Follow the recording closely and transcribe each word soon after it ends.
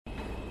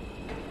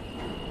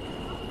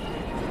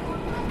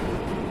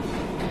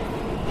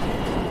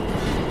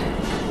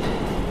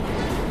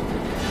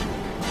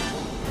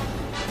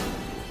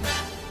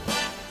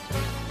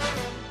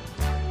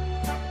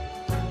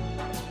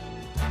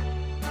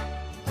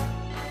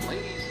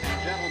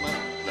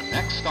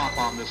next stop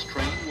on this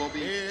train will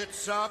be...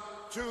 It's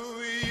up to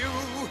you,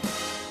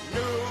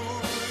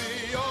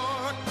 New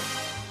York.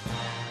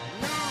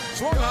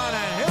 Swung on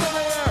and hit in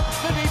the air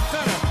to deep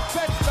center.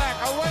 Fetch back,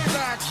 away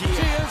back. She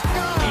is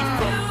gone.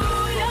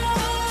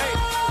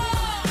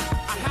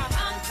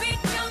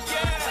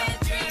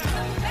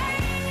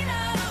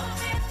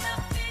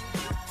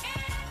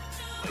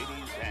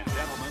 Ladies and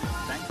gentlemen,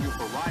 thank you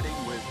for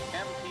riding with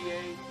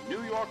MTA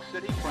New York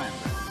City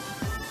Transit.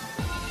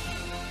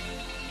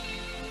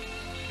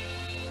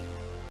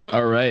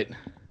 All right.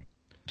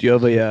 Do you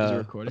have Is it a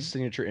recording?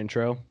 signature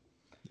intro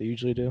they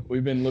usually do?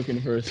 We've been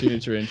looking for a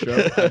signature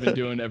intro. I've been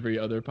doing every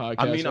other podcast.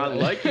 I mean, I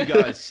like you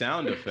guys'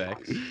 sound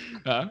effects.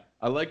 Huh?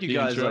 I like you The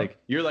guys intro? like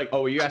you're like,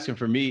 oh, are you asking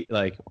for me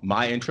like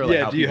my intro? Like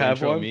Yeah, how do you people have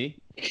intro one? Me?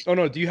 Oh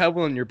no, do you have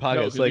one on your No,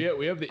 podcast? 'cause Like,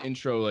 we have the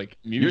intro like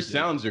music. Your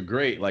sounds are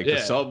great, like Yeah.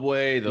 the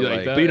subway, the You like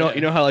like. that? but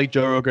you know how like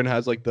Joe Rogan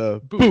has like the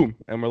boom,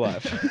 and we're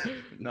live.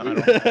 No, I don't.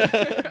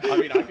 I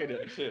mean, I could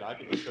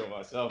intro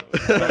myself.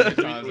 100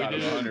 times out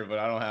of 100, but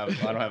I don't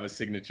have a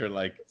signature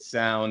like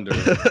sound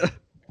or.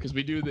 Because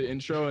we do the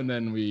intro and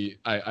then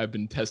I've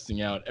been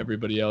testing out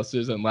everybody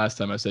else's, and last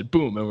time I said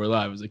boom and we're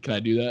live. I was like, can I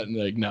do that? And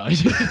they're like, no,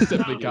 it's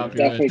definitely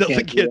copyright.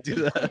 Definitely can't do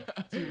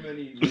that. Too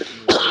many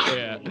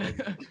Yeah.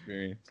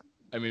 experience.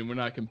 I mean, we're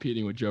not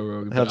competing with Joe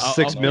Rogan. Have but I'll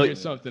 6 figure million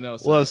something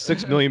else. We'll out. have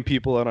 6 million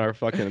people on our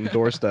fucking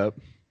doorstep.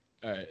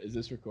 All right, is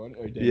this recording?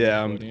 Or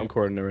Yeah, I'm recording it?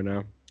 recording it right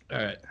now.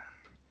 All right.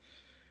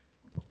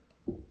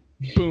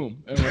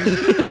 Boom.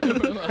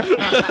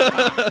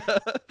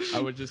 I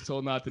was just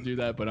told not to do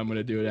that, but I'm going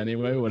to do it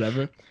anyway,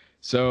 whatever.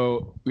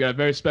 So we got a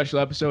very special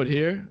episode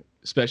here.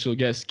 Special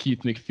guest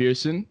Keith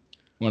McPherson.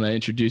 Want to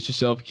introduce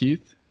yourself,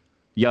 Keith?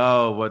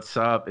 Yo, what's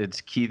up?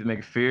 It's Keith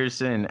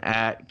McPherson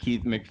at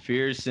Keith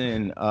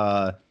McPherson.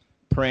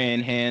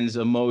 Praying hands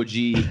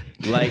emoji,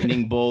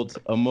 lightning bolt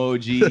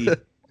emoji,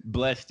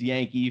 blessed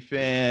Yankee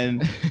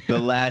fan, the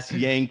last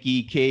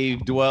Yankee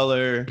cave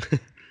dweller.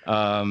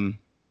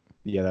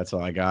 Yeah, that's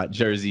all I got.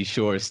 Jersey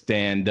Shore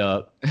stand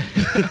up.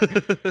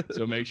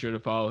 So make sure to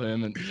follow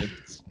him. And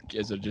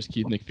it's just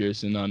Keith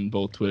McPherson on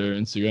both Twitter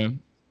and Instagram.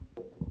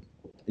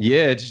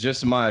 Yeah, it's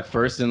just my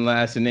first and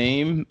last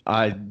name.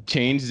 I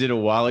changed it a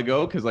while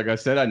ago because, like I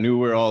said, I knew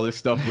where all this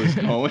stuff was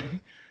going.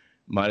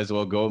 Might as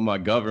well go with my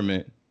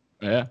government.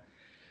 Yeah.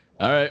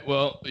 All right.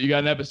 Well, you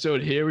got an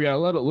episode here. We got a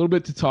little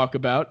bit to talk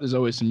about. There's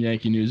always some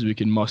Yankee news we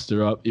can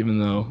muster up, even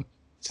though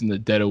it's in the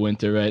dead of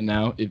winter right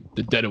now. The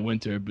dead of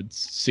winter, but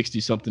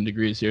 60-something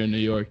degrees here in New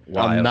York.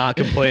 I'm not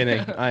complaining.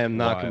 I am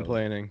not Wild.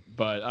 complaining.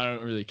 But I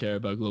don't really care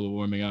about global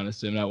warming,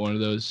 honestly. I'm not one of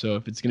those. So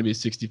if it's going to be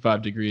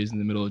 65 degrees in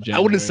the middle of January.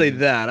 I wouldn't say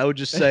that. I would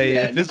just say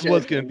if this is what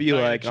it's gonna be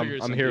Not like, gonna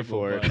trigger I'm some here people,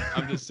 for it. but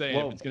I'm just saying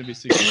Well- if it's going to be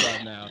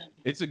 65 now.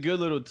 It's a good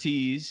little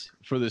tease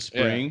for the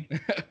spring.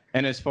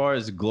 And as far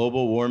as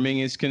global warming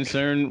is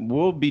concerned,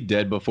 we'll be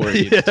dead before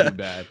it gets Yeah. too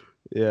bad.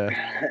 Yeah.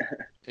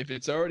 If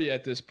it's already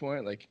at this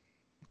point, like,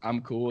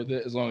 I'm cool with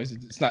it as long as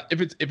it's not. If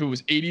it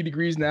was 80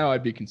 degrees now,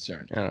 I'd be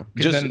concerned. Yeah.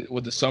 Because Just then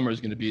what the summer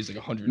is going to be is like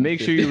 100. make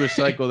sure you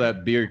recycle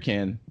that beer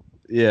can.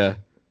 Yeah.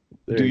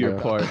 There Do you your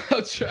go. part.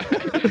 I'll try.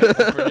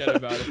 I'll forget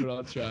about it, but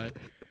I'll try.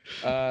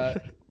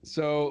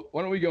 So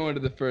why don't we go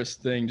into the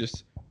first thing?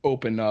 Just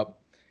open up.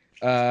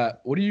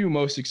 What are you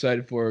most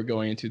excited for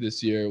going into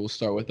this year? We'll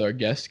start with our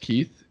guest,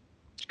 Keith.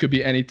 Could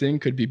be anything.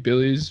 Could be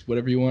Billy's.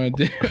 Whatever you want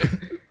to do.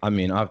 I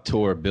mean, I've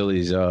tore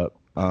Billy's up.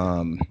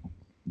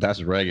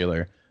 That's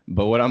regular.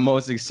 But what I'm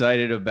most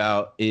excited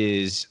about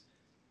is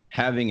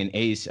having an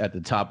ace at the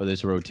top of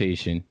this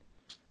rotation.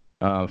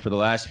 For the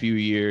last few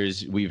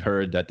years, we've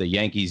heard that the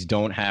Yankees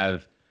don't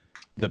have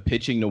the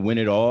pitching to win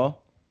it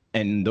all.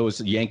 And those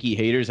Yankee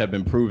haters have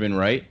been proven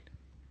right.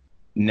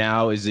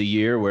 Now is the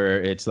year where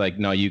it's like,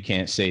 no, you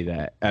can't say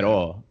that at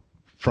all.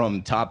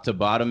 From top to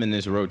bottom in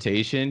this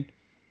rotation,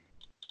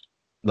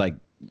 like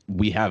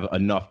we have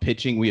enough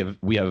pitching.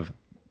 We have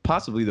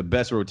possibly the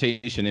best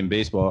rotation in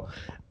baseball.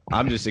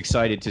 I'm just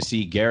excited to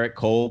see Garrett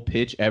Cole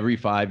pitch every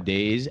 5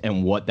 days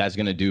and what that's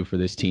going to do for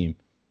this team.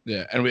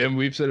 Yeah, and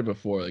we've said it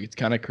before. Like, it's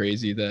kind of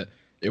crazy that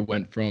it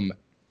went from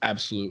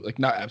absolute, like,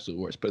 not absolute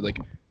worst, but like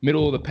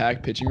middle of the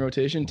pack pitching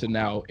rotation to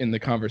now in the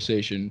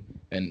conversation.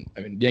 And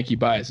I mean, Yankee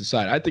bias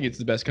aside, I think it's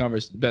the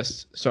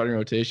best starting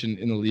rotation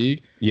in the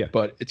league. Yeah.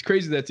 But it's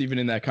crazy that's even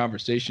in that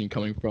conversation,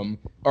 coming from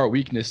our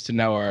weakness to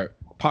now our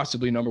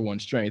possibly number one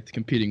strength,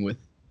 competing with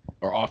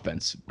our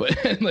offense. But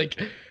like,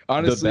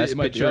 honestly, The best it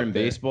might be pitcher up in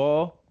there.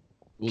 baseball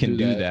We'll can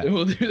do that.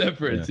 We'll do that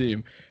for a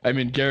team. I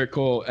mean, Garrett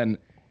Cole, and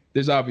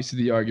there's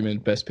obviously the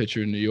argument best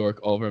pitcher in New York.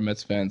 All of our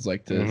Mets fans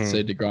like to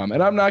say DeGrom,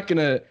 and I'm not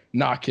gonna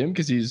knock him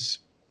because he's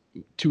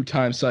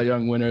 2-time Cy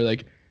Young winner.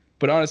 Like,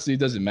 but honestly, it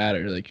doesn't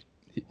matter. Like,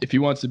 if he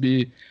wants to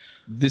be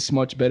this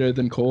much better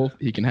than Cole,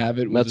 he can have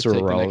it. We'll Mets just are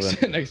take the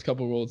irrelevant. next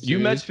couple World Series. You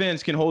Mets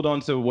fans can hold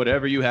on to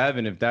whatever you have,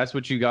 and if that's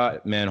what you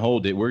got, man,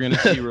 hold it. We're going to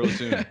see real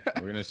soon.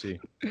 We're going to see.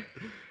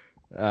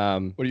 What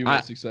are you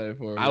most excited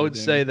for? I would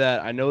say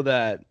that I know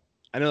that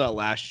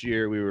last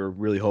year we were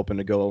really hoping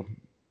to go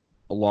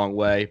a long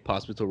way,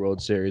 possibly to a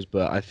World Series,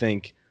 but I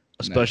think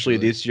especially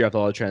Naturally. this year after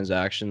all the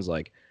transactions,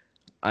 like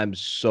I'm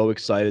so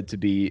excited to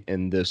be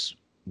in this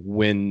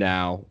win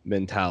now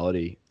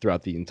mentality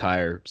throughout the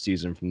entire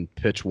season from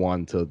pitch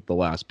one to the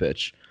last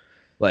pitch.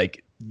 I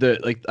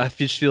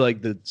just feel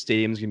like the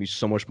stadium's gonna be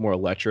so much more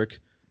electric,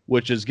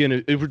 which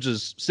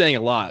is saying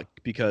a lot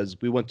because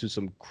we went to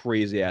some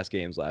crazy ass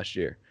games last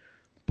year.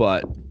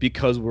 But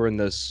because we're in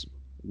this,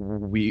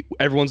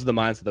 everyone's in the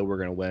mindset that we're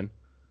gonna win.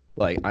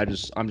 I'm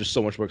just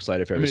so much more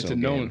excited for every it's a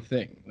known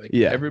thing.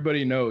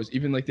 Everybody knows,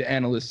 even like the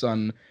analysts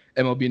on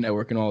MLB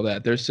Network and all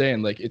that, they're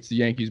saying like it's the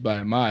Yankees by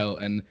a mile,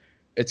 and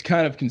it's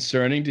kind of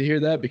concerning to hear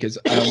that because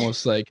I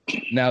almost like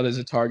now there's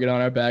a target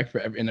on our back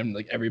in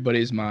like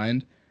everybody's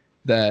mind.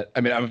 That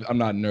I'm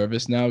not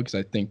nervous now because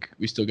I think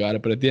we still got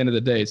it, but at the end of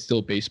the day, it's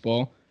still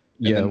baseball.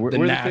 Yeah, we're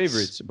the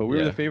favorites, but we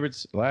were the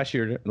favorites last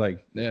year.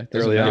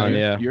 Early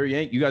on,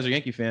 you guys are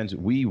Yankee fans.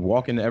 We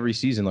walk into every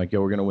season like,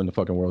 yo, we're gonna win the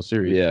fucking World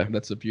Series. Yeah,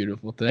 that's a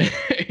beautiful thing.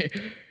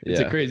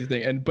 It's a crazy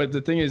thing, but the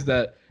thing is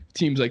that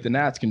teams like the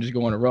Nats can just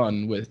go on a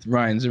run with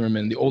Ryan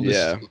Zimmerman, the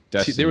oldest.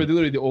 Yeah, they were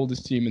literally the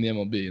oldest team in the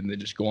MLB, and they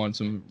just go on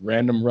some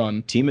random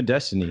run. Team of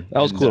destiny. That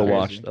was cool to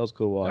watch. I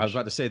was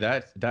about to say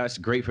that's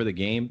great for the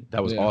game.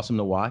 That was awesome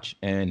to watch,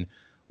 and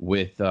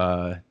with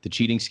the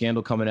cheating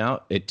scandal coming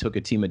out, it took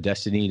a team of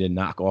destiny to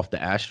knock off the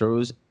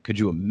Astros. Could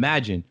you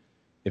imagine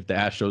if the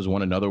Astros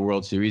won another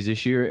World Series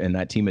this year and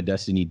that team of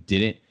destiny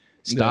didn't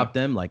stop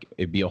them? Like,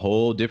 it'd be a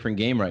whole different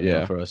game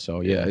now for us.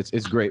 So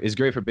it's great. It's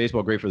great for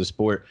baseball, great for the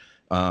sport.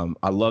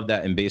 I love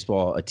that in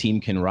baseball a team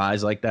can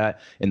rise like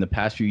that. In the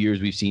past few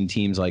years, we've seen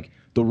teams like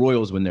the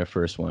Royals win their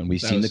first one. We've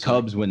seen the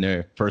Cubs win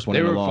their first one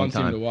in a long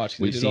time. Team to watch.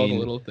 We've seen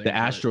the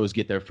Astros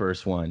get their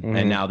first one,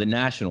 and now the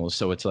Nationals.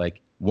 So it's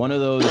like one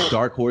of those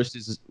dark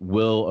horses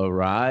will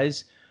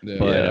arise.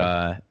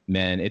 But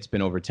man, it's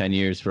been over 10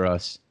 years for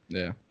us.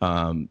 Yeah.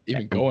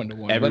 Even going to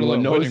one.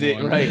 Everyone knows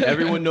it, right?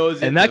 Everyone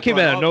knows it. And that came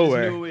out of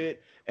nowhere.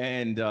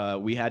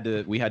 And we had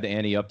to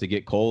ante up to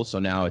get Cole. So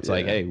now it's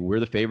like, hey, we're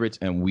the favorites,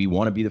 and we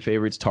want to be the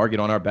favorites. Target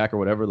on our back or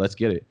whatever. Let's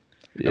get it.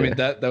 Yeah. I mean,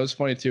 that was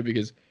funny too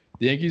because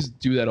the Yankees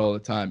do that all the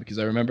time. Because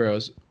I remember I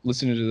was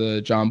listening to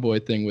the John Boy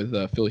thing with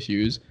Phil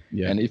Hughes,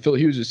 and Phil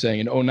Hughes was saying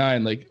in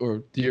 09,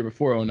 or the year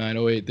before 09,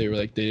 08, they were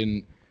like they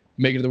didn't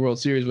make it to the World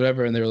Series,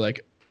 whatever, and they were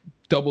like,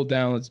 double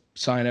down, let's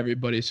sign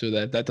everybody so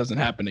that doesn't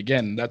happen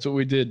again. That's what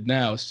we did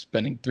now,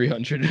 spending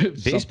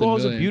 $300. Baseball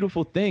is a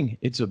beautiful thing.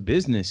 It's a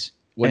business.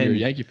 When you're a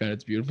Yankee fan,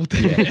 it's a beautiful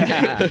thing.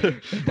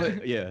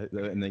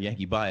 And the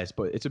Yankee bias,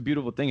 but it's a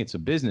beautiful thing. It's a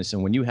business,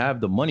 and when you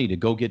have the money to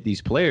go get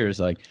these players,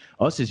 like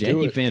us as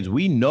Yankee fans,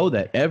 we know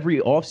that every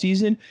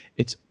offseason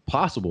it's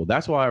possible.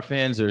 That's why our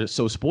fans are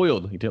so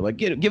spoiled. They're like,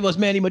 give us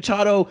Manny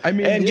Machado,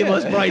 and give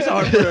us Bryce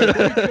Harper. We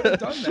could have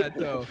done that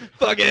though.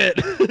 Fuck it,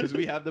 because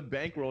we have the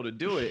bankroll to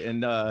do it.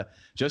 And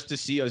just to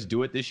see us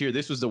do it this year,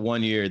 this was the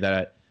one year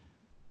that,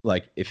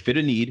 like, it fit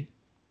a need.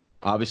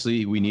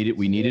 Obviously, we needed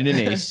an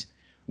ace.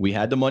 We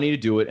had the money to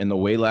do it, and the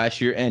way last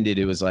year ended,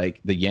 it was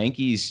like the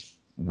Yankees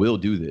will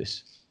do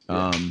this.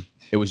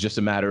 It was just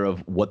a matter of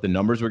what the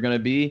numbers were going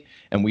to be,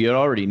 and we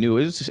already knew.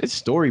 It's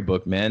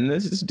storybook, man.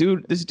 This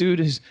dude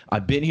is.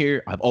 I've been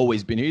here. I've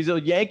always been here. He's a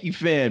Yankee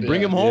fan.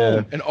 Bring him home.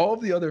 Yeah. And all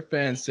of the other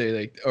fans say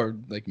like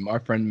our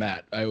friend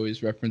Matt. I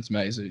always reference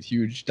Matt. He's a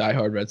huge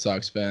diehard Red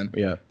Sox fan.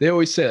 Yeah. They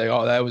always say like,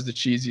 oh, that was the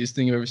cheesiest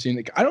thing I've ever seen.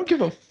 Like, I don't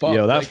give a fuck.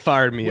 Yo, that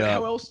fired me up.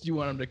 How else do you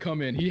want him to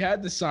come in? He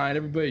had the sign.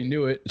 Everybody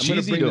knew it. I'm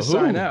gonna bring the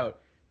sign out.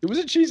 It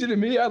wasn't cheesy to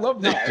me. I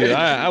loved it. Dude,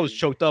 I was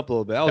choked up a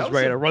little bit. I was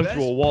ready to run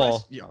through a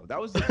wall. That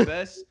was the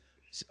best.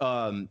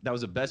 That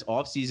was the best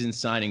off-season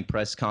signing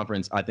press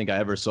conference I think I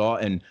ever saw,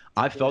 and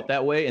I felt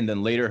that way. And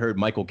then later heard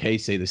Michael Kay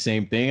say the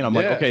same thing, and I'm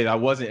like, okay, it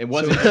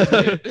wasn't just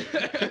me.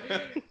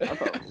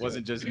 It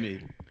wasn't just me.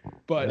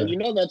 But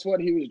that's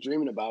what he was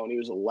dreaming about when he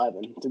was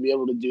 11, to be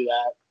able to do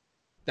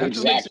that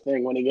exact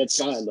thing when he gets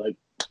signed. Like,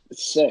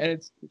 it's sick.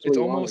 And it's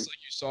almost like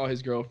you saw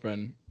his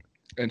girlfriend,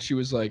 and she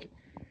was like,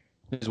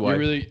 his wife,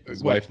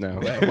 his wife now,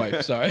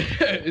 wife, sorry,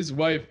 his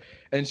wife.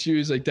 And she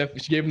was like,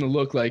 she gave him the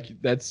look like,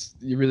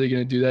 you're really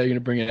going to do that? You're going to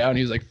bring it out? And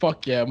he was like,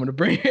 fuck yeah, I'm going to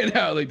bring it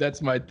out. Like,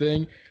 that's my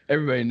thing.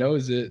 Everybody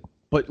knows it.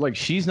 But, like,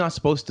 she's not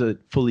supposed to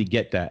fully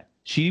get that.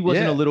 She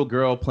wasn't a little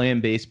girl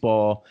playing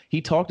baseball.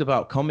 He talked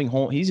about coming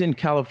home. He's in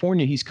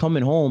California. He's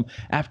coming home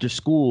after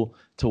school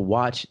to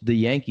watch the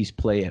Yankees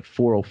play at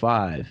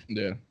 4:05.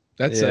 Yeah.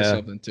 That says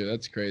something, too.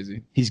 That's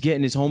crazy. He's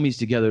getting his homies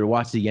together to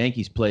watch the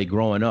Yankees play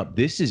growing up.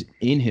 This is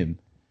in him.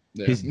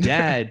 Yeah. His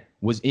dad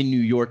was in New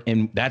York,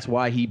 and that's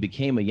why he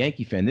became a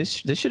Yankee fan. This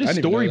shit is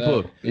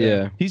storybook.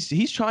 Yeah.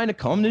 He's trying to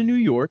come to New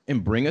York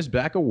and bring us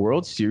back a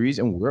World Series,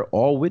 and we're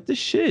all with the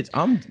shits.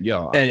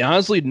 And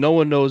honestly, no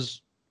one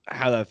knows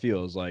how that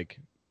feels. Like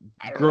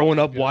growing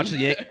up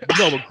watching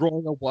but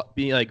growing up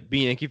being a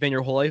Yankee fan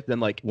your whole life, then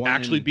like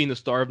actually being the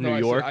star of New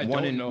York.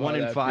 One in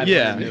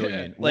 500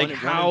 million. Like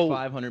how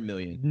 500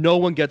 million. No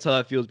one gets how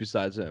that feels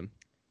besides him.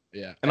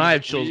 Yeah, and I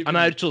have chills.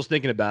 I have chills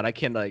thinking about it. I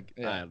can't I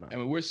don't know. I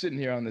mean, we're sitting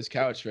here on this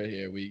couch right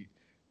here. We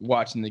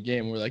watching the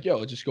game. We're like, yo,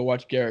 let's just go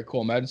watch Garrett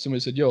Cole. Imagine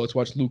somebody said, yo, let's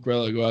watch Luke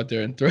Rella go out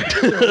there and throw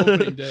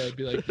opening day. I'd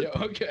be like, yo,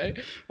 okay,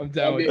 I'm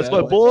down with that. That's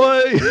my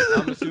boy.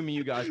 I'm assuming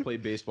you guys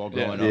played baseball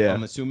growing up. Yeah.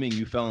 I'm assuming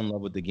you fell in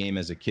love with the game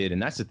as a kid.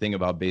 And that's the thing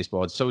about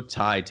baseball. It's so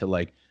tied to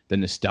like the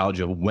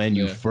nostalgia of when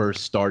you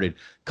first started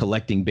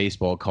collecting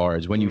baseball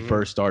cards, when you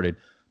first started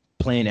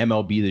playing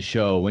MLB The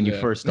Show, when you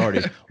first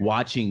started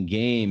watching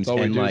games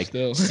and like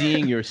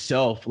seeing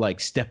yourself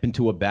like step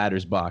into a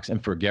batter's box.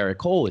 And for Garrett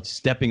Cole, it's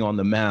stepping on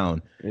the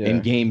mound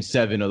in Game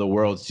 7 of the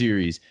World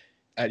Series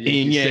at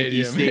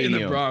Yankee Stadium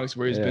in the Bronx,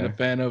 where he's been a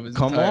fan of his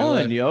entire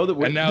life. Yo,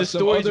 and now the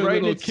story's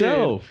right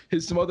itself.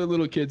 Some other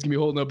little kid's gonna be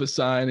holding up a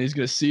sign. And he's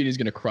gonna see it. He's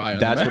gonna cry.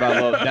 That's what I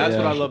love. That's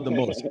what I love the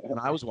most. When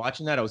I was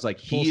watching that, I was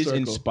like, he is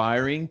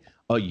inspiring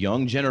a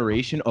young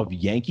generation of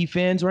Yankee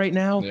fans right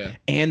now,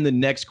 and the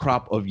next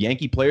crop of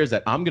Yankee players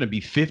that I'm gonna be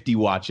 50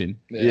 watching.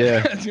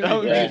 Yeah.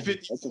 I'm gonna be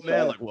 50,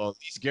 man. Like, well,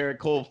 these Garrett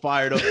Cole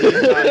fired up. These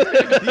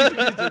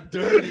kids are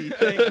dirty.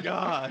 Thank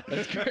God.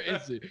 That's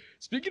crazy.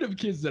 Speaking of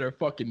kids that are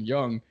fucking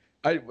young,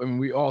 I mean,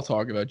 we all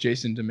talk about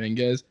Jasson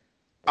Dominguez.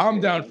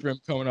 I'm down for him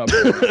coming up.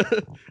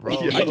 Bro,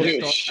 I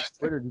just saw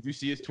Twitter. Did you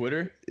see his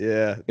Twitter?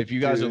 Yeah. If you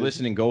guys are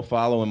listening, go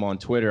follow him on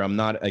Twitter. I'm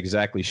not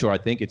exactly sure. I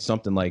think it's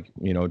something like,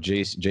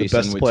 Jason the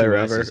best with player 2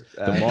 ever. S's.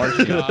 The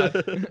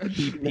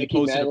Martian. He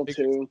posted a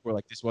picture where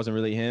like this wasn't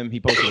really him. He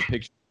posted a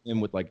picture of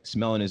him with like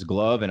smelling his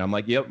glove, and I'm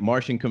like, yep,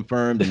 Martian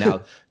confirmed. And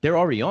now they're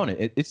already on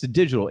it. It's the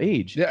digital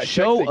age. Yeah,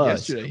 show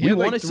us. We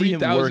want to see him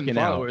working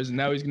followers, and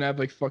now he's gonna have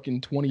like fucking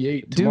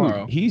 28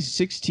 tomorrow. Dude, he's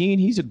 16.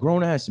 He's a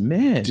grown ass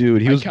man.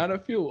 Dude, I kind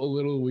of feel a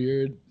little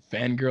weird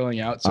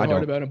fangirling out so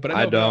hard about him, but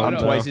I don't.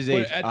 I'm twice his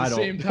age. But at the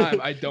same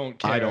time, I don't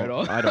care at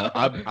all. I don't.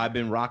 I've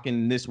been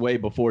rocking this way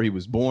before he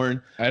was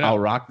born. I'll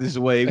rock this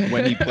way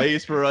when he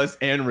plays for us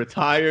and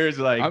retires.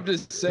 Like, I'm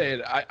just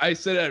saying. I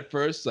said at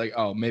first, like,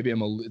 oh, maybe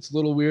it's a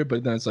little weird,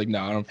 but then it's like, no,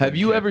 I don't. Have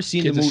you ever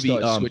seen the movie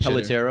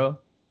Pelotero?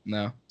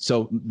 No.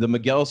 So the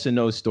Miguel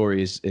Sano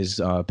story is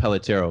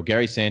Pelotero.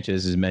 Gary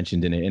Sanchez is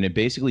mentioned in it, and it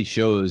basically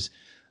shows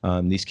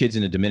these kids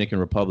in the Dominican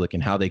Republic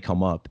and how they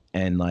come up,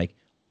 and like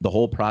the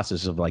whole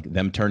process of like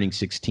them turning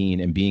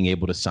 16 and being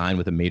able to sign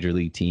with a major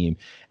league team,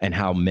 and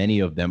how many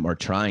of them are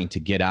trying to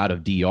get out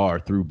of DR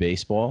through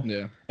baseball.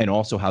 Yeah. And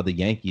also how the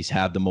Yankees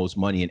have the most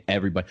money, and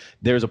everybody.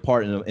 There's a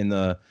part in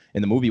the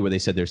movie where they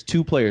said there's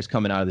 2 players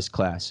coming out of this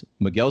class,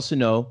 Miguel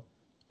Sano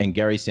and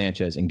Gary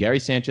Sanchez. And Gary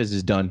Sanchez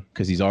is done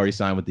because he's already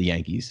signed with the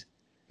Yankees.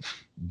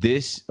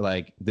 This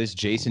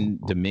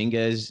Jasson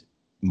Dominguez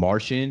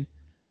Martian,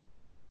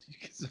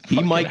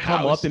 he might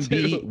come up and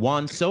be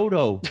Juan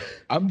Soto.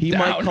 He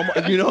might come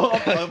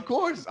up, of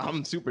course.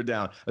 I'm super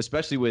down,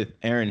 especially with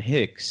Aaron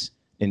Hicks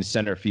in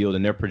center field,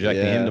 and they're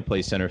projecting him to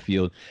play center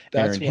field.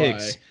 Aaron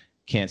Hicks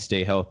can't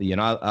stay healthy,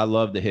 and I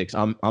love the Hicks.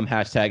 I'm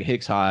hashtag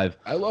Hicks Hive.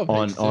 I love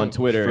on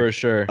Twitter for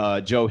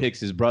sure. Joe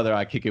Hicks's brother,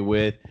 I kick it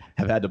with.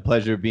 Have had the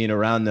pleasure of being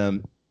around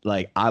them.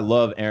 Like, I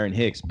love Aaron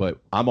Hicks, but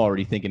I'm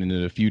already thinking into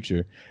the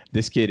future.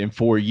 This kid in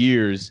 4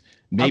 years,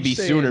 maybe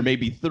sooner,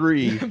 maybe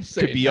 3,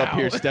 could be up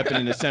here stepping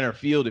into center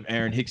field if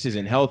Aaron Hicks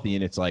isn't healthy.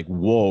 And it's like,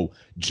 whoa,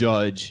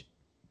 Judge.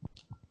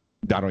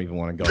 I don't even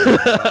want to go.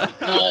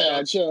 Oh,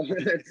 yeah, chill.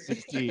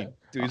 16. Dude,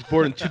 he was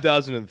born in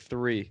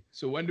 2003.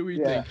 So when do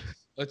we think?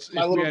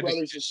 My little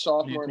brother's a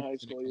sophomore in high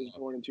school. He was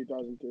born in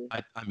 2003.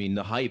 I mean,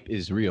 the hype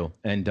is real.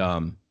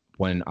 And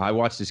when I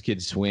watch this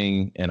kid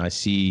swing and I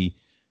see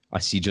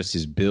just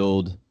his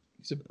build.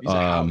 He's a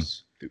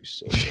house.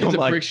 It's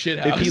a brick shit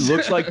house. If he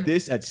looks like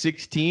this at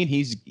 16,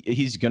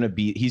 he's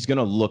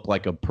gonna look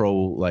like a pro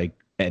like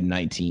at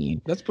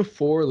 19. That's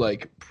before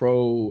like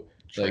pro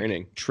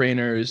training, like,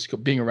 trainers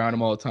being around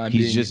him all the time.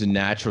 He's just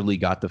naturally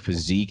got the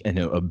physique and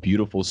a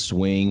beautiful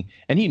swing,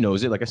 and he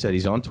knows it. Like I said,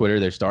 he's on Twitter.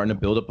 They're starting to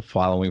build up a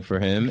following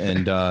for him,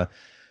 and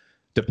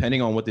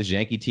depending on what this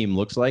Yankee team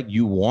looks like,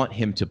 you want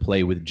him to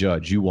play with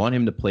Judge. You want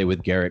him to play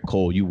with Garrett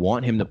Cole. You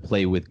want him to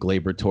play with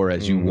Gleyber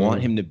Torres. You want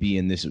him to be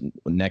in this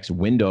next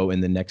window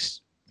in the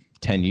next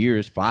 10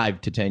 years, 5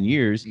 to 10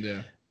 years.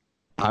 Yeah.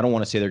 I don't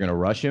want to say they're going to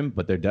rush him,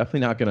 but they're definitely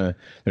not going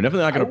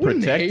to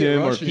protect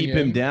him or keep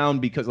him down,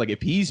 because like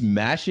if he's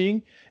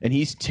mashing and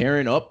he's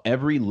tearing up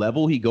every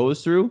level he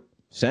goes through,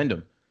 send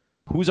him.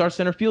 Who's our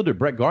center fielder?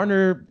 Brett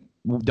Gardner.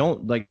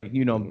 Don't bank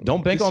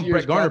on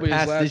Brett Gardner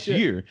past this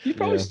year. He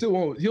probably still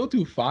won't. He'll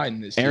do fine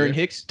this year. Aaron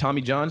Hicks,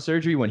 Tommy John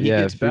surgery when he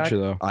gets back.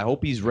 Though. I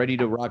hope he's ready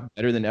to rock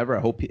better than ever.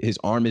 I hope his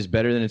arm is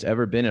better than it's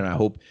ever been, and I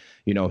hope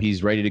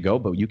he's ready to go.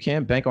 But you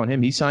can't bank on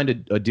him. He signed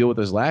a deal with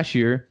us last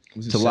year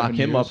to lock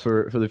him up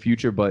for the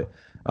future. But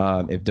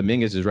if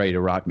Dominguez is ready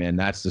to rock, man,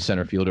 that's the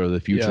center fielder of the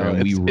future,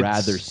 and we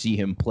rather see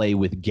him play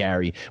with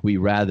Gary. We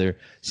rather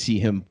see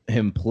him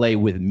play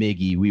with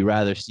Miggy. We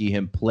rather see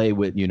him play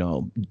with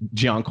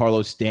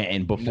Giancarlo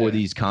Stanton before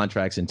these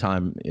contracts and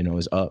time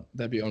is up.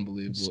 That'd be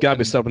unbelievable. It's got to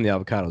be stopping the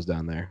avocados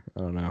down there.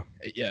 I don't know.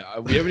 Yeah,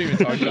 we haven't even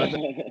talked about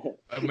that.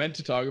 I meant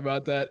to talk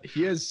about that.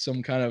 He has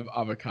some kind of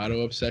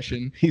avocado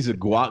obsession. He's a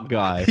guac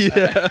guy.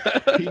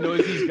 Yeah. He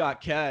knows he's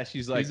got cash.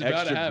 He's like He's about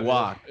extra to have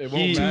guac. It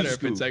won't matter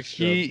if it's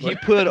extra. He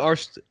put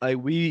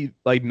we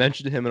like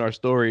mentioned him in our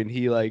story, and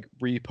he like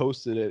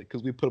reposted it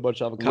because we put a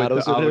bunch of avocados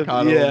With the with him.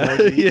 avocado Yeah,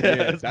 emoji? yeah,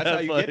 Yeah, it's that's how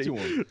bad you funny. get to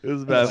him. It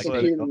was bad That's the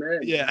funny. key to man.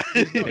 Yeah,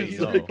 He's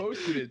So-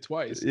 posted it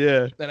twice.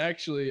 yeah. And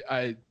actually,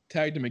 I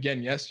tagged him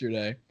again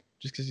yesterday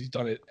just because he's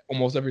done it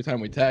almost every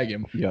time we tag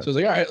him. Yeah. So I was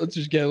like, all right, let's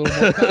just get a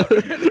little more clout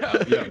right now.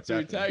 Yeah, So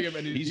we exactly. tag him,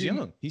 and He's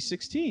young. He's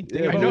 16. Yeah,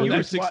 Think I about know, when you were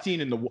that's why-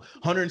 16 and the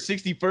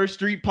 161st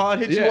Street pod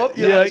hit you Yeah, up.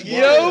 yeah, That's like,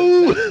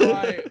 yo! That's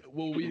why,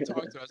 well, we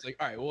talked to I was like,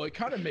 all right, well, it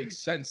kind of makes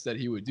sense that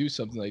he would do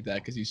something like that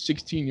because he's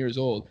 16 years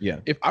old. Yeah.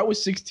 If I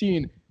was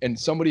 16 and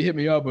somebody hit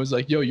me up and was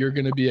like, yo, you're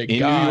going to be a In New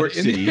god York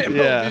in the City.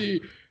 MLB,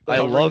 I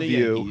Covering love the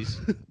you. Yankees.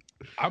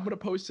 I'm going to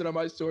post it on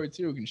my story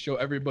too and show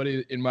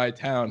everybody in my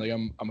town like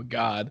I'm a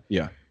god.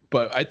 Yeah.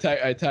 But I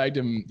tagged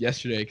him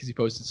yesterday because he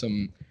posted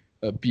some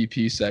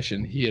BP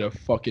session. He had a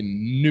fucking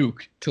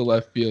nuke to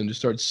left field and just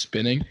started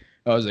spinning.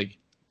 I was like,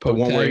 The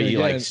one where tag he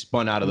again. like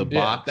spun out of the Yeah,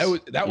 box. that one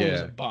was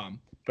Yeah. a bomb.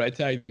 But I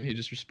tagged him. He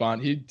just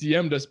responded. He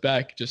DM'd us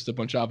back just a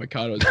bunch of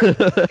avocados.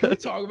 Can we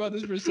talk about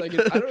this for a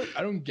second?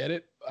 I don't get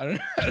it.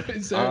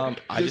 Is there, I is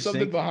there just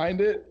something think-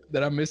 behind it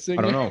that I'm missing?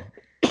 I don't know.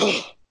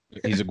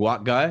 He's a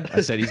guac guy.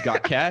 I said he's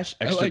got cash.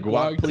 Extra like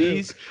guac, guac, too.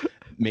 please.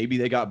 Maybe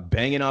they got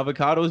banging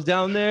avocados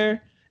down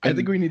there. I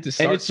think we need to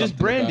start. And it's just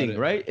something about branding, it.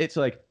 right? It's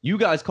like you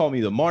guys call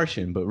me the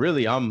Martian, but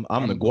really I'm the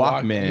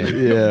guac man.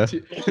 Yeah.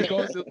 He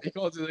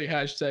calls it like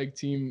hashtag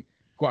Team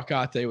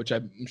Guacate, which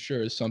I'm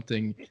sure is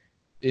something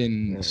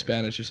in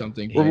Spanish or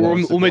something. We'll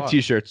make guac.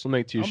 T-shirts. We'll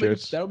make I'll make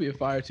T-shirts. that'll be a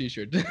fire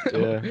T-shirt.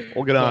 Yeah,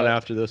 we'll get on But-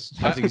 after this.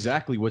 That's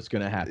exactly what's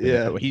gonna happen.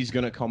 Yeah. He's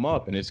gonna come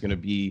up and it's gonna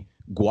be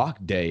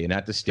guac day, and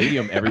at the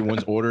stadium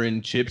everyone's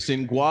ordering chips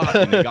and guac,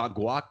 and they got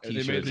guac And they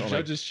made t-shirts. the I'm like,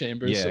 judges'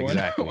 chamber. yeah, so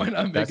exactly. why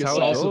not make That's a how it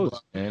salsa goes, bar?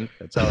 man.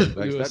 That's how it,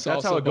 Do a that's how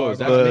salsa it goes.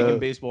 bar. That's Uh, making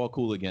baseball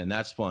cool again.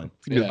 That's fun.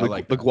 Yeah. I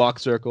like the that. guac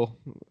circle.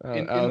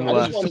 In Out on the the I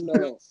left. just want to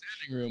know.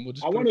 standing room. We'll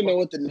just I put want a to know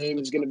what the name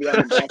is going to be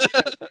on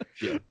the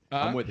back.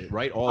 I'm with it.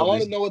 Right, all I of want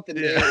this. to know what the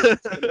name Yeah. is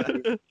gonna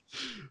be.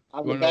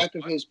 On the Wanna know back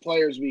of his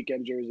Players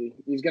Weekend jersey,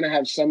 he's going to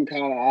have some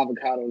kind of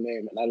avocado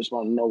name, and I just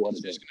want to know what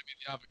It's it is. just gonna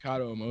be the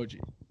avocado emoji,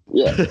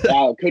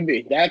 Yeah, it could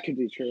be. That could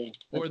be true.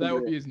 or that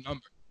would be his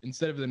number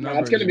instead of the No,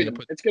 number. it's going to be they're the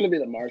put- it's going to be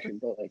the Martian,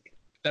 but like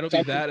that'll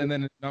be that, and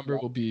then the number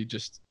will be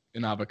just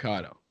an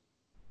avocado.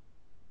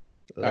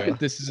 All right,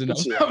 this is enough.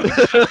 see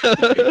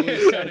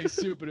We're sounding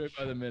stupid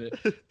by the minute,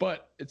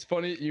 but it's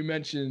funny you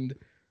mentioned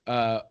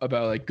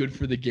about like good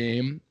for the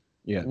game.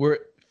 Yeah. We're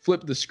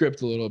flip the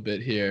script a little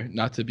bit here,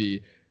 not to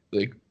be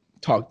like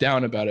talk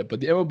down about it, but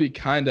the MLB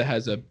kind of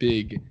has a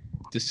big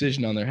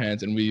decision on their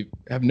hands, and we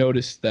have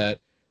noticed that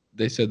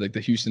they said like the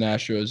Houston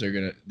Astros are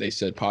gonna. They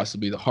said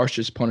possibly the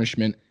harshest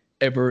punishment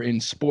ever in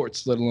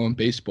sports, let alone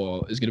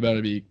baseball, is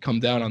gonna be come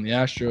down on the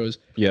Astros.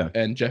 Yeah.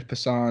 And Jeff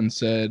Passan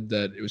said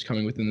that it was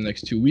coming within the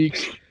next 2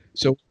 weeks.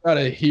 So we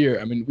gotta hear.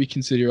 I mean, we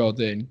can sit here all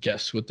day and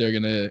guess what they're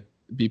gonna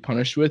be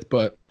punished with,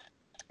 but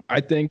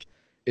I think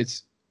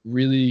it's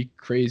really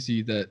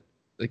crazy that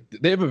like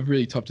they have a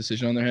really tough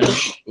decision on their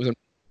hands with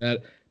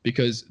that,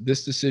 because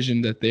this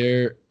decision that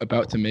they're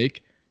about to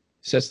make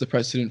sets the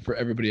precedent for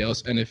everybody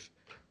else. And if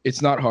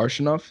it's not harsh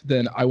enough,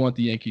 then I want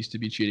the Yankees to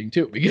be cheating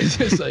too, because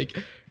it's like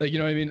you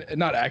know what I mean?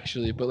 Not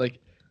actually, but like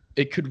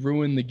it could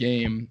ruin the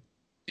game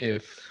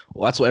if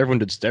Well, that's why everyone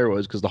did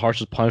steroids, because the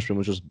harshest punishment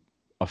was just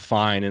a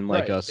fine and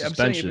like right. a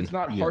suspension. I'm saying if it's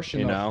not harsh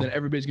you enough, know? then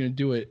everybody's gonna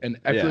do it. And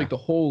I Yeah. feel like the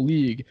whole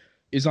league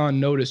is on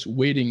notice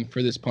waiting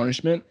for this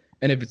punishment.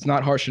 And if it's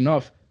not harsh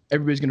enough,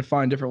 everybody's gonna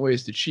find different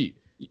ways to cheat.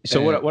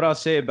 So And- what I'll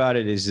say about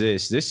it is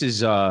this. This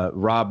is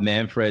Rob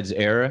Manfred's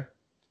era.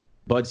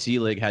 Bud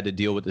Selig had to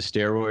deal with the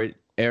steroid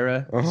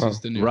era. This is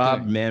the new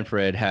Rob thing.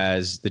 Manfred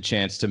has the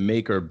chance to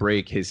make or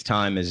break his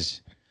time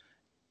as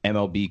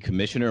MLB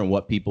commissioner and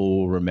what people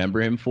will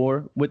remember him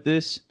for with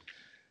this.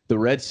 The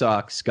Red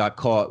Sox got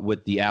caught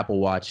with the Apple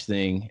Watch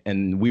thing,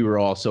 and we were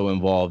also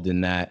involved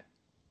in that,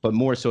 but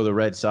more so the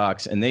Red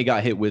Sox, and they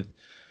got hit with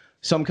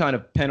some kind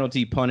of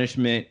penalty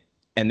punishment,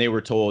 and they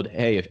were told,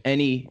 hey, if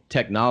any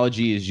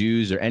technology is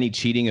used or any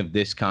cheating of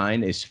this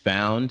kind is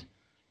found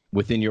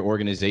within your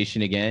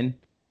organization again,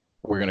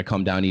 we're going to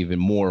come down even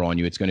more on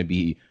you. It's going to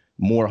be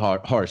more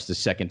harsh the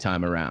second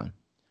time around.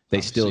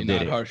 They still Obviously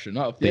did not it. harsh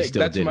enough. They Yeah, still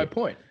that's did my it.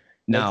 point.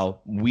 Now,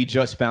 we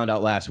just found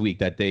out last week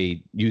that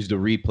they used a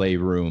replay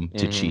room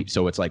to cheat.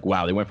 So it's like,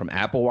 wow, they went from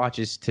Apple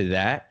Watches to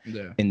that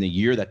Yeah. in the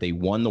year that they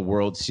won the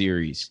World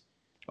Series.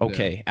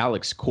 Okay,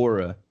 Alex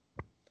Cora.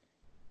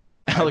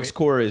 Alex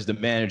Cora is the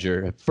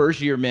manager,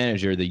 first-year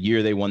manager the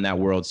year they won that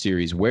World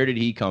Series. Where did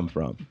he come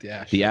from?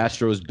 The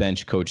Astros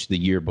bench coach the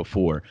year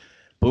before.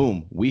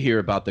 Boom, we hear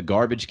about the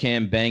garbage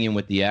can banging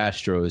with the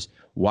Astros.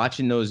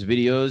 Watching those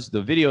videos,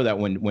 the video that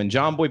when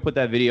John Boy put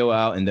that video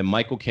out and then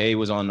Michael Kay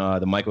was on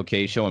the Michael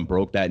Kay show and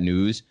broke that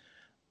news,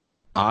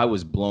 I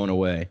was blown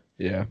away.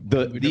 Yeah.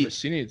 We've never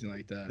seen anything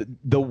like that.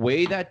 The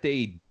way that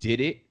they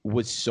did it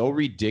was so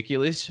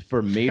ridiculous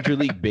for Major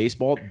League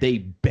Baseball. They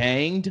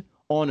banged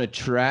on a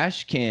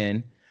trash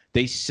can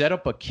They set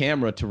up a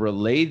camera to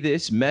relay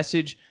this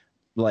message.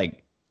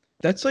 Like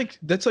that's like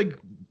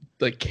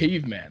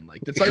caveman.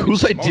 Like that's like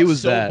whose idea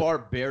was so that?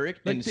 barbaric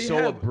Like, and they so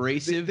have-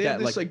 abrasive they have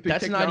that this, like big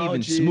that's not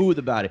even technology. smooth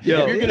about it. Yo.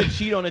 If you're gonna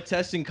cheat on a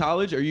test in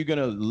college, are you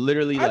gonna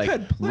literally I've like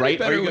had plenty write?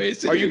 better ways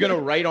to Are do you gonna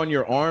that. write on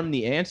your arm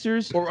the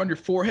answers? Or on your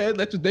forehead.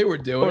 That's what they were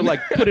doing. Or like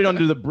put it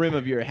under the brim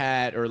of your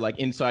hat, or like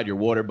inside your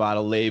water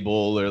bottle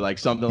label, or like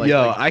something like.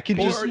 Yo, like, I can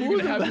or just are you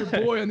gonna have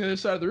your boy on the other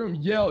side of the room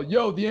yell,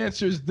 "Yo, the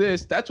answer is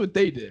this"? That's what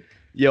they did.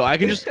 Yo, I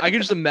can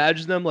just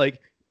imagine them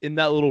like in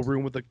that little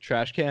room with the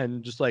trash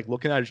can, just like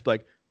looking at it, just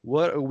like,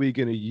 what are we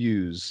gonna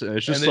use? And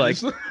it's just And they like,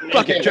 just-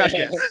 fuck it, trash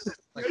can.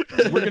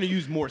 we're gonna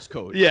use Morse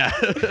code. Yeah.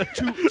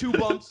 two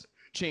bumps,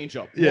 change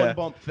up. Yeah. One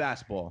bump,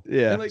 fastball.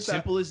 Yeah. And like that-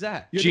 Simple as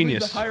that. Yeah,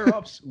 Genius. The higher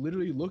ups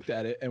literally looked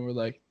at it and were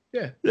like,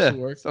 "Yeah, Yeah, this will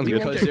work." sounds We good.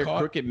 won't Because get they're caught.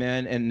 crooked,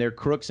 man, and they're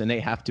crooks, and they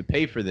have to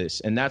pay for this.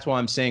 And that's why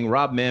I'm saying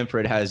Rob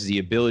Manfred has the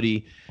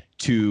ability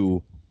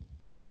to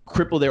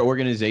cripple their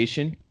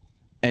organization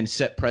and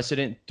set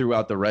precedent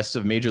throughout the rest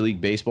of Major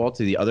League Baseball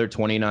to the other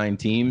 29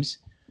 teams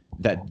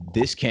that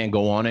this can't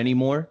go on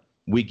anymore.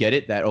 We get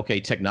it that, okay,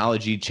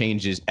 technology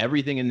changes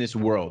everything in this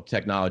world.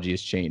 Technology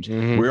has changed.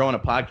 We're on a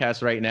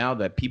podcast right now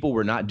that people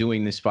were not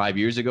doing this 5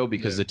 years ago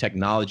because the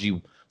technology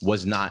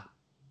was not,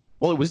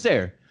 well, it was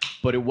there,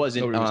 but it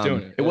wasn't, Nobody was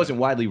doing it. it wasn't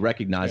widely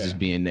recognized as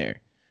being there.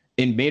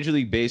 In Major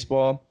League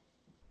Baseball,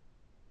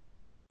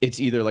 it's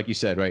either, like you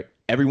said, right,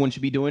 everyone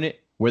should be doing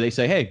it, where they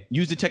say, hey,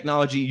 use the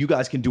technology, you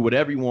guys can do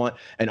whatever you want,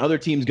 and other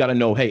teams got to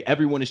know, hey,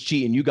 everyone is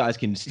cheating, you guys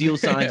can steal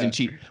signs and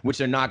cheat, which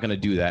they're not going to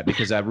do that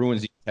because that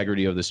ruins the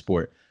integrity of the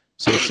sport.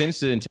 So since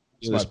the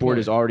integrity of the sport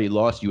is already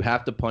lost, you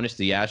have to punish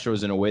the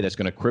Astros in a way that's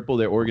going to cripple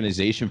their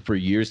organization for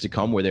years to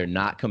come, where they're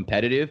not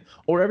competitive,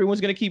 or everyone's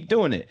going to keep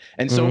doing it.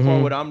 And so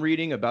far, what I'm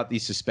reading about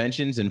these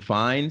suspensions and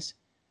fines,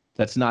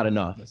 that's not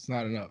enough. That's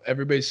not enough.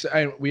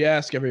 We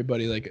ask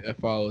everybody like that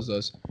follows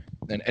us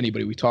and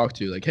anybody we talk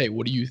to, like, hey,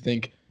 what do you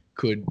think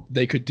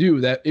they could do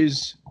that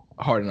is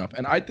hard enough?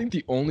 And I think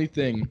the only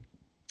thing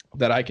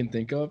that I can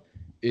think of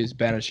is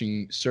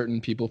banishing certain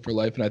people for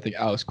life, and I think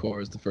Alex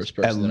Cora is the first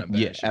person that I'm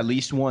banishing. At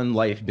least one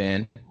life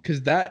ban.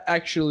 Because that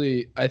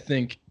actually, I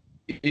think,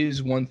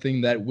 is one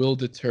thing that will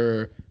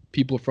deter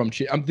people from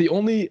cheating. The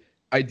only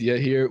idea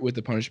here with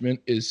the punishment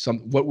is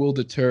what will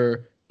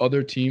deter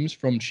other teams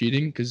from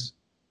cheating, because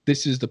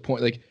this is the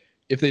point. Like,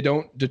 if they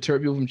don't deter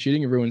people from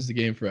cheating, it ruins the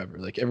game forever.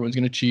 Like, everyone's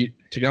going to cheat.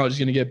 Technology's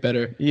going to get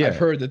better. Yeah. I've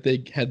heard that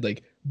they had,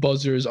 like,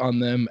 buzzers on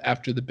them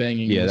after the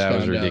banging. Yeah, that was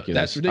found out. ridiculous.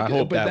 That's ridiculous. I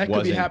hope but that could be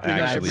wasn't happening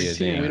on every actually a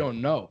team. thing. We don't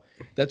know.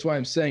 That's why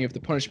I'm saying if the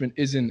punishment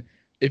isn't,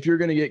 if you're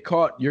going to get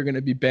caught, you're going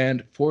to be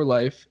banned for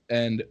life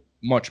and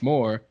much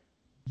more.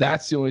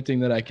 That's the only thing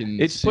that I can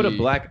see. Put a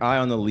black eye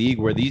on the league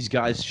where these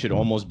guys should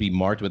almost be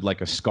marked with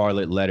like a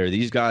scarlet letter.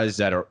 These guys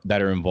that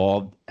are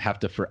involved have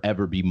to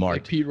forever be marked.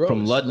 Like Pete Rose.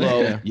 From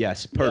Ludlow. Yeah.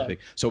 Yes,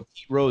 perfect. So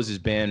Pete Rose is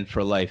banned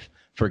for life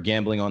for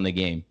gambling on the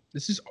game.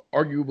 This is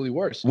arguably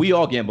worse. We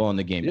all gamble on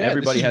the game. Yeah,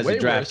 Everybody this has is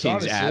the way worse,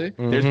 DraftKings app.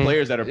 honestly. There's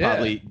players that are Yeah.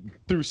 probably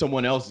through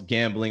someone else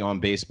gambling on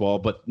baseball,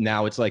 but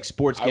now it's like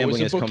sports I was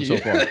gambling a has come bookie. so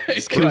far.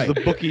 He was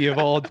the bookie of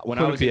all. When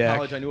I was in Quinnipiac.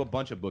 college, I knew a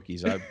bunch of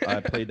bookies. I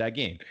played that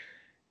game.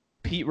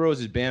 Pete Rose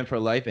is banned for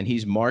life, and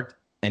he's marked,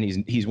 and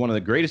he's one of the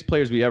greatest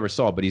players we ever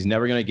saw, but he's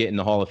never going to get in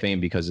the Hall of Fame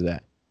because of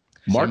that.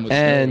 Mark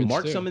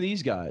some of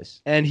these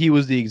guys. And he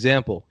was the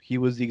example. He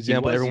was the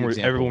example was the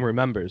example. everyone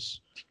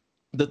remembers.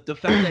 The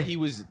fact that he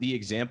was the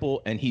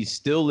example and he's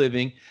still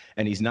living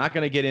and he's not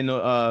going to get into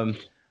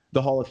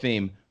the Hall of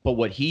Fame, but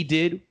what he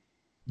did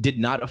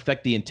not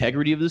affect the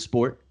integrity of the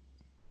sport.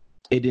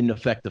 It didn't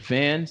affect the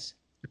fans.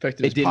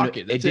 Affected his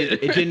pocket. It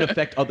didn't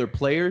affect other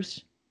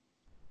players.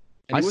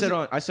 And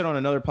I said on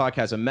another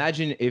podcast,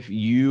 imagine if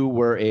you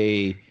were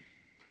a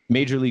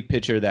major league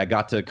pitcher that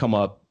got to come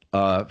up,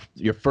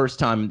 your first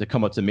time to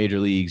come up to major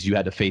leagues, you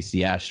had to face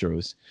the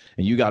Astros,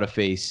 and you got to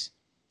face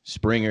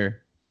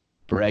Springer,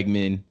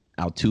 Bregman,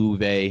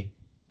 Altuve,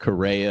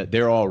 Correa.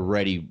 They're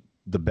already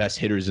the best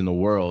hitters in the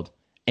world,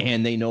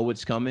 and they know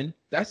what's coming.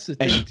 That's the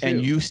thing, too.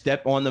 And you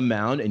step on the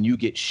mound and you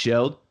get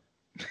shelled.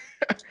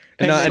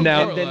 And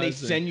then they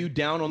send you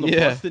down on the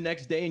bus the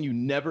next day,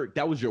 and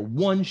that was your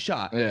one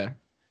shot. Yeah.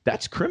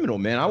 That's criminal,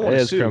 man. I want to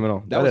That is sue. criminal.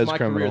 That That was is my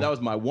criminal. career. That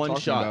was my one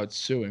Talking shot. about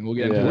suing. We'll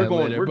get Yeah. into that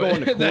We're later. going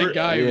but to that court.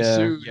 guy who Yeah.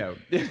 sued Yeah.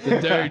 the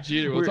Derek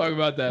Jeter. We'll talk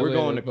about that We're later.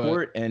 going to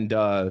court, and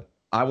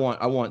I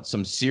want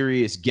some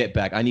serious get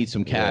back. I need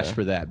some cash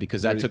for that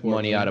because that took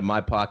money out of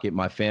my pocket,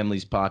 my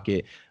family's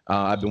pocket.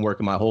 I've been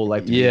working my whole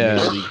life to be a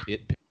major league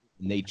hit,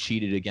 and they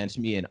cheated against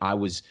me, and I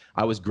was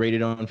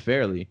graded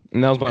unfairly.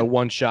 And that was my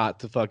one shot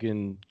to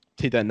fucking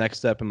take that next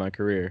step in my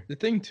career. The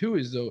thing, too,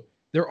 is, though,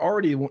 they're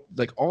already,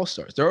 like,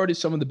 all-stars. They're already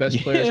some of the best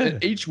players.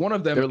 And each one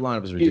of them Their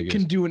lineup is ridiculous.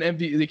 can do an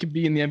MVP. They could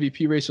be in the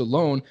MVP race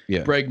alone.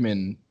 Yeah.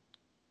 Bregman,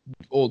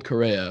 old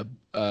Correa,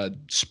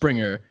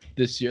 Springer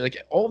this year. Like,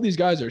 all of these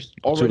guys are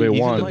already they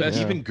won, the best.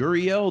 yeah. Even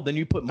Gurriel, then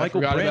you put Michael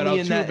I forgot about Brantley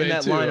in that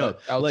Altuve, too. lineup.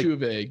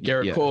 Altuve,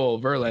 Garrett Cole,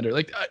 Verlander.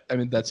 Like, I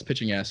mean, that's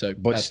pitching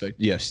aspect. But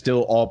yeah,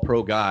 still all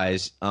pro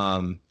guys.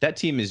 That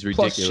team is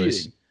Plus ridiculous.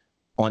 cheating.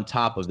 on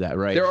top of that,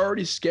 right? They're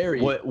already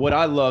scary. What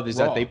I love is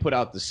Raw. that they put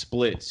out the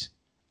splits.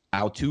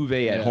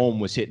 Altuve at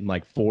home was hitting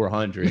like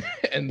 400,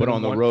 and but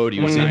on the road he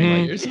was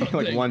hitting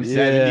like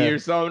 170 or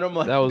something. I'm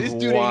like, this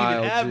dude ain't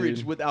even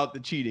average without the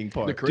cheating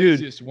part. The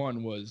craziest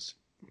one was,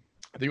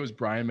 I think it was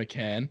Brian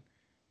McCann.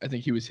 I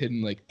think he was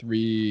hitting like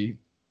 3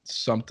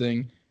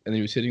 something, and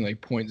he was hitting like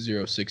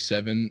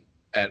 .067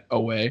 at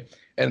away.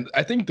 And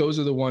I think those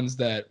are the ones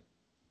that,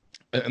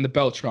 and the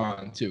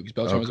Beltran too, because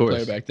Beltran was a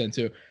player back then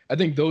too. I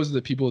think those are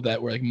the people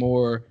that were like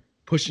more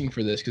pushing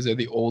for this because they're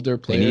the older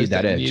players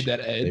that need that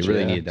edge. They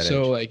really need that edge.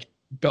 So like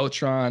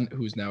Beltran,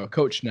 who's now a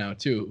coach now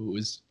too, who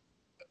was,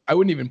 I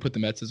wouldn't even put the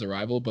Mets as a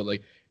rival, but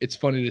like it's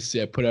funny to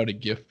see. I put out a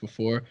GIF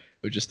before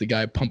with just the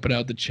guy pumping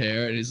out the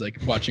chair, and he's like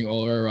watching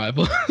all our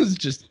rivals,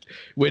 just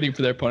waiting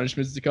for their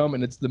punishments to come.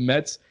 And it's the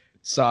Mets,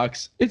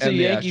 Sox. It's and a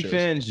the Yankee Astros.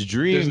 fan's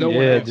dream. There's no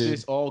one else.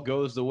 This all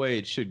goes the way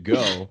it should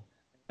go.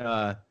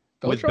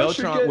 With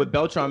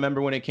Beltran,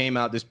 remember when it came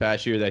out this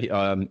past year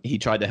that he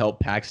tried to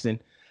help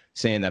Paxton,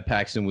 saying that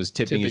Paxton was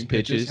tipping his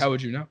pitches. How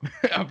would you know?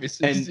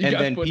 Obviously. And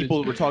then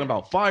people were talking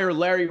about fire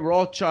Larry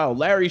Rothschild.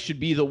 Larry should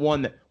be the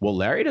one that. Well,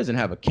 Larry doesn't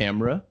have a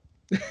camera.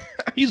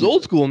 He's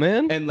old school,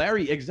 man. And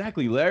Larry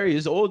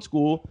is old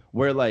school,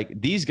 where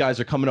like these guys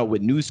are coming up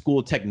with new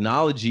school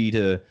technology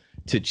to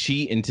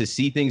cheat and to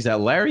see things that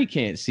Larry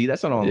can't see.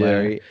 That's not on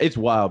Larry. It's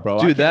wild, bro.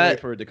 Dude, I can't wait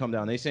for it to come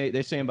down. They're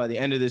saying by the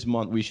end of this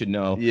month we should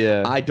know.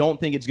 Yeah. I don't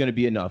think it's going to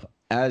be enough.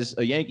 As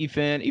a Yankee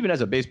fan, even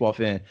as a baseball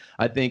fan,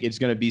 I think it's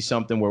going to be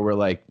something where we're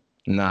like,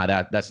 nah,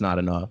 that's not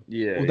enough.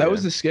 Yeah. Well, that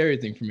was the scary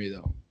thing for me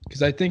though,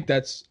 because I think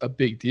that's a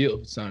big deal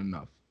if it's not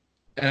enough,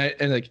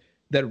 and like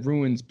that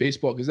ruins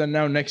baseball. Because then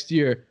now next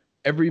year,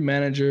 every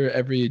manager,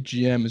 every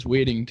GM is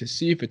waiting to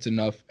see if it's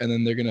enough, and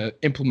then they're gonna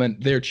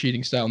implement their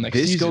cheating style next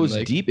season. This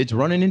goes deep. It's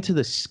running into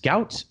the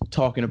scouts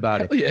talking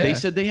about it. Yeah. They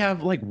said they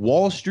have like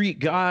Wall Street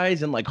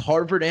guys and like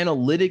Harvard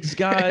analytics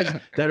guys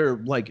that are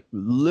like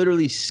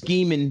literally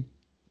scheming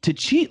to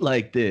cheat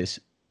like this.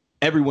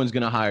 Everyone's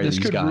gonna hire these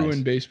guys. This could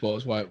ruin baseball.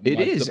 Is why it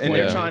is, and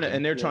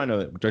they're trying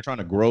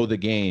to grow the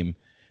game.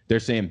 They're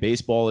saying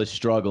baseball is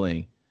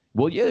struggling.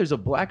 Well, yeah, there's a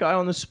black eye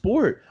on the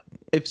sport.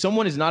 If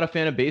someone is not a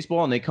fan of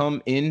baseball and they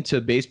come into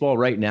baseball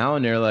right now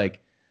and they're like,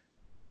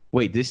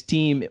 wait, this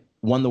team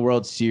won the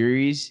World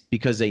Series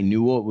because they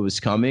knew what was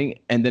coming,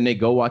 and then they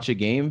go watch a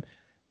game,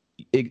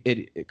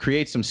 it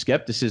creates some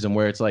skepticism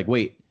where it's like,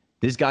 wait,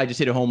 this guy just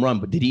hit a home run,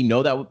 but did he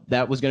know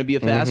that was going to be a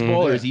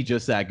fastball, or is he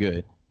just that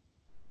good?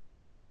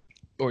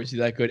 Or is he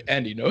that good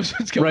and he knows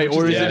what's going on? Right,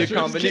 or is it a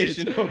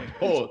combination of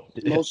both?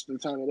 Most of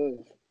the time it is.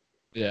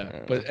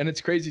 Yeah, and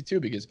it's crazy too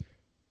because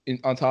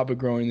on top of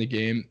growing the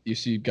game, you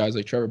see guys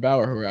like Trevor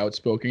Bauer who are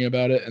outspoken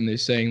about it, and they're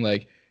saying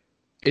like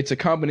it's a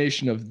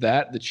combination of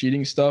that, the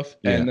cheating stuff,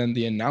 and then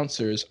the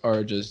announcers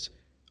are just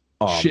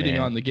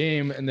shitting on the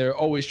game, and they're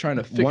always trying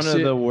to fix it. One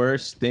of the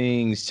worst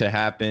things to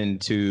happen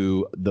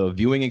to the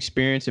viewing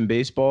experience in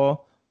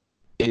baseball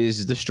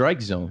is the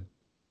strike zone.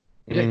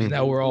 Yeah, because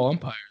now we're all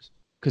umpires.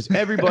 Because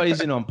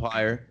everybody's an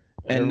umpire,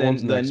 and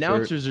then the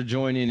announcers are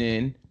joining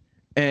in.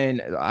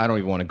 And I don't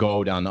even want to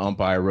go down the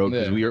umpire road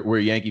because we're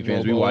Yankee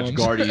fans. We watch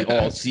Gardy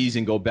all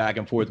season go back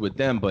and forth with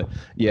them. But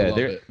yeah,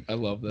 I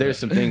love that. There's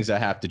some things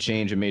that have to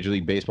change in Major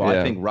League Baseball.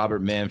 I think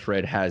Robert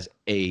Manfred has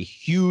a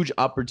huge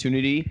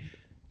opportunity.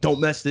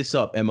 Don't mess this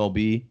up,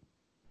 MLB.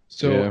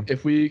 So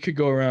if we could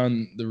go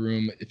around the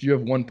room, if you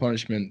have one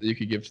punishment that you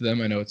could give to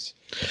them, I know it's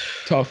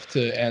tough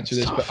to answer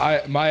this,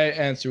 but my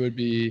answer would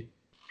be,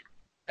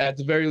 at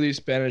the very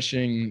least,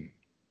 banishing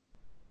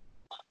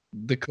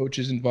the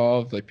coaches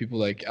involved, like people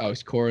like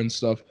Alex Cora and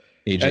stuff,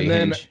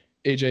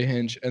 AJ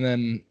Hinch, and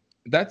then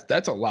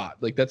that's a lot.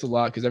 Like that's a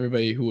lot because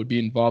everybody who would be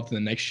involved in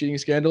the next cheating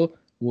scandal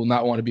will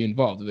not want to be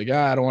involved. They're like,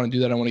 I don't want to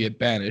do that. I want to get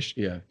banished.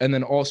 Yeah. And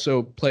then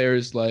also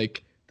players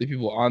like the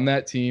people on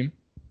that team,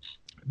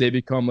 they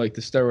become like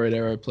the steroid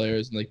era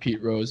players, and like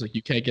Pete Rose, like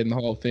you can't get in the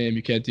Hall of Fame.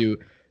 You can't do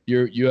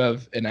you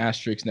have an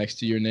asterisk next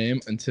to your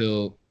name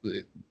until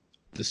the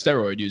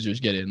steroid users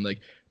get in, like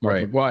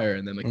Mark McGwire,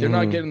 and then like they're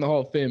not getting in the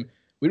Hall of Fame.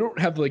 We don't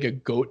have like a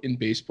GOAT in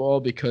baseball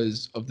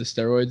because of the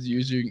steroids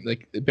using.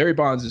 Like Barry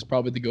Bonds is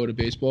probably the GOAT of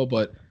baseball,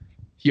 but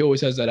he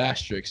always has that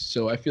asterisk.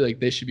 So I feel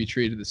like they should be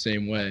treated the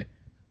same way.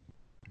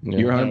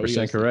 You're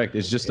 100% correct.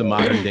 It's just a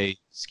modern day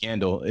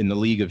scandal in the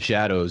League of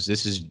Shadows.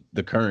 This is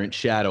the current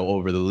shadow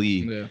over the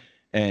league. Yeah.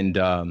 And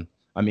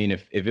I mean,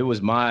 if it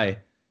was my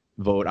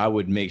vote, I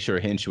would make sure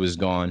Hinch was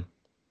gone.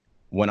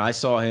 When I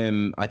saw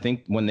him, I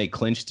think when they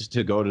clinched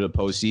to go to the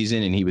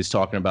postseason, and he was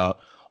talking about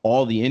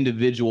all the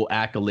individual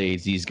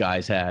accolades these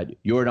guys had.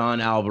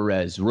 Yordan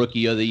Alvarez,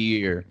 Rookie of the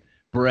Year.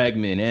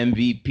 Bregman,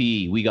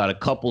 MVP. We got a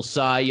couple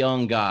Cy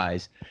Young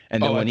guys.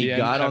 And then when he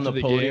got on the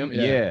podium,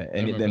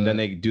 and then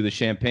they do the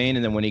champagne.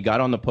 And then when he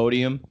got on the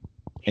podium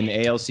in the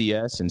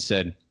ALCS and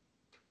said,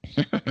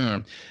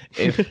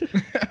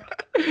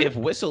 if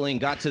whistling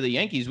got to the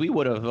Yankees, we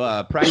would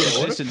have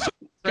practiced this in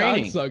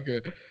training.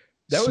 That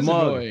was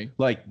annoying.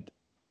 Like,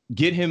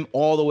 get him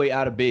all the way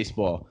out of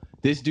baseball.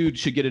 This dude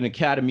should get an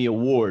Academy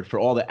Award for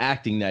all the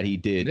acting that he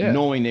did,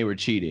 knowing they were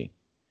cheating.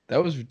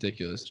 That was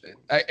ridiculous.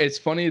 It's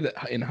funny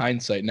that in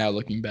hindsight, now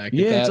looking back,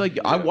 Yeah, at that, it's like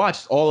I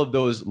watched all of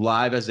those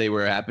live as they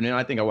were happening.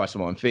 I think I watched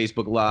them on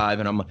Facebook Live,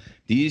 and I'm like,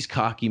 these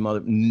cocky mother.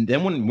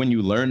 Then when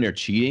you learn they're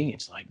cheating,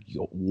 it's like,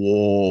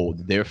 whoa,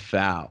 they're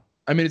foul.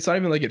 I mean, it's not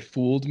even like it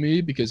fooled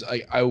me because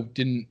I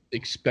didn't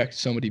expect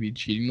somebody to be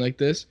cheating like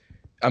this.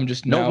 I'm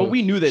just but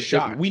we knew that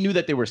shocked. we knew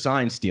that they were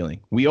sign stealing.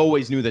 We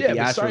always knew that the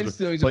Astros sign were,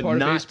 stealing is a but part of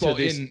not baseball.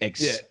 to this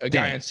extent. A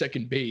guy on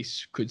second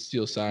base could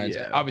steal signs.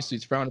 Yeah. Obviously,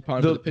 it's frowned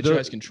upon, but the pitcher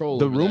has control.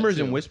 The over rumors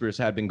that and too. whispers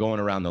have been going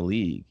around the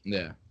league.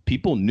 Yeah,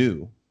 People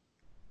knew,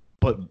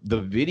 but the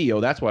video.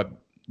 That's why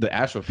the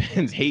Astro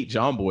fans hate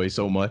John Boy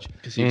so much.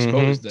 because he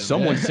exposed them.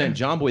 Someone sent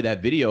John Boy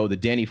that video, the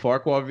Danny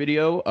Farquhar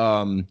video.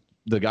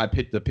 The guy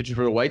the pitcher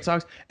for the White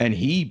Sox, and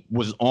he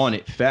was on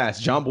it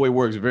fast. John Boy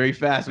works very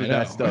fast with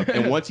that stuff.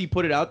 And once he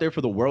put it out there for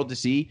the world to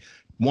see,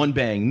 1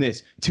 bang,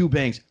 this, 2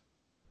 bangs.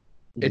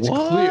 It's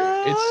What?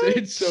 clear.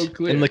 It's so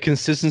clear. And the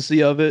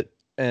consistency of it,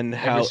 and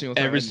how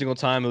single single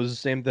time. time it was the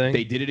same thing.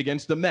 They did it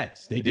against the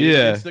Mets. They did it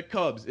against the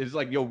Cubs. It's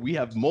like, we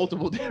have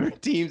multiple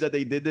different teams that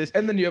they did this.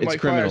 and then you have It's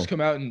Mike criminal. Myers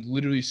come out and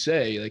literally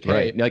say, like, hey,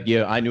 Right. Like,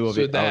 I knew of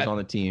So it. I was that- on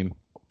the team.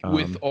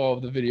 with all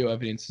of the video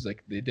evidence, is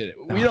like they did it.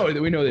 We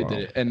know they did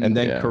it. And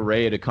then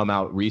Correa to come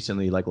out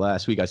recently, like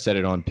last week, I said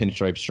it on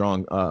Pinstripe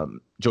Strong,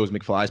 Joe's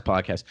McFly's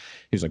podcast.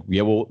 He was like,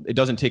 yeah, well, it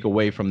doesn't take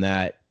away from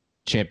that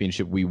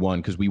championship we won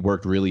because we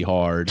worked really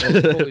hard.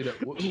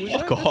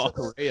 Fuck off.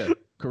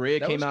 Correa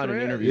That came was out in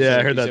an Correa? interview. Yeah, I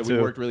He heard that said too.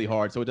 We worked really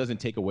hard, so it doesn't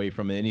take away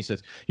from it. And he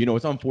says,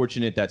 it's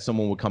unfortunate that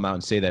someone would come out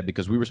and say that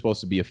because we were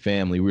supposed to be a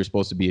family. We were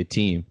supposed to be a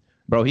team.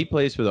 Bro, he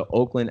plays for the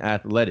Oakland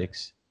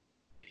Athletics.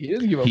 He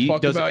doesn't give a He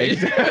fuck doesn't- about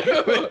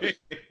Exactly.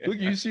 Look,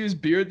 you see his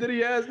beard that he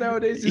has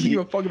nowadays? He doesn't give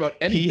a fuck about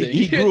anything.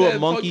 He grew a That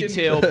monkey fucking-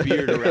 tail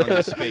beard around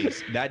his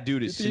face. That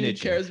dude You is think he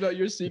snitching. cares about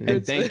your And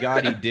secrets? thank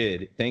God he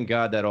did. Thank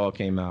God that all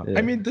came out.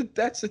 I mean,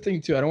 that's the thing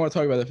too. I don't want to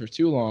talk about that for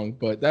too long,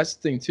 but that's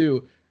the thing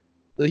too.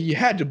 Like, you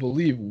had to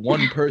believe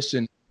one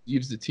person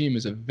leaves the team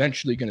is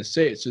eventually going to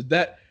say it. So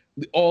that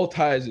all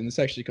ties, and this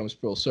actually comes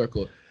full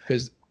circle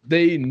because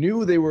they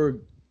knew they were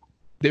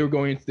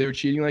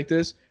cheating like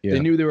this. Yeah. They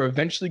knew they were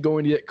eventually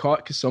going to get caught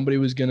because somebody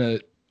was going to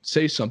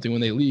say something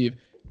when they leave,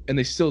 and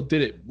they still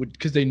did it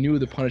because they knew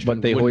the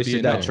punishment. But they wouldn't be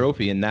hoisted that enough.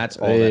 trophy, and that's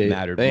all that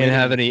mattered. They didn't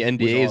have any Winning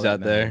was NDAs all that out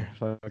there.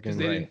 because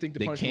they didn't think the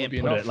They punishment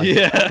can't would be put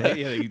enough.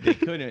 it like they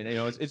couldn't.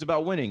 It's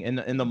about winning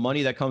and the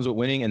money that comes with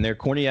winning and their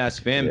corny ass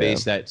fan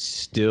base that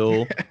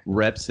still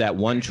reps that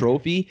one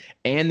trophy,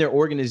 and their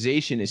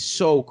organization is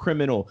so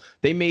criminal.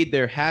 They made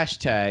their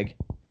hashtag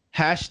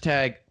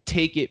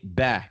take it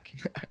back.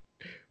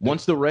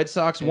 Once the Red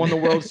Sox won the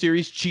World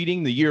Series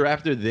cheating, the year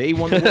after they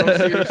won the World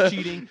Series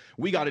cheating,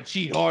 we got to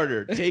cheat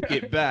harder. Take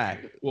it back.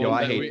 Well,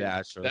 I that hate we- the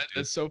Astros.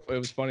 That's so. It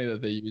was funny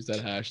that they used that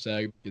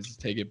hashtag because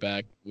 "Take It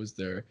Back" was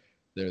their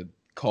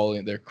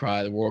calling, their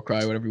cry, the war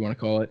cry, whatever you want to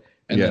call it.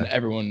 And then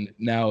everyone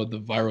now the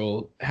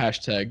viral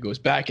hashtag goes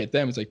back at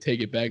them. It's like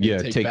 "Take it back." Yeah,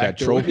 take take back that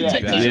their- trophy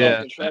take back. that Yeah.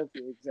 trophy.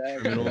 Trophy,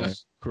 exactly.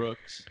 Criminals,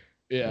 crooks.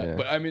 Yeah,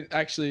 but I mean,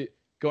 actually,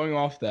 going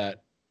off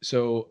that,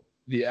 so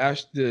the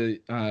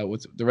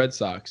Red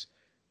Sox,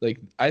 like,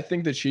 I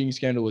think the cheating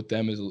scandal with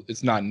them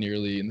it's not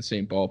nearly in the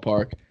same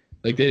ballpark.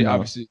 Like, they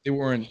obviously they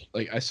weren't,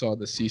 like, I saw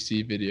the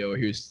CC video.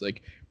 He was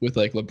like with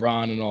like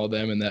LeBron and all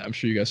them, and that I'm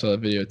sure you guys saw that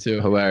video too.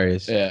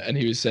 Hilarious. Yeah, and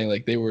he was saying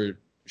like they were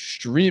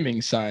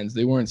streaming signs,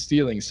 they weren't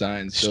stealing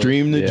signs. So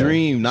Stream the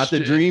dream, not the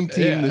dream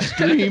team, Yeah. the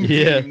stream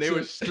Yeah. team. They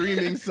were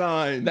streaming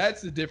signs.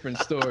 that's a different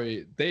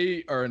story.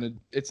 They are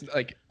it's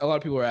like a lot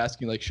of people are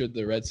asking, like, should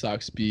the Red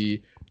Sox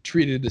be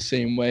treated the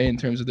same way in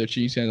terms of their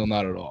cheating scandal?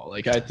 Not at all.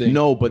 Like, I think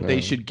no, but they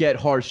should get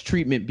harsh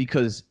treatment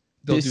because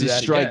They'll this do is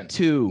that strike again.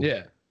 2.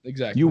 Yeah,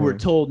 exactly. You were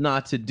told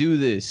not to do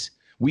this.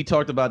 We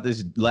talked about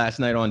this last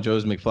night on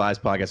Joe's McFly's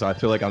podcast, so I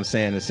feel like I'm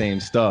saying the same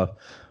stuff.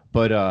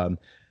 But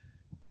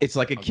it's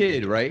like a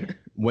kid, right?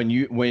 When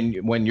you're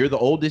the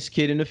oldest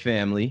kid in the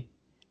family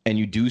and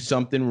you do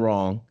something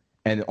wrong,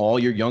 and all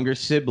your younger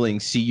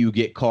siblings see you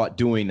get caught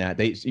doing that.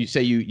 You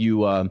say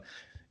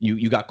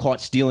you got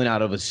caught stealing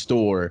out of a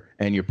store,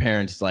 and your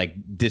parents like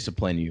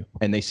discipline you,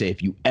 and they say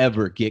if you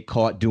ever get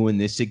caught doing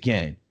this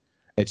again,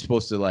 it's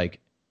supposed to like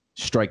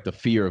strike the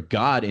fear of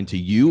God into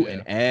you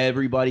and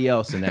everybody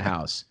else in the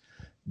house.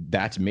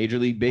 That's Major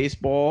League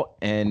Baseball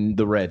and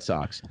the Red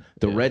Sox.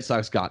 The Red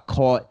Sox got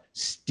caught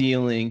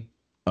stealing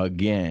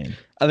again.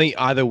 I think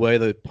either way,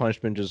 the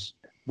punishment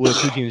the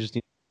two teams just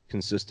need to be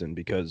consistent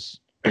because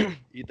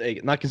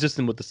not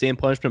consistent with the same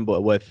punishment,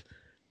 but with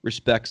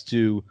respects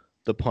to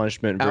the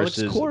punishment Alex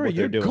versus Cora, what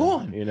they're you're doing.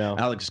 gone. You know,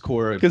 Alex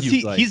Cora, because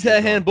he's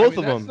that hand both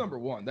of that's them. number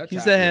one.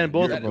 He's that hand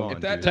both You're of them. gone, If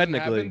that dude. doesn't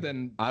Technically. happen,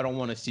 then I don't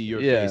want to see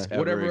your Yeah. face ever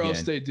whatever again.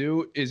 else they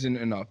do isn't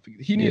enough.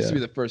 He needs to be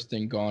the first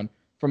thing gone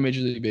from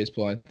Major League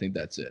Baseball. I think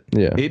that's it.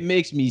 Yeah. It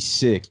makes me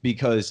sick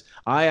because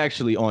I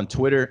actually on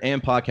Twitter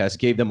and podcast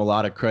gave them a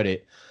lot of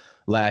credit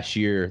last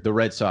year, the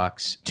Red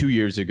Sox 2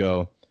 years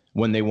ago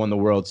when they won the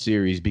World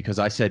Series, because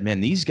I said, man,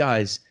 these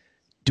guys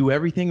do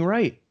everything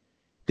right.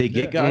 They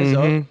get guys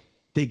up,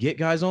 they get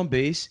guys on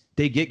base,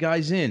 they get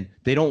guys in.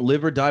 They don't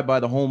live or die by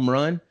the home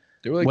run.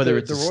 Like whether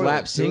it's a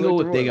slap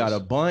single, if they got a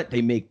bunt,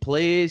 they make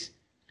plays.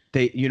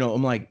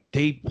 I'm like,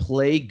 they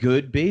play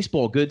good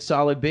baseball, good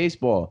solid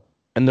baseball.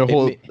 And the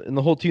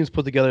whole team's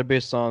put together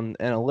based on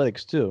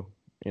analytics too.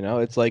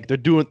 It's like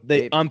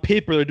on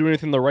paper they're doing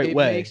everything the right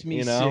way. It makes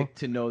me sick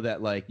to know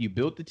that like you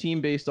built the team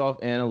based off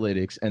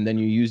analytics and then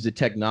you use the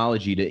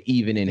technology to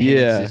even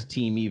enhance this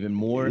team even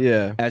more.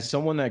 Yeah. As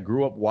someone that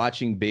grew up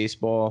watching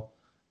baseball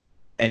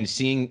and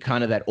seeing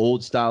kind of that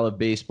old style of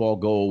baseball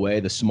go away,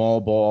 the small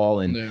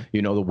ball and,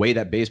 the way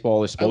that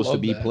baseball is supposed to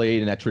be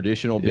played and that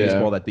traditional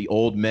baseball that the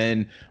old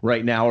men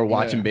right now are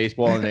watching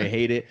baseball and they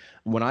hate it.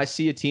 When I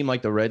see a team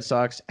like the Red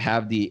Sox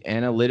have the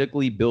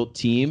analytically built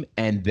team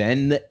and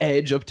then the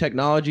edge of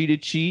technology to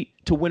cheat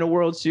to win a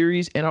World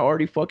Series, and I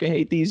already fucking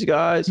hate these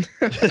guys,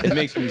 it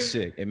makes me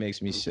sick. It makes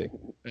me sick.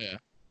 Yeah.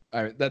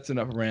 All right, that's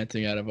enough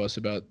ranting out of us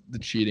about the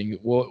cheating.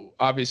 Well,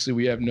 obviously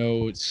we have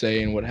no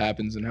say in what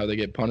happens and how they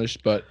get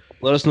punished, but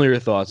let us know your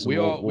thoughts.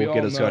 We'll get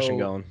a discussion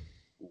going.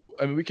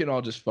 I mean, we can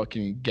all just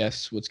fucking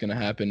guess what's going to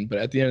happen, but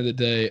at the end of the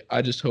day,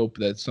 I just hope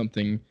that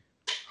something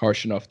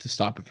harsh enough to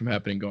stop it from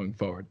happening going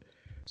forward.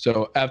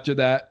 So after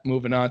that,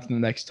 moving on to the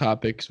next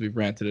topic, because we've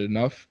ranted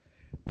enough.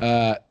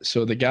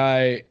 So the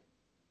guy,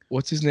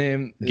 what's his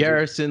name?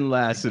 Garrison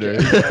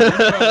Lassiter.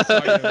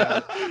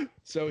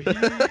 So he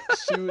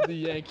sued the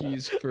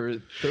Yankees for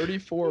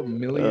 $34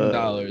 million.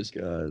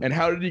 God. And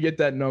how did he get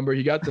that number?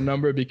 He got the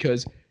number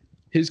because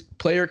his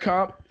player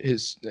comp,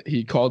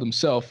 he called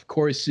himself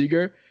Corey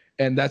Seager,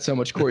 and that's how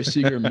much Corey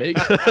Seager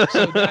makes.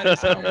 So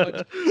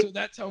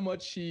that's how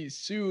much he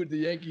sued the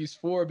Yankees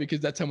for, because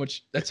that's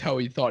how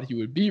he thought he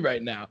would be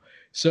right now.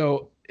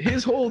 So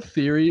his whole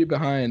theory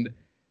behind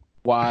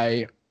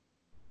why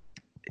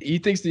he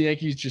thinks the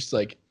Yankees just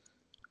like,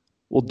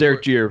 well,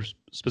 Derek Jeter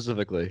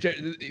specifically.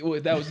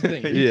 That was the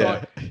thing.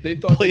 They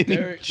thought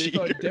Derek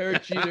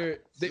Jeter.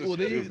 They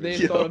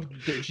thought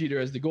of Derek Jeter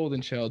as the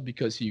golden child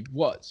because he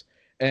was,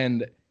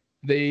 and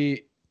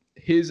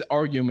his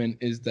argument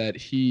is that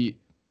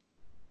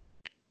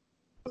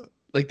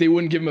they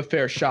wouldn't give him a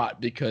fair shot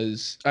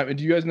because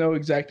do you guys know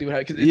exactly what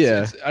happened?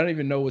 I don't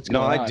even know what's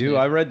going on. No, I do.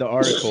 I read the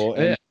article.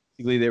 And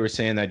basically, they were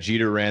saying that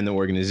Jeter ran the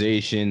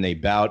organization. They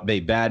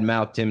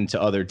badmouthed him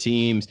to other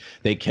teams.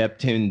 They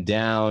kept him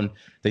down.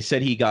 They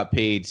said he got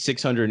paid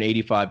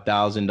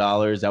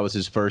 $685,000. That was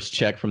his first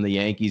check from the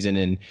Yankees, and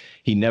then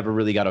he never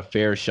really got a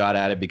fair shot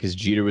at it because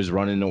Jeter was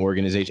running the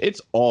organization.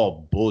 It's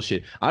all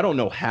bullshit. I don't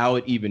know how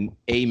it even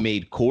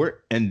made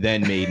court and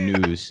then made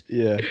news.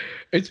 Yeah,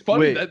 it's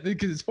funny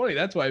because it's funny.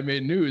 That's why it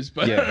made news.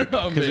 But I don't know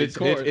how it made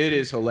court. It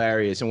is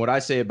hilarious. And what I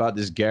say about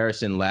this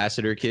Garrison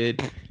Lassiter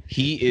kid,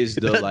 he is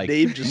the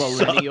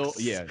millennial.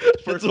 Sucks. Yeah,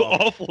 first of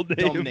all, awful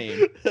dumb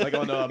name. Like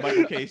on the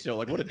Michael K show.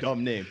 Like what a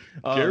dumb name.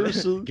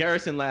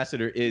 Garrison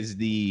Lassiter is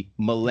the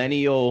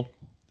millennial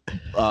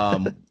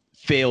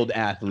failed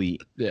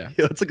athlete. Yeah,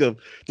 it's a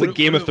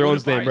Game of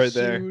Thrones name right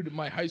there. I sued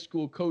my high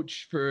school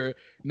coach for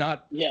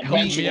not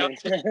helping me out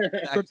for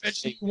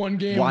benching one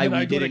game when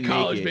I go to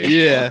college.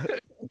 Yeah.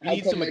 You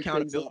need some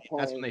accountability.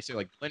 That's when they say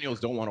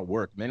millennials don't want to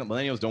work.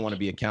 Millennials don't want to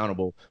be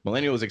accountable.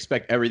 Millennials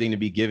expect everything to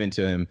be given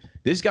to him.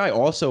 This guy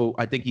also,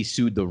 I think he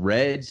sued the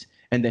Reds,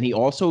 and then he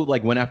also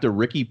went after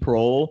Ricky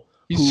Prohl,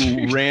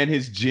 who ran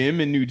his gym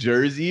in New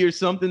Jersey or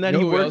something that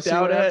he worked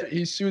out at.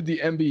 He sued the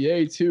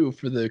NBA too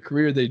for the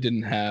career they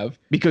didn't have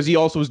because he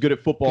also was good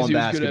at football and he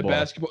basketball. Was good at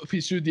basketball. He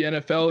sued the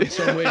NFL in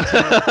some way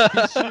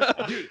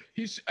too.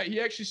 He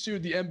actually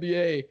sued the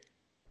NBA.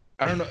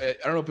 I don't know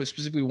if it's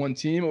specifically one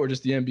team or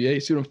just the NBA. He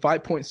sued him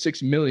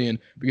 $5.6 million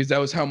because that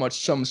was how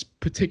much some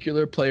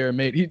particular player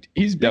made.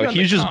 He's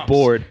just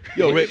bored.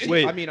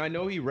 Wait. I mean, I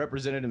know he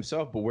represented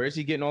himself, but where's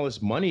he getting all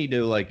this money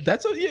to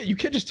you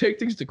can't just take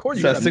things to court.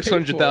 You got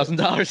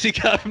 $600,000 he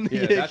got from the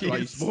Yankees. That's why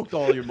he smoked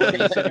all your money.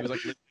 He said he was like,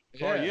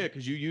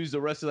 because you used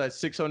the rest of that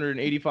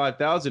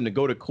 $685,000 to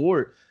go to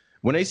court.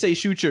 When they say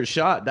shoot your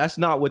shot, that's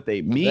not what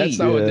they mean. That's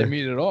not what they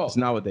mean at all. It's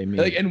not what they mean.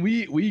 And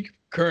we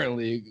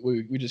currently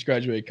just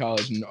graduated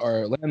college, and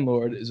our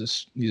landlord he's a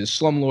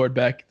slumlord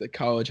back at the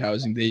college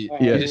housing. He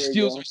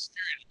steals our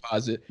security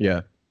deposit.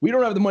 Yeah. We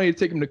don't have the money to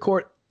take him to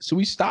court, so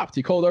we stopped.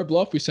 He called our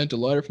bluff. We sent a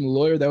letter from the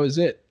lawyer. That was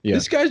it. Yeah.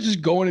 This guy's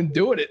just going and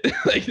doing it.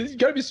 You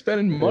got to be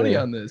spending money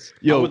on this.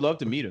 I would love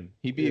to meet him.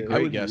 He'd be a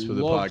great guest for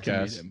the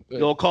podcast.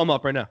 I'll call him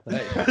up right now.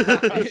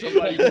 Hey.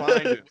 Somebody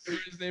find him.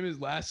 His name is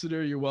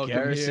Lassiter. You're welcome.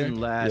 Garrison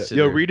Lassiter.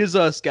 Yo, read his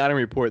scouting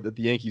report that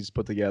the Yankees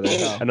put together.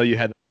 I know you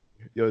had.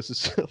 Yo, this is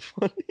so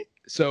funny.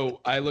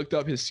 So I looked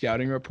up his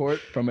scouting report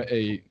from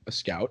a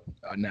scout,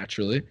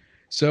 naturally.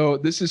 So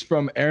this is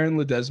from Aaron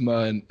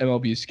Ledesma, an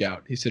MLB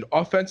scout. He said,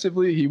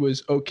 offensively, he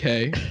was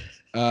okay.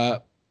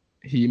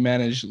 He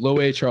managed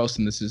low A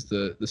Charleston. This is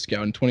the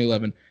scout in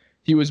 2011.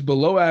 He was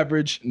below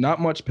average,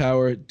 not much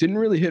power, didn't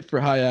really hit for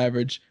high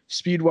average.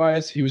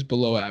 Speed-wise, he was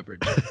below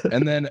average.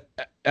 And then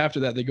after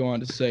that, they go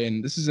on to say,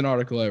 and this is an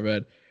article I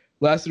read,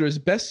 Lassiter's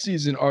best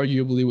season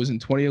arguably was in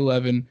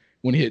 2011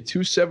 when he hit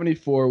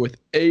 274 with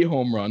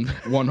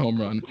one home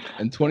run,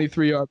 and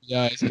 23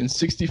 RBIs in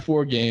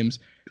 64 games.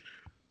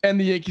 And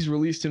the Yankees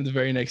released him the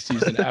very next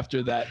season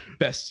after that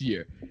best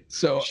year.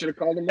 So Should have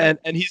called him up.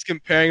 And he's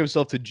comparing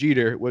himself to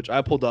Jeter, which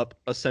I pulled up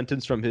a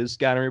sentence from his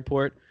scouting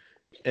report,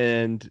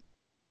 and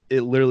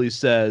it literally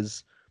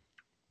says,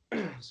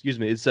 excuse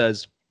me, it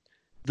says,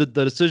 the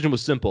decision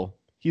was simple.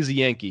 He's a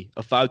Yankee,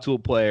 a 5-tool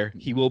player.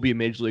 He will be a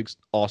Major League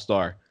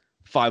All-Star,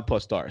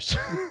 5+ stars.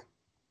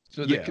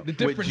 So the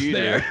difference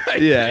Jeter, there.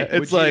 Yeah,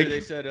 it's like they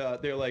said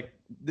they're like,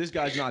 this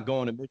guy's not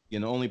going to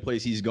Michigan. The only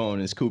place he's going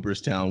is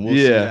Cooperstown. We'll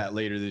see that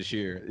later this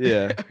year.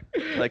 Yeah,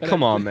 like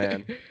come on,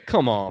 man.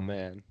 Come on,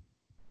 man.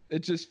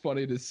 It's just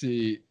funny to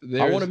see.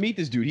 I want to meet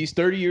this dude. He's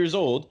 30 years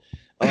old.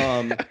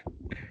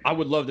 I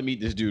would love to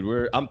meet this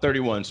dude. I'm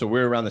 31, so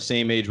we're around the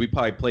same age. We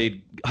probably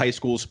played high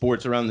school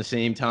sports around the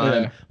same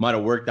time. Yeah. Might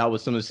have worked out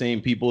with some of the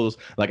same people.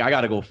 Like, I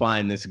got to go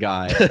find this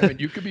guy. I mean,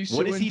 you could be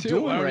What is he suing, too.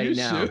 doing Why right don't you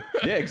now?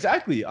 sue? Yeah,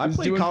 exactly. I He's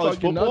played doing college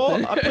fucking football.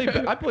 nothing.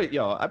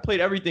 I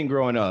played everything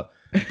growing up.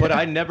 But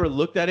I never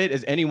looked at it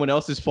as anyone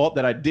else's fault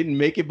that I didn't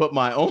make it but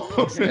my own.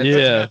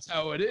 That's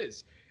how it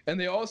is. And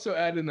they also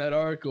add in that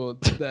article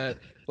that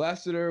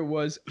Lassiter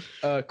was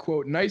a,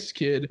 quote, nice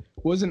kid,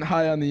 wasn't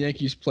high on the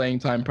Yankees' playing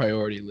time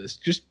priority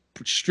list, just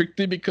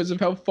strictly because of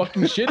how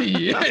fucking shitty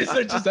he is.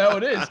 That's just how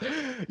it is.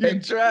 You're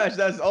trash.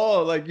 That's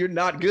all. Like, you're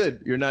not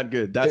good. You're not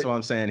good. That's what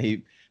I'm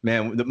saying.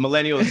 The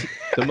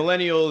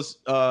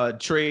millennials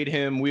trade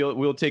him.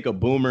 We'll take a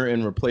boomer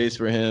and replace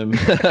for him.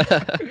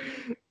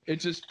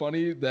 It's just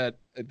funny that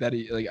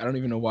he, like, I don't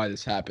even know why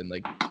this happened.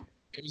 Like,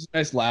 it was a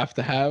nice laugh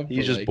to have.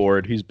 He's just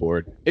bored. He's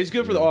bored. It's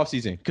good for the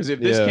offseason, because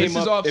if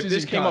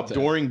this came up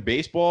during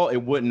baseball, it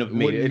wouldn't have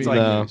made it. It's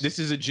like this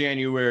is a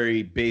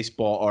January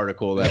baseball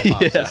article that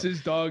pops up. This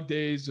is dog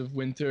days of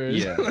winter.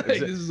 Yeah, like,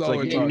 this is all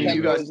we're talking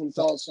you about. guys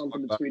thought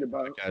something to tweet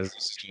about. Guys,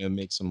 this is gonna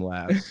make some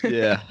laughs.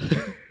 Yeah.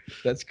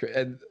 That's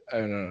crazy. I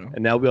don't know.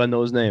 And now we all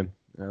know his name.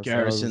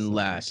 Garrison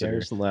Lassiter.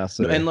 Garrison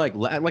Lassiter. And like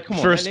come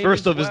on.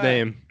 First of his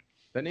name.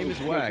 That name is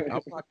whack.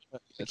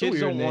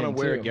 Kids don't want to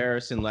wear a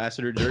Garrison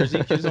Lassiter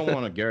jersey. Kids don't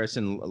want a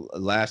Garrison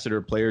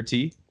Lassiter player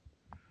tee.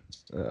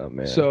 Oh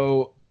man.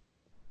 So,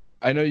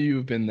 I know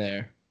you've been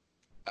there.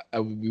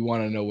 We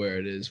want to know where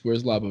it is.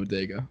 Where's La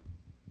Bodega?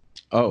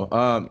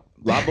 Oh,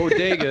 La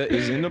Bodega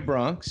is in the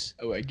Bronx.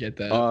 Oh, I get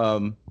that. I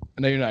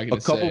know you're not gonna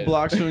say a couple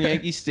blocks from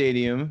Yankee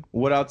Stadium.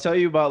 What I'll tell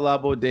you about La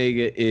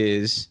Bodega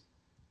is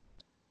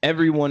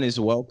everyone is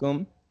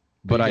welcome,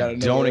 but I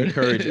don't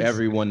encourage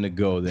everyone to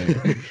go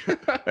there.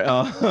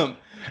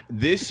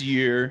 This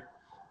year,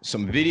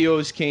 some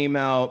videos came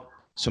out,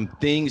 some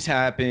things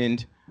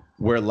happened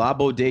where La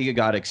Bodega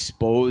got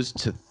exposed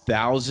to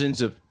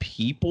thousands of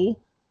people,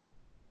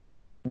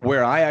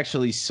 where I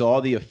actually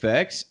saw the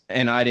effects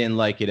and I didn't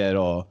like it at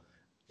all.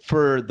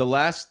 For the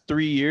last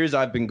 3 years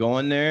I've been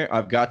going there,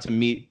 I've got to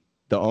meet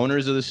the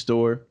owners of the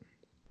store.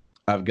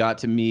 I've got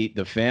to meet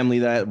the family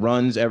that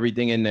runs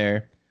everything in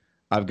there.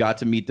 I've got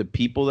to meet the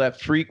people that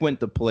frequent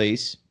the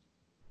place.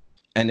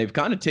 And they've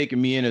kind of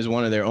taken me in as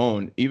one of their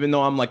own, even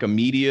though I'm like a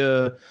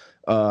media,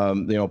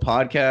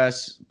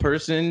 podcast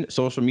person,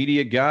 social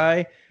media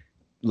guy.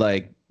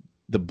 Like,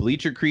 the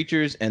bleacher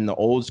creatures and the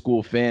old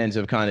school fans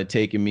have kind of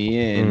taken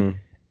me in,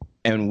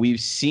 and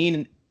we've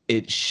seen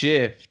it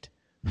shift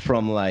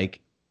from like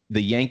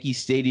the Yankee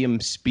Stadium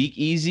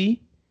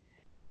speakeasy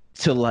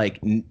to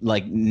like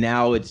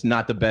now it's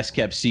not the best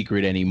kept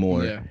secret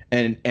anymore. Yeah.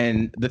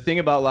 And the thing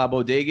about La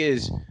Bodega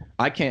is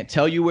I can't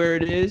tell you where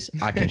it is.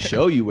 I can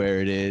show you where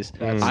it is.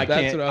 I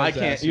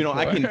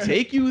can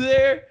take you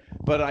there,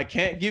 but I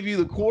can't give you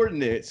the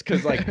coordinates,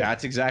 because like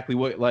that's exactly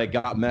what like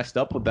got messed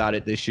up about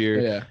it this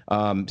year.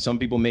 Yeah. Some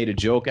people made a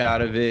joke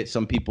out of it.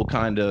 Some people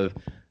kind of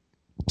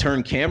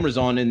turned cameras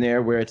on in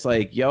there where it's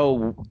like,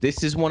 yo,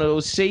 this is one of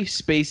those safe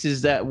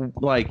spaces that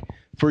like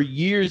for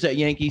years at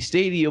Yankee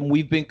Stadium,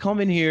 we've been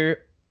coming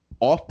here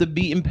off the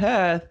beaten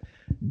path.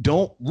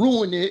 Don't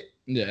ruin it.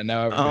 Yeah,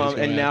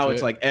 now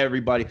it's like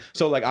everybody.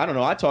 So like, I don't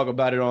know. I talk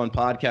about it on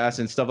podcasts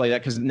and stuff like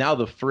that, because now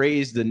the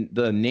phrase,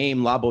 the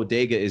name La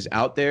Bodega is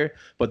out there.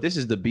 But this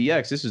is the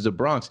BX. This is the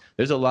Bronx.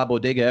 There's a La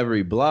Bodega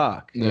every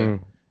block. Yeah.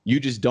 You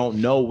just don't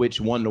know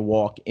which one to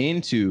walk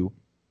into.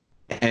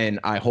 And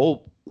I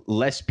hope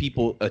less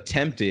people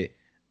attempt it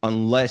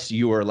unless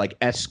you are like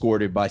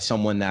escorted by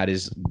someone that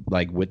is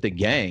like with the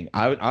gang.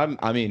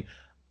 I mean,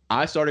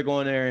 I started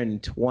going there in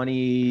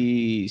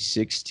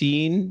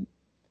 2016.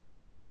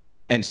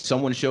 And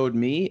someone showed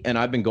me, and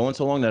I've been going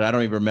so long that I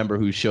don't even remember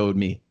who showed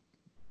me.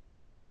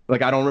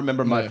 Like, I don't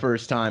remember my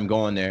first time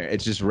going there.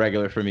 It's just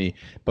regular for me.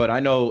 But I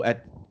know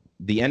at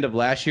the end of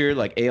last year,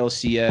 like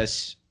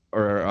ALCS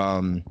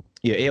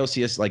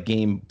ALCS like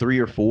game 3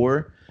 or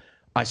 4,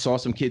 I saw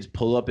some kids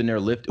pull up in their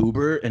Lyft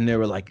Uber, and they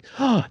were like,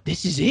 "Oh,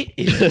 this is it?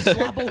 Is this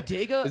La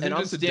Bodega?" And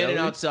I'm standing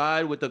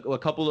outside with a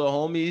couple of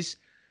homies,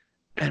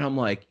 and I'm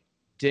like,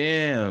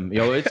 "Damn,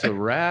 yo, it's a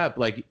wrap."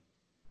 Like,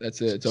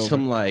 that's it. It's over.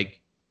 Some like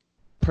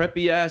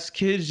preppy ass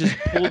kids just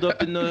pulled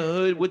up in the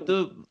hood with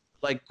the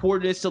like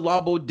coordinates to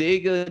La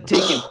Bodega,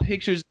 taking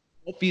pictures,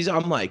 selfies.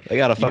 I'm like, they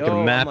got a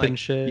fucking map and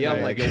shit. Yeah,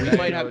 I'm like, yo, we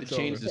might have to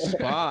change the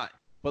spot.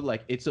 But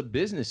like, it's a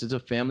business. It's a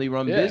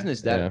family-run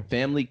business. That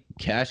family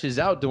cashes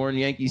out during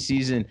Yankee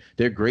season.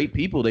 They're great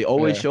people. They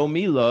always show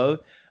me love.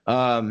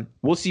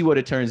 We'll see what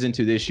it turns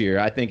into this year.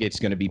 I think it's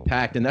going to be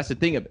packed, and that's the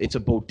thing. It's a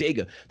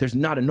bodega. There's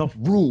not enough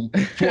room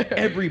for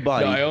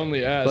everybody. No, I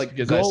only asked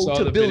because I saw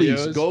to the Billy's,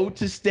 videos. go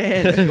to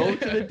stands, go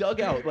to the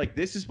dugout. Like,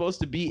 this is supposed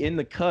to be in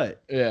the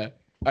cut. Yeah.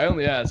 I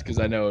only asked because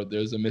I know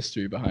there's a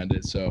mystery behind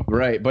it. So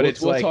right, but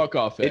we'll talk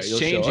off air. It's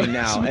changing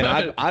now,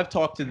 and I've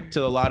talked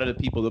to a lot of the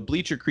people. The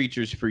bleacher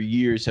creatures for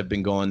years have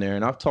been going there,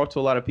 and I've talked to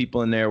a lot of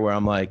people in there where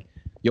I'm like,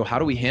 yo, how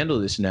do we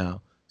handle this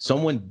now?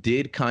 Someone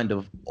did kind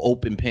of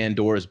open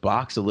Pandora's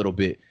box a little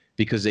bit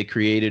because they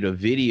created a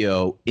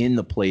video in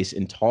the place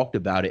and talked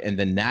about it, and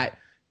then that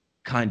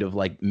kind of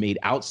like made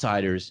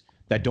outsiders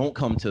that don't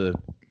come to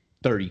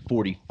 30,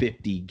 40,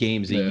 50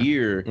 games a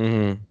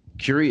year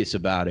curious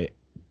about it.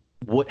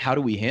 How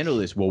do we handle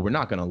this? Well, we're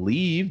not going to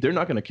leave. They're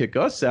not going to kick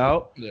us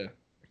out. Yeah.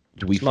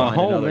 Do we find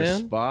another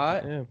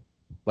spot? Yeah.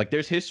 Like,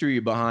 there's history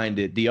behind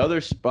it. The other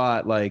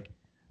spot, like,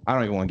 I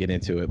don't even want to get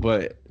into it,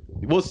 but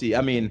we'll see.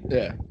 I mean,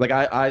 like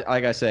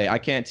I say, I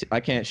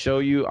can't show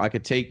you. I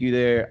could take you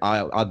there.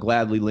 I'll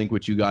gladly link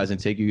with you guys and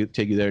take you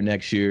there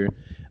next year.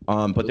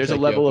 But there's a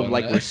level of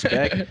like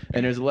respect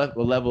and there's a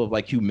level of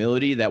like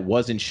humility that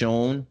wasn't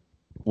shown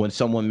when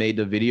someone made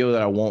the video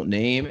that I won't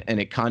name,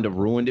 and it kind of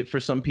ruined it for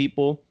some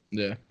people.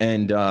 Yeah.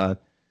 And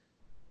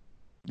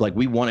like,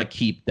 we want to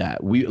keep that.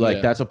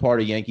 That's a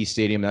part of Yankee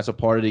Stadium. That's a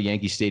part of the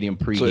Yankee Stadium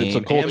pregame. So it's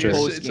a culture.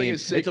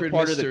 It's a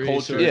part of the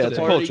culture. Yeah, it's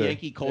a part of the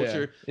Yankee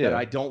culture that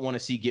I don't want to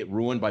see get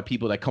ruined by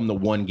people that come to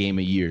one game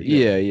a year.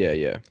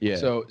 Yeah.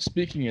 So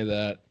speaking of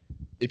that,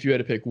 if you had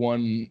to pick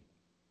one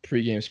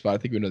pregame spot, I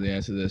think we know the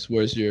answer to this.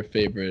 Where's your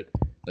favorite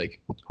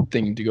like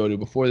thing to go to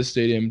before the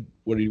stadium?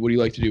 What do you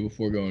like to do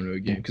before going to a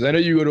game? Because I know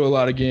you go to a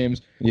lot of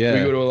games. Yeah. We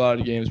go to a lot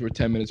of games. We're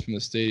 10 minutes from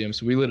the stadium,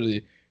 so we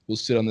literally will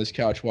sit on this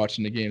couch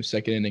watching the game.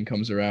 Second inning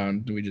comes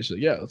around, and we just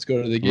like, let's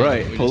go to the game.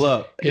 Right, pull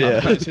up.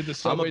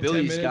 I'm a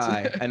Billy's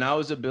guy, and I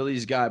was a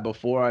Billy's guy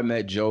before I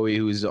met Joey,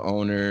 who's the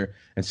owner,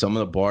 and some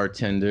of the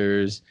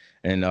bartenders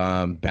and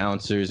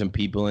bouncers and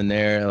people in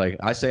there. Like,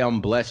 I say, I'm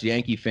a blessed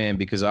Yankee fan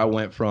because I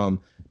went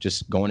from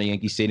just going to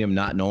Yankee Stadium,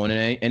 not knowing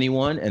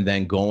anyone, and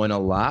then going a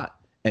lot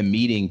and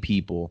meeting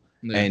people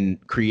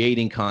and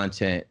creating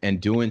content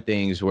and doing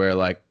things where,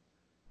 like,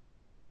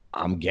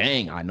 I'm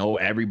gang. I know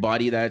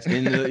everybody that's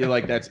in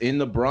the that's in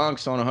the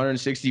Bronx on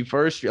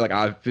 161st Street. Like,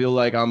 I feel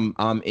like I'm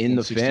in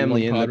the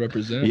family. In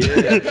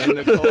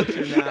the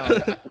culture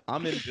now.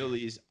 I'm in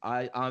Billy's.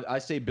 I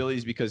say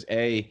Billy's because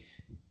A,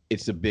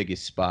 it's the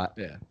biggest spot.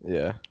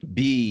 Yeah.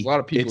 B, a lot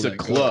of people. It's a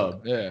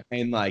club.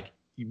 And like,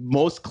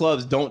 most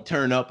clubs don't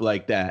turn up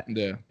like that.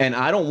 And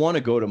I don't want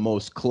to go to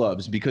most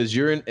clubs because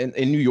you're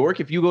in New York.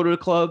 If you go to the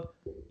club,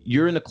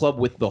 you're in the club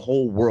with the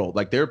whole world.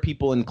 Like, there are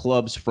people in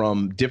clubs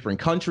from different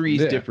countries,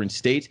 different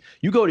states.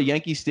 You go to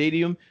Yankee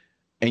Stadium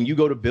and you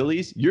go to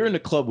Billy's, you're in the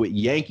club with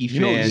Yankee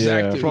fans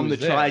from the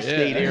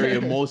tri-state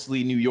area,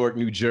 mostly New York,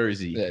 New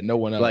Jersey. Yeah, no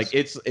one else. Like,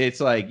 it's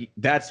like,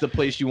 that's the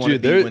place you want to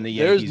be when the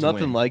Yankees There's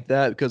nothing like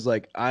that because,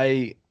 like,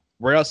 right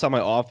outside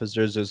my office,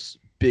 there's this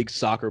big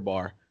soccer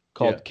bar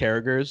called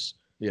Carragher's.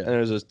 Yeah. And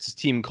there's a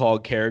team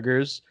called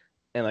Carragher's.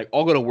 And, like,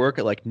 I'll go to work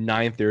at, like,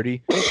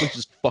 9:30, which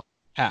is fucking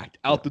packed.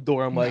 Out the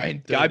door, I'm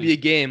like, gotta be a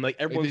game. Like,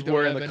 everyone's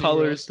wearing the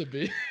colors.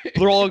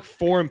 They're all, like,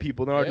 foreign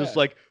people. They're just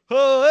like,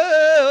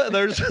 oh, and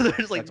they're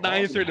just like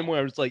 9:30 in the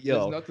morning. I'm just like,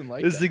 yo,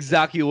 this is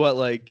exactly what,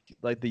 like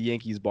the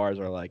Yankees bars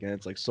are like. And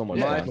it's, like, so much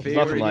fun. My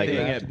favorite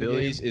thing at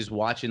Billy's is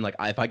watching, like,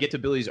 if I get to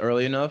Billy's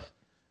early enough,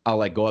 I'll,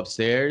 like, go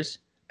upstairs.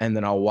 And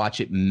then I'll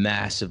watch it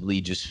massively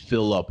just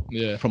fill up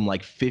from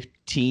like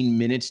 15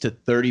 minutes to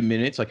 30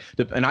 minutes. Like,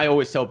 and I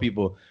always tell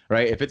people,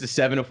 right, if it's a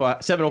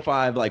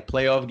 7:05 like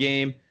playoff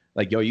game,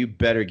 like, yo, you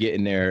better get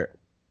in there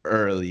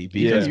early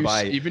because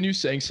even you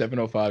saying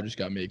 7:05 just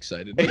got me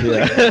excited.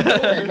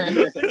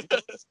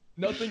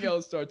 Nothing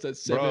else starts at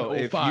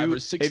 7:05 or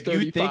 6:35.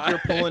 If you think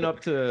you're pulling up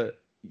to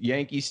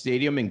Yankee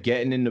Stadium and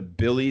getting into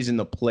Billy's in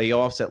the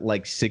playoffs at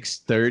like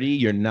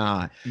 6:30, you're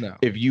not. No.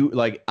 If you,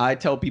 like, I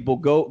tell people,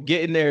 go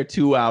get in there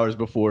 2 hours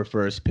before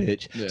first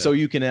pitch so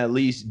you can at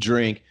least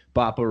drink,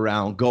 bop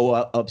around, go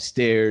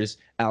upstairs,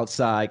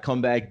 outside,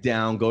 come back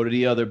down, go to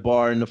the other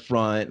bar in the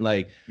front,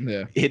 like,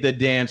 hit the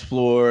dance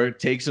floor,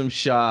 take some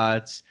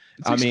shots.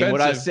 I mean,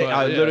 what I say,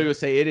 I literally would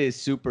say it is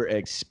super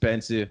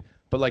expensive,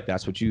 but like,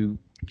 that's what you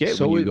get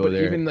when you go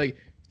there. Even like,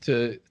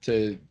 to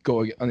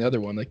go on the other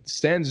one, like,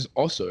 stands is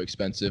also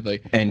expensive,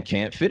 like, and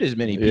can't fit as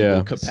many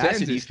people.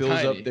 Capacity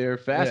fills up there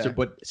faster,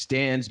 but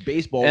stands,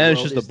 baseball, and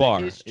it's just the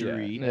bar.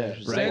 History,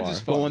 Stands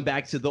is fun. Going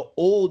back to the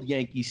old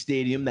Yankee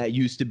Stadium that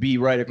used to be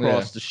right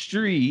across the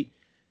street.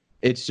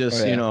 It's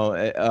just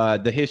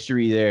the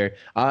history there.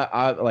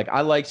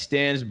 I like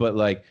stands, but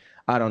like,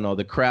 I don't know.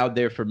 The crowd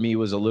there for me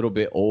was a little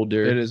bit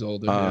older. It is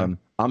older. Yeah.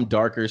 I'm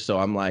darker, so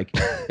I'm like,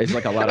 it's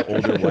like a lot of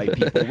older white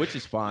people, which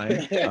is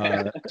fine.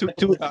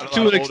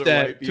 To an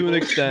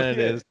extent, it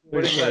is.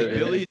 But it's like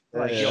Billy,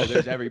 like, yo,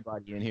 there's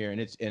everybody in here, and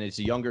it's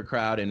a younger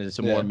crowd, and it's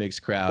a more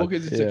mixed crowd. Well,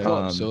 because it's a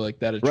club, so like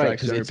that attracts right,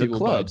 because it's people. A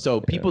club,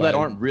 so people that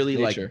aren't really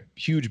like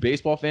huge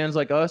baseball fans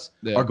like us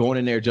are going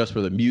in there just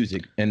for the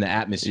music and the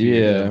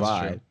atmosphere, and the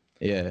vibe.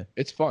 Yeah,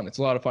 it's fun. It's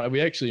a lot of fun.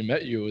 We actually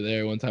met you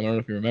there one time. I don't know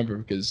if you remember,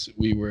 because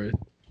we didn't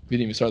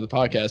even start the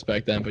podcast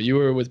back then, but you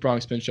were with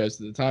Bronx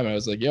Pinstripes at the time. I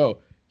was like, yo,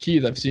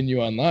 Keith, I've seen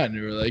you online.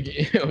 And we were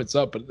like, what's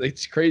up? But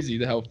it's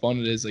crazy how fun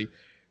it is. Like,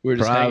 we were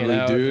just hanging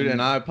out. Dude.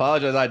 And I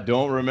apologize. I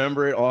don't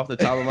remember it off the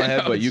top of my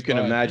head, but you can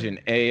imagine,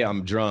 A,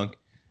 I'm drunk.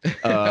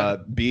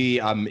 B,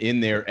 I'm in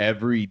there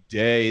every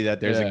day that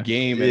there's a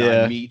game, and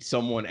I meet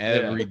someone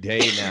every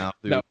day now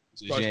through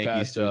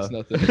Yankee stuff.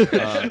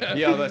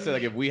 Yeah, let's say,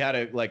 like, if we had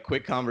a like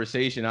quick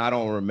conversation, I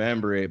don't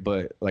remember it,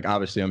 but like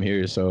obviously I'm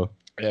here, so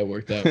yeah, it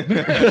worked out.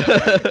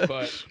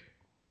 But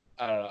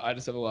I don't know. I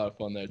just have a lot of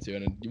fun there too,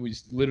 and we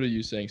literally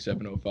you saying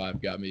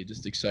 7:05 got me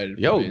just excited.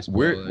 For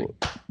baseball.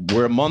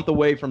 We're a month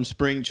away from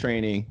spring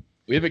training.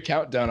 We have a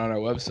countdown on our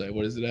website.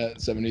 What is it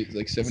at?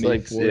 74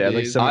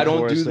 days? I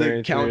don't do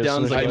the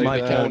countdowns like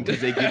my phone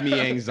because they give me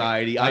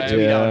anxiety. I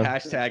tweet out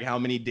hashtag how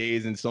many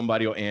days and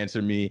somebody will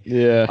answer me.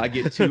 Yeah. I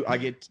get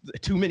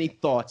too many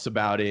thoughts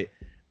about it.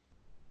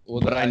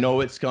 Well, but I know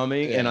it's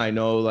coming, and I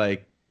know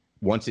like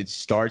once it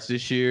starts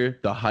this year,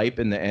 the hype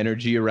and the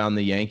energy around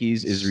the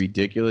Yankees is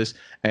ridiculous.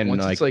 And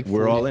once like, it's like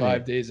we're all in it.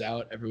 5 days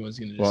out, everyone's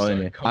gonna just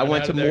start I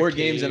went to more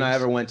games than I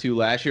ever went to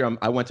last year.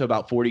 I went to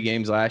about 40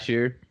 games last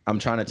year. I'm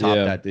trying to top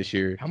that this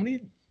year. How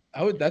many?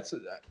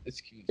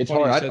 It's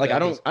hard. I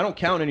don't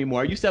count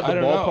anymore. I used to have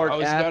the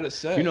ballpark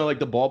app. You know, like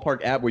the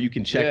ballpark app where you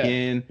can check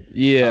in.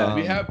 Yeah,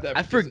 we have that.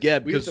 I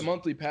forget we have the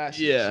monthly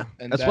passes. Yeah,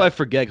 and that's why I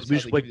forget, because we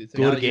just like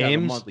go to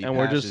games and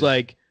we're just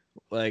like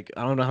I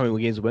don't know how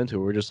many games we went to.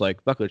 We're just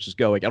like, fuck, let's just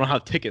go. Like, I don't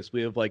have tickets.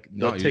 We have like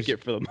no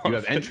ticket for the month. You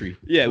have entry.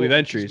 Yeah, we have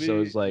entry.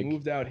 So it's like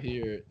moved out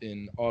here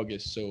in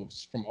August. So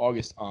from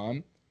August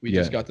on, we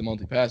just got the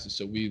monthly passes.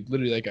 So we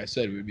literally, like I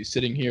said, we would be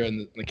sitting here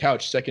on the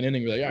couch, second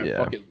inning. We're like, all right,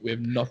 fuck it. We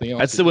have nothing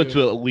else. I still went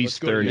to at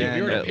least 30.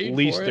 At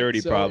least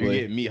 30, probably. You're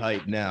getting me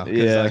hyped now.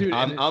 Yeah, like,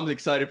 I'm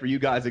excited for you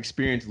guys'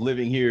 experience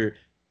living here.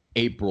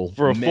 April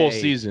for a May. full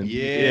season.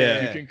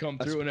 Yeah, you can come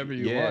through whenever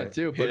you want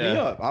too. Hit me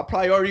up. I'll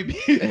probably already be.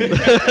 Like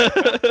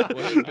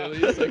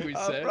we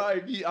said.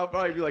 I'll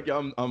probably be like,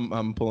 I'm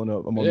pulling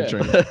up. I'm on the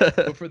train.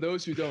 But for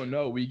those who don't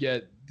know, we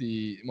get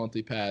the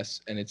monthly pass,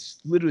 and it's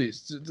literally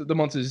the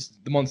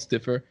months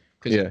differ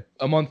because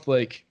a month,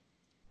 like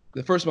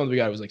the first month we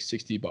got, it was like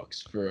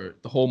 $60 for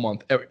the whole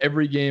month,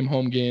 every game,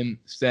 home game,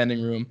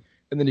 standing room,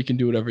 and then you can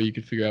do whatever. You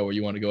can figure out where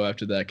you want to go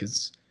after that,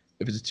 because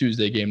if it's a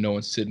Tuesday game, no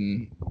one's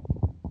sitting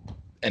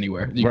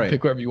anywhere. You can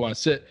pick wherever you want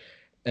to sit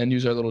and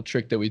use our little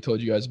trick that we told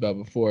you guys about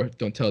before.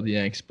 Don't tell the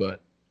Yanks, but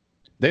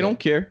they don't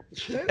care.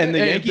 And the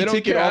Yankee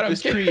ticket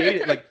office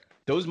created, like,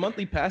 those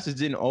monthly passes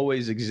didn't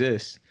always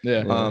exist.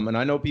 And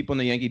I know people in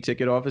the Yankee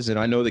ticket office, and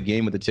I know the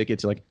game with the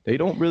tickets, like, they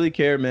don't really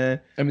care,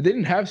 man. I mean, they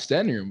didn't have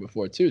standing room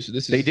before too, so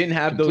they didn't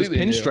have those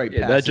pinstripe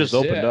passes. That just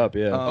opened up.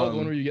 The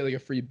one where you get like a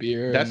free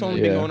beer. That's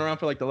only been going around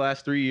for like the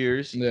last 3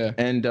 years.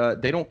 And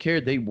they don't care.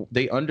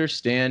 They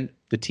understand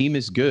the team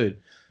is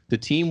good. The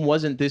team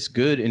wasn't this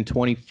good in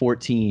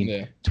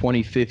 2014,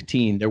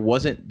 2015. There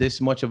wasn't this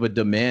much of a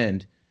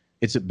demand.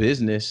 It's a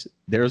business.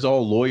 There's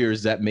all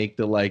lawyers that make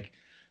the like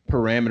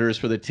parameters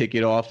for the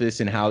ticket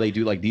office and how they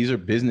do. Like, these are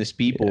business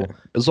people. Yeah.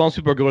 As long as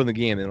people are going to the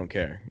game, they don't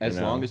care. As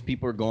long as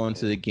people are going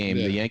to the game,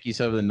 the Yankees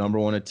have the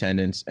 #1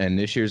 attendance, and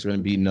this year's going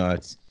to be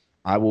nuts.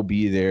 I will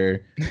be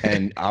there,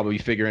 and I'll be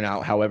figuring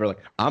out. However, like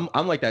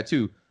I'm like that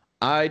too.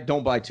 I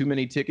don't buy too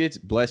many tickets.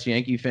 Bless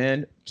Yankee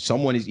fan.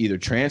 Someone is either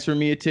transferring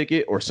me a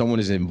ticket or someone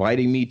is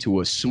inviting me to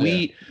a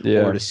suite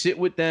or to sit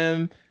with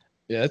them.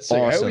 Yeah, that's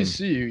awesome. I always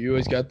see you. You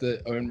always got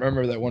the. I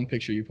remember that one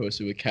picture you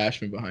posted with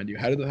Cashman behind you.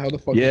 How the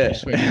fuck did you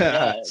swing?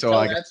 So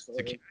I got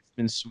the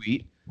Cashman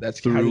suite. That's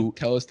through.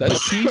 Tell us that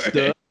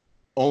Batista,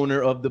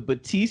 owner of the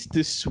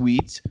Batista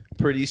Suites.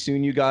 Pretty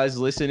soon, you guys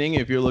listening,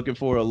 if you're looking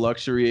for a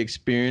luxury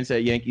experience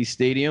at Yankee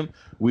Stadium,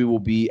 we will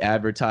be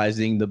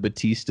advertising the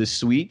Batista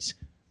Suites.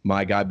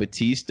 My guy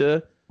Batista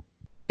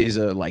is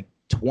a like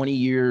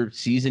 20-year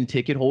season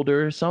ticket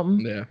holder or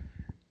something. Yeah.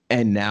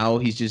 And now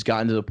he's just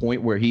gotten to the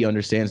point where he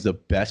understands the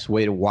best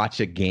way to watch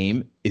a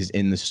game is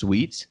in the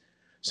suites.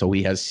 So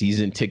he has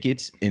season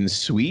tickets in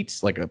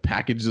suites, like a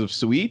package of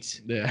suites.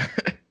 Yeah.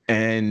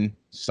 And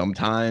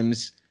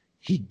sometimes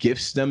he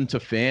gifts them to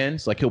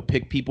fans. Like, he'll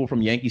pick people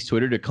from Yankees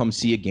Twitter to come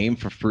see a game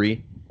for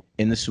free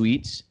in the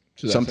suites.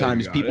 So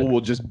sometimes people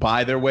will just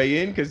buy their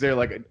way in because they're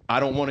like, I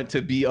don't want it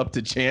to be up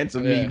to chance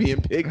of me being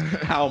picked.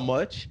 How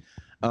much?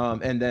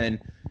 And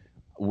then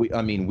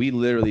we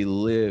literally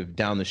live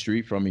down the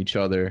street from each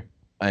other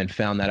and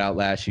found that out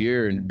last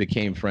year and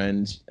became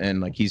friends. And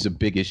like, he's the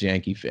biggest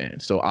Yankee fan.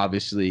 So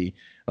obviously,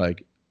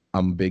 like,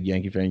 I'm a big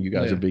Yankee fan. You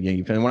guys are big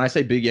Yankee fans. When I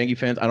say big Yankee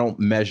fans, I don't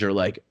measure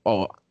like,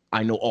 oh,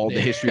 I know all the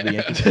history of the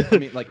Yankees. I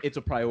mean, like, it's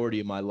a priority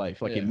in my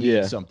life. Like, it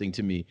means something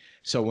to me.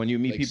 So when you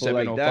meet people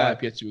like that,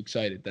 gets you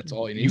excited. That's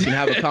all you need. You can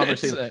have a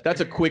conversation.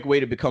 That's a quick way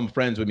to become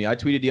friends with me. I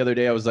tweeted the other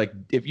day. I was like,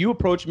 if you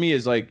approach me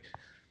as like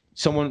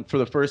someone for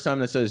the first time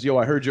that says, yo,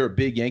 I heard you're a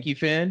big Yankee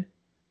fan,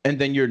 and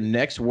then your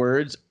next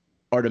words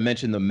are to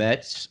mention the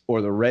Mets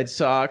or the Red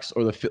Sox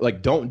or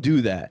like, don't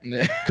do that,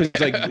 because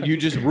like you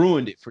just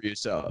ruined it for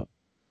yourself.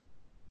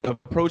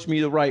 Approach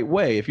me the right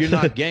way. If you're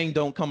not gang,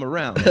 don't come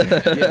around.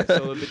 Yeah,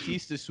 so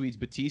Batista suites,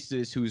 Batista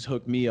is who's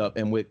hooked me up.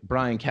 And with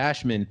Brian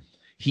Cashman,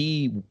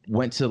 he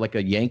went to like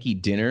a Yankee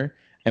dinner,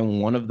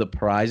 and one of the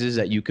prizes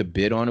that you could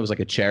bid on, it was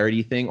like a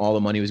charity thing. All the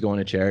money was going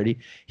to charity.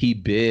 He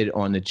bid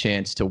on the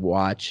chance to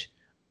watch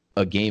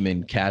a game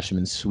in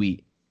Cashman's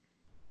suite.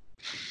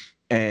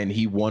 And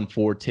he won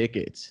 4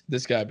 tickets.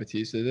 This guy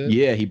Batista did?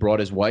 Yeah, he brought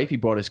his wife, he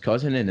brought his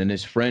cousin, and then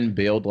his friend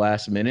bailed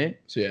last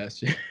minute. So he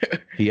asked you.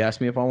 He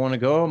asked me if I want to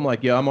go. I'm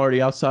like, yeah, I'm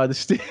already outside the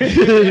stage. Where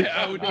you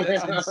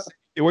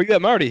at?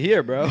 I'm already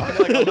here, bro. I'm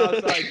like, I'm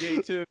outside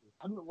gate 2.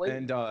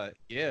 And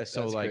yeah,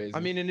 so That's like, crazy. I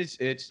mean, and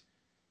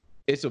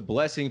it's a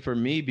blessing for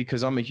me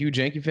because I'm a huge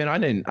Yankee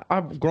fan.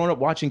 I've grown up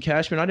watching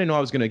Cashman. I didn't know I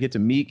was gonna get to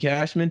meet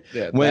Cashman.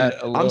 Yeah, when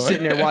I'm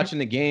sitting there watching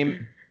the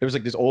game. There was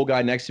like this old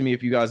guy next to me.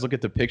 If you guys look at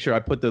the picture, I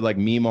put the like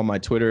meme on my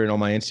Twitter and on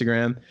my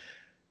Instagram.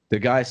 The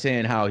guy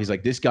saying how he's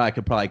like, this guy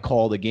could probably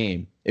call the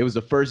game. It was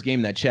the first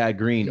game that Chad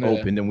Green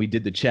opened, and we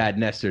did the Chad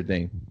Nestor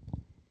thing.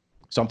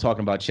 So I'm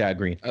talking about Chad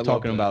Green. I'm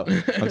talking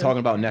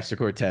about Nestor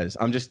Cortez.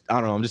 I don't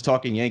know. I'm just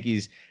talking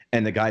Yankees,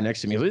 and the guy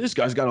next to me is like, this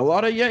guy's got a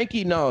lot of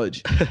Yankee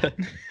knowledge.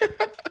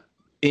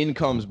 In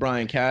comes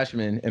Brian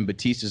Cashman, and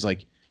Batista's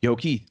like, yo,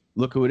 Keith,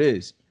 look who it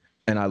is.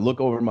 And I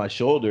look over my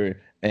shoulder,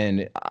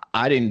 and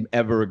I didn't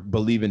ever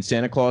believe in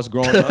Santa Claus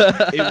growing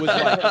up. It was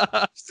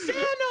like,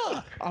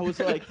 Santa! I was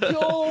like,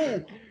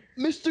 yo,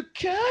 Mr.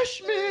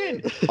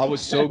 Cashman! I was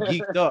so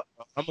geeked up.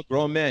 I'm a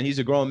grown man. He's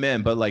a grown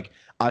man. But, like,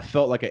 I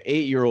felt like an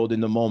 8-year-old in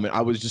the moment.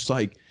 I was just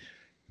like,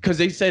 because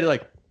they said,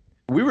 like,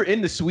 we were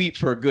in the suite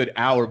for a good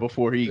hour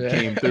before he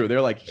came through.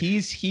 They're like,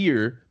 he's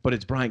here, but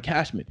it's Brian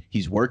Cashman.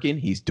 He's working.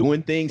 He's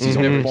doing things. He's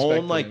on the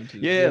phone. Like,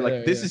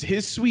 this is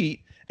his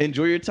suite.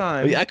 Enjoy your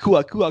time. Yeah,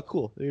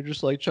 cool. You're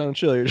just like trying to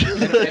chill. You're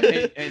just...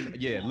 and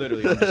yeah,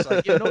 literally, I'm just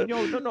like, yeah,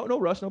 no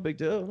rush, no big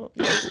deal.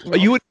 Oh,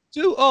 you would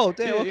too? Oh,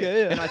 damn.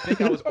 Okay, yeah. And I think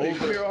I was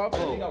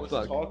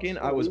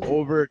I was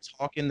over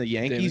talking the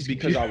Yankees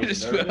because I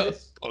was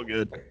nervous. Oh,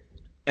 good.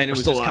 And it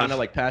was just kind of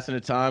like passing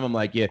the time. I'm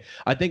like, yeah,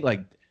 I think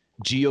like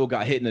Gio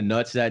got hit in the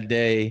nuts that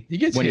day. He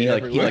gets when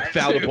hit he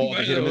fouled the ball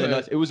and hit him in the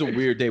nuts. It was a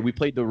weird day. We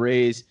played the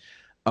Rays.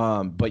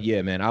 But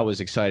yeah, man, I was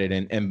excited,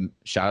 and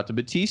shout out to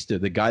Batista,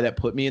 the guy that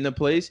put me in the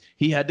place.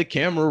 He had the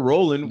camera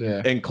rolling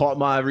and caught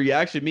my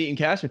reaction meeting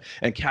Cashman.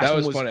 And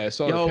Cashman was funny. I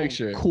saw the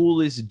picture.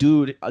 Coolest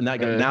dude. Now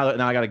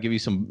I got to give you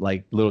some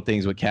like little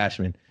things with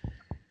Cashman.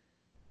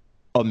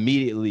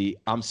 Immediately,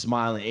 I'm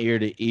smiling ear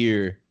to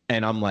ear.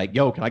 And I'm like,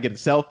 yo, can I get a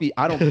selfie?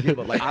 I don't give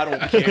a I don't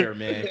care,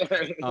 man.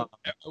 I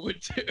would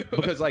too.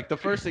 Because like the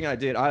first thing I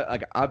did,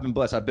 I've been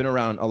blessed. I've been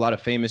around a lot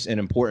of famous and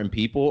important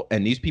people,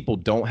 and these people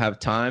don't have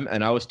time.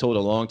 And I was told a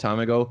long time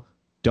ago,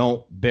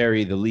 don't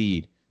bury the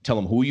lead. Tell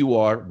them who you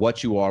are,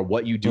 what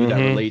you do that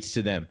relates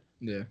to them.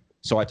 Yeah.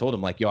 So I told him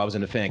like, yo, I was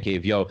in the fan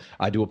cave. Yo,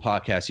 I do a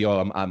podcast.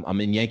 Yo,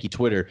 I'm in Yankee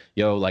Twitter.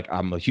 Yo, like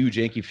I'm a huge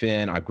Yankee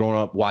fan. I've grown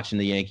up watching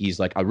the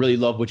Yankees. Like I really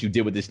love what you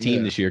did with this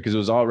team this year, because it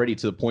was already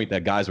to the point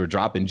that guys were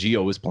dropping.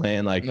 Gio was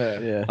playing like,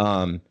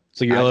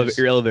 So your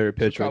elevator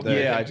pitch right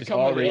there. Yeah, I just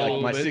already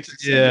like my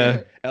 60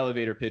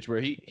 elevator pitch where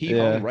he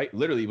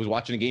literally was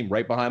watching a game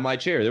right behind my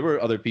chair. There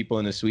were other people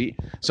in the suite,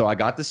 so I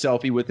got the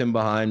selfie with him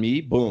behind me.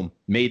 Boom,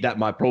 made that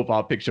my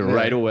profile picture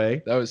right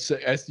away. That was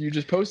sick. You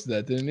just posted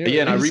that, didn't you?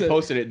 Yeah, and I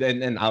reposted it.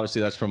 And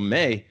obviously that's from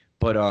May.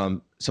 But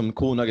some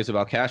cool nuggets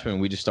about Cashman.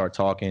 We just start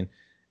talking,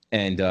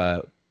 and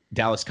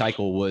Dallas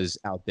Keuchel was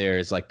out there.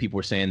 It's like people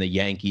were saying the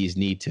Yankees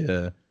need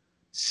to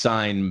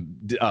sign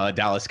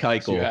Dallas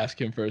Keuchel. So you ask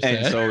him first.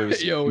 And so it was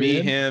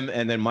him,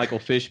 and then Michael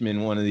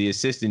Fishman, one of the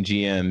assistant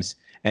GMs.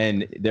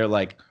 And they're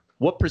like,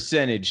 what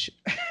percentage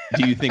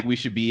do you think we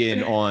should be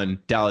in on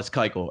Dallas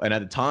Keuchel? And at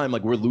the time,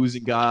 like, we're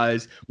losing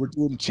guys. We're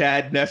doing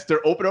Chad Nestor.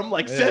 Open them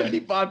like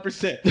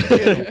 75%.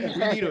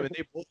 We need them. And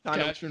they both kind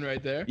of. Cashman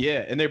right there.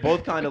 Yeah. And they're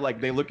both kind of like,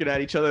 they looking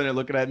at each other and they're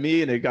looking at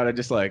me, and they got to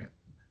just like,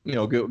 you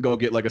know, go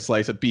get like a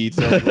slice of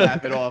pizza, like,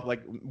 laugh it off.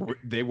 Like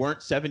they weren't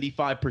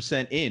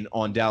 75% in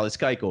on Dallas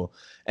Keuchel.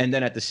 And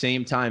then at the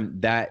same time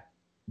that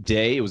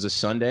day, it was a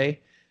Sunday,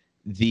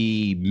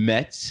 the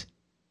Mets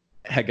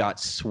had got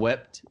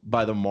swept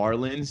by the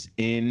Marlins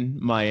in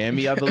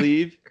Miami, I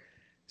believe.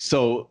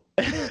 So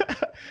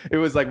it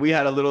was like we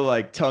had a little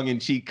like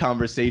tongue-in-cheek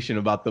conversation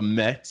about the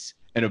Mets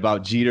and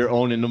about Jeter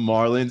owning the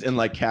Marlins, and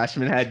like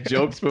Cashman had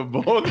jokes for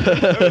both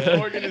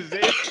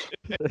organizations.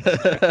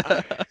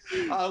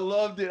 I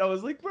loved it. I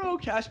was like, bro,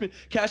 Cashman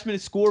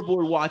is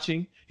scoreboard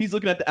watching. He's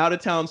looking at the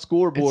out-of-town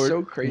scoreboard,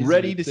 so crazy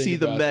ready to to think see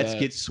the about Mets that.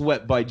 get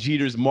swept by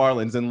Jeter's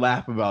Marlins and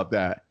laugh about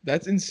that.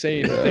 That's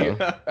insane.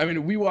 I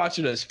mean, we watch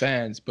it as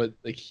fans, but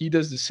like he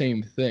does the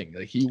same thing.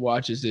 Like he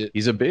watches it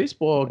He's a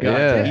baseball guy,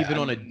 Yeah. even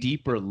on a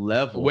deeper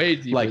level. way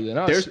deeper like, than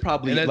us. There's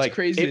probably And that's like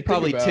crazy to it think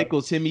probably about.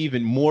 tickles him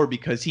even more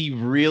because he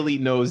really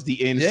knows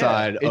the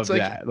inside of it's like,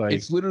 that. Like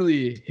it's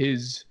literally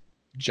his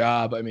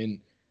job. I mean,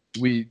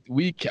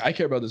 I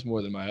care about this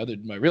more than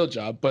my real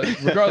job, but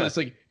regardless,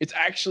 like it's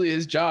actually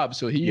his job.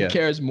 So he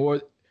cares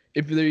more,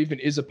 if there even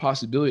is a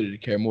possibility to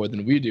care more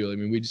than we do. I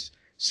mean, we just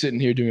sitting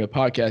here doing a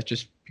podcast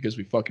just because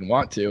we fucking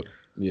want to.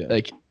 Yeah.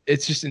 Like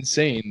it's just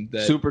insane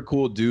that super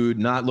cool dude,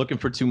 not looking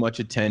for too much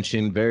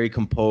attention, very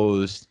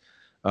composed,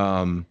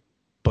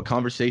 but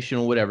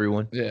conversational with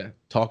everyone. Yeah.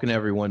 Talking to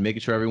everyone,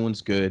 making sure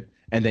everyone's good.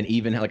 And then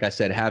even, like I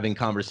said, having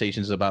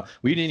conversations about,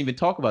 we didn't even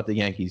talk about the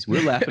Yankees.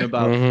 We're laughing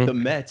about the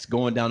Mets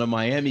going down to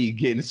Miami,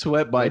 getting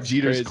swept by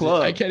Jeter's crazy.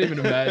 club. I can't even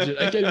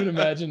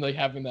imagine like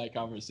having that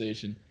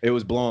conversation. It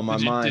was blowing my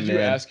mind, Did you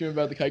man. ask him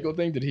about the Keuchel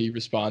thing? Did he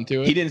respond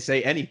to it? He didn't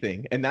say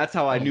anything. And that's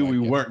how I knew my we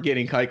God. weren't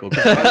getting Keuchel.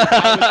 'Cause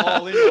I was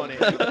all in on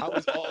it. I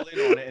was all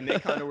in on it. And they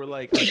kind of were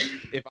like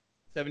if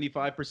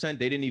 75%,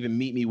 they didn't even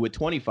meet me with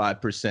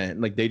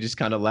 25%. Like they just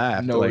kind of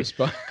laughed. No like,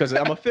 response. because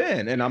I'm a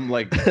fan. And I'm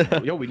like,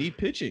 yo, we need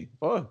pitching.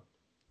 Oh.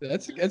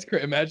 That's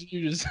great. Imagine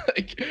you just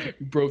like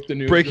broke the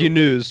news. Breaking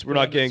news. We're on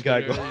not getting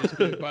Twitter. Keuchel. Just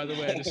go, by the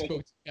way, I just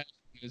spoke to Cash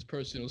in his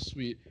personal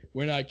suite.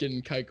 We're not getting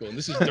Keuchel. And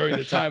this is during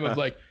the time of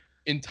like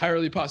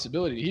entirely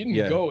possibility. He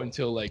didn't go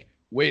until like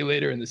way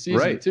later in the season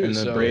Right. too. And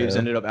the so Braves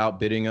ended up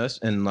outbidding us.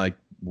 And like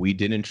we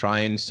didn't try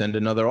and send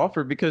another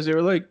offer because they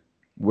were like,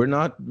 we're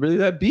not really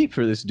that beat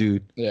for this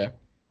dude. yeah,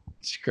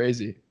 it's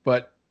crazy.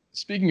 But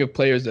speaking of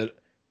players that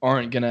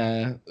aren't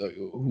gonna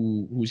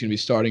who's gonna be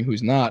starting,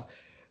 who's not,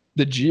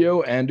 the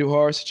Gio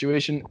Andujar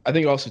situation, I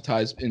think it also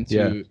ties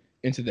into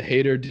the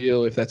Hader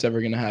deal, if that's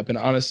ever going to happen.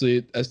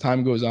 Honestly, as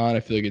time goes on,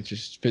 I feel like it's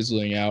just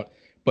fizzling out.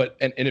 But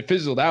and it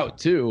fizzled out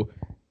too,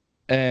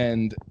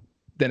 and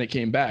then it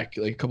came back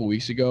like a couple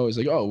weeks ago. It's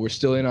like, oh, we're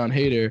still in on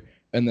Hader,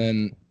 and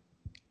then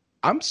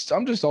I'm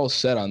just all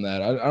set on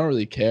that. I don't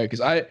really care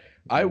because I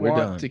We're want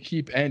done. to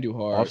keep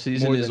Andujar.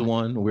 Offseason more is than-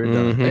 one. We're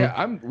done.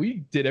 Yeah,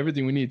 we did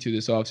everything we needed to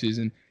this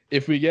offseason.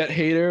 If we get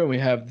Hader and we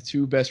have the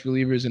two best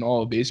relievers in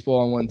all of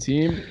baseball on one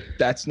team,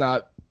 that's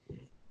not.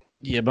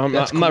 Yeah, but I'm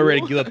That's not ready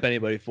to cool. give up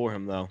anybody for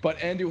him though. But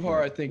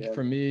Andujar, I think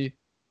for me,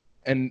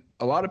 and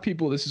a lot of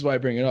people, this is why I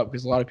bring it up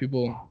because a lot of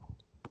people,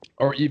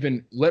 or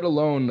even let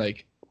alone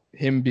like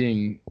him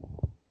being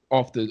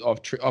off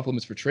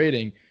limits for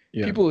trading,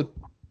 people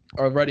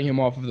are writing him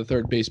off of the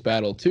third base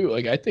battle too.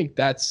 Like I think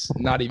that's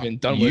not even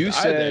done with. You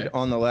said either.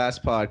 on the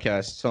last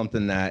podcast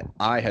something that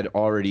I had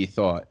already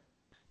thought.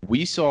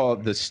 We saw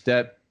the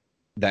step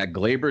that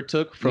Glaber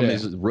took from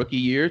his rookie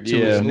year to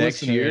his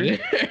next year.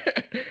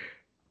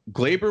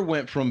 Glaber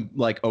went from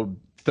like a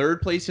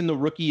third place in the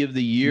rookie of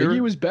the year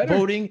he was better.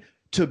 voting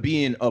to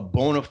being a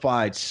bona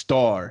fide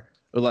star.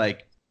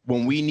 Like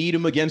when we need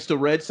him against the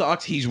Red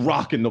Sox, he's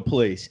rocking the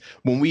place.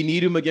 When we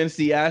need him against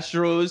the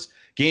Astros,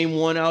 game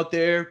one out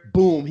there,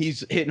 boom,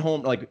 he's hitting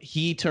home. Like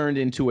he turned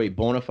into a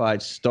bona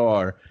fide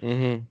star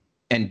and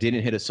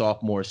didn't hit a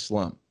sophomore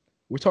slump.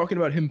 We're talking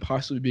about him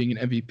possibly being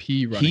an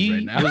MVP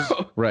running right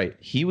now. Right.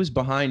 He was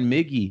behind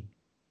Miggy.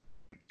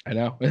 I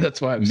know.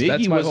 That's why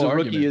Miggy was the rookie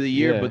argument. of the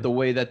year, Yeah. but the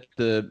way that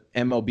the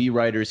MLB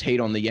writers hate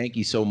on the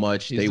Yankees so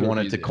much, He's they the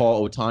wanted reason. to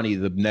call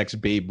Ohtani the next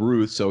Babe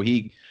Ruth, so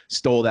he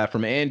stole that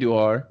from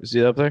Andujar. Is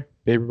he up there?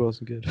 Baby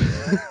wasn't good.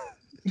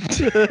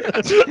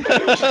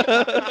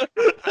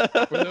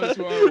 For those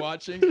who aren't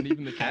watching, and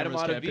even the Adam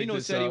cameras can't pick Ottavino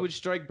this said he up. would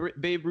strike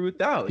Babe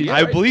Ruth out. He's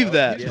I right, believe though.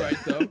 that. He's right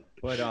though.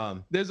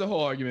 But There's a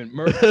whole argument.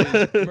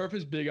 Murph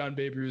is big on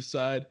Babe Ruth's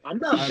side. I'm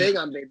not big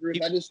on Babe Ruth.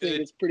 I just think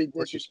it's pretty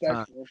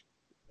disrespectful.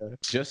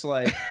 just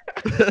like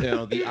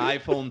the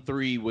iPhone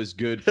 3 was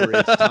good for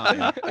its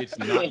time, it's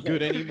not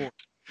good anymore.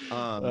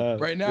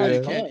 Right now,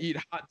 you can't eat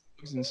hot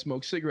dogs and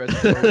smoke cigarettes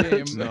for a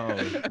game.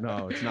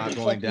 No, it's not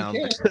going down.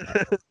 you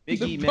Miggy,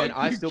 The man, fuck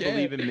I you still can.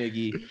 believe in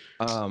Miggy.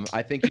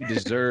 I think he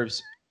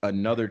deserves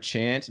another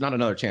chance. Not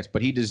another chance,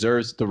 but he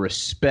deserves the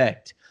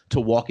respect to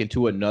walk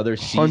into another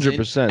season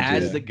 100%,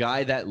 as dude. the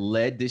guy that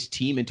led this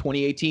team in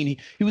 2018.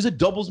 He was a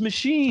doubles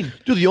machine.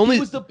 Dude, the only He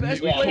was the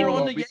best Yeah, player hold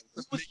on on. the Yankees. He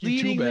was Mickey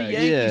leading the Two-Bag.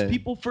 Yankees. Yeah.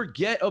 People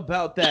forget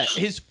about that.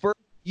 His first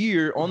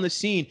year on the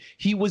scene,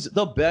 he was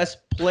the best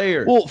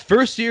player. well,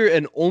 first year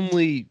and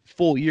only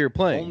full year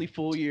playing. Only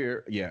full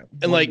year, yeah.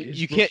 and like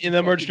his you can't rookie in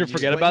the merge fucking to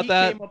forget year. about He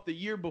that. came up the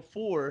year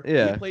before.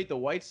 Yeah. He played the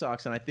White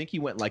Sox, and I think he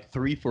went like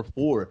 3 for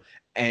 4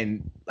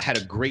 and had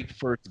a great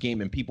first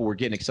game, and people were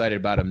getting excited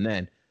about him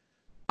then.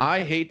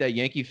 I hate that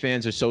Yankee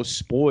fans are so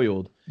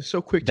spoiled They're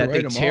so quick to that they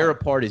write him tear off.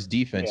 apart his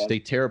defense. Yeah. They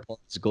tear apart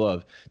his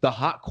glove. The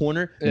hot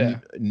corner, Yeah.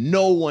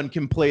 no one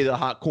can play the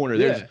hot corner.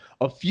 There's Yeah.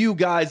 a few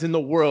guys in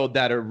the world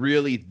that are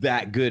really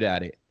that good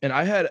at it. And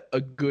I had a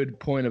good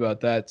point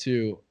about that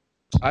too.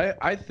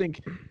 I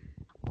think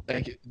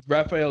like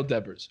Rafael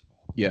Devers,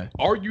 Yeah.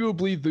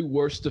 Arguably the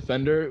worst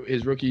defender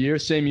his rookie year,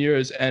 same year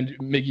as and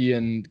Miggy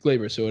and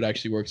Glaber, so it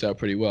actually works out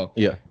pretty well.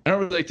 Yeah. I don't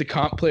really like to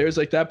comp players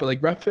like that, but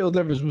like Rafael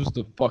Devers was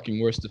the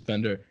fucking worst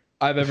defender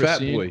I've ever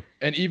seen. Boy.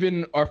 And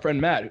even our friend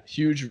Matt,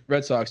 huge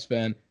Red Sox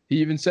fan, he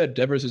even said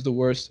Devers is the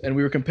worst, and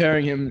we were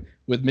comparing him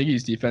with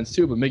Miggy's defense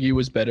too, but Miggy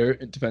was better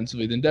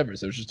defensively than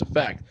Devers. That was just a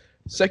fact.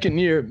 Second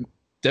year,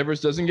 Devers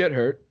doesn't get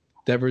hurt.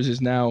 Devers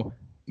is now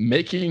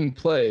making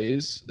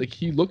plays. Like,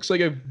 he looks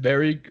like a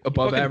very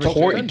above average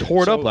defender. He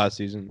tore it up last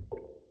season.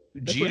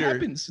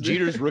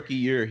 Jeter's rookie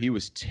year, he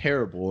was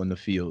terrible in the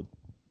field.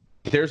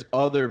 There's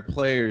other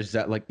players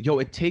that, like,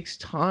 it takes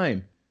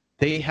time.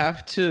 They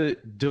have to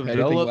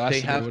develop. They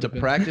have to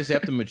practice. They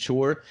have to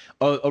mature.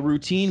 A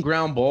routine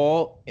ground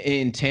ball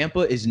in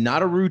Tampa is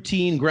not a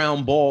routine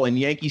ground ball in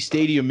Yankee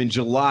Stadium in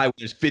July when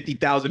there's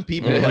 50,000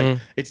 people. Like,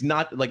 it's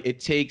not like it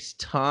takes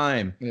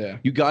time. Yeah,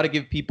 you got to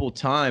give people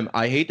time.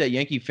 I hate that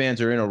Yankee fans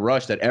are in a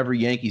rush that every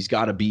Yankee's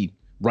got to be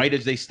right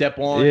as they step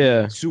on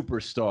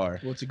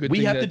superstar. Well, it's a good we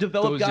thing have to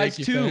develop guys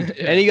Yankee too,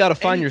 and you got to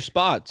find your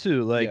spot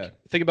too. Like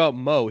think about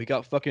Mo. He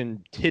got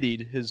fucking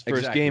tittied his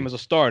first game as a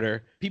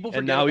starter. People forget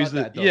and now about he's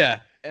that,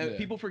 though.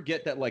 People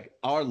forget that, like,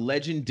 our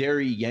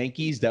legendary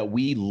Yankees that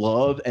we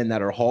love and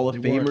that are Hall of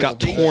Famers got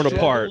torn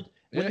apart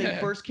when they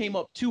first came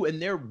up too,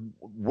 and they're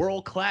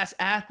world-class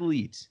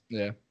athletes.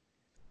 Yeah.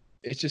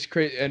 It's just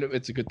crazy, and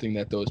it's a good thing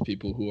that those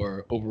people who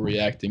are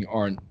overreacting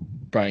aren't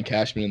Brian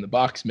Cashman in the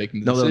box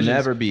making the decisions. They'll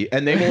never be,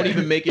 and they won't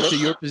even make it to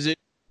your position,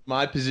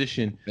 my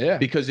position. Yeah,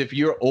 because if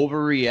you're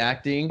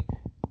overreacting,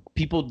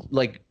 people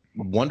like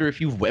wonder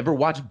if you've ever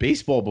watched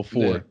baseball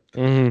before.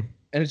 Yeah. And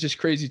it's just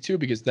crazy too,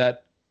 because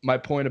my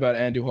point about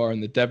Andujar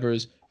and the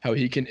Devers, how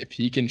if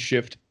he can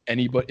shift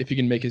anybody, if he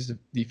can make his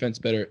defense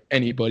better,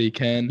 anybody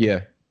can.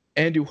 Yeah,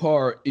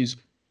 Andujar is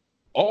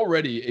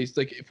already, it's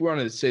like, if we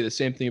wanted to say the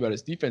same thing about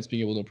his defense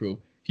being able to improve,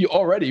 he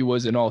already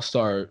was an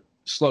all-star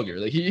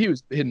slugger. Like, he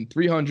was hitting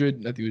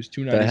 300. I think it was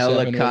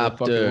 297. The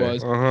helicopter. What the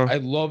fuck it was. I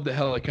love the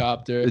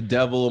helicopter. The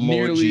devil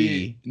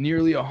emoji.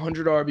 Nearly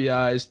 100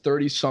 RBIs,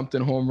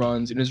 30-something home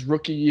runs in his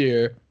rookie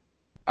year.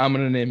 I'm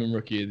gonna name him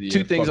rookie of the year.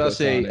 Two things I'll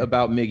say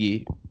about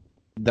Miggy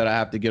that I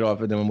have to get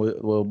off of, then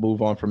we'll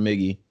move on from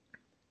Miggy.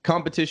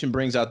 Competition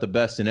brings out the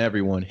best in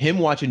everyone. Him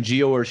watching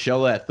Gio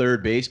Urshela at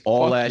third base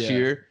last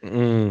year.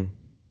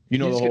 You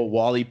know, the whole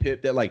Wally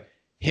Pip, that, like,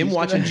 him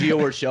watching Gio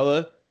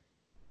Urshela,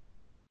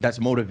 that's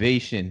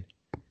motivation.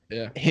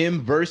 Yeah.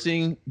 Him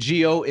versing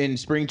Gio in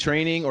spring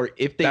training, or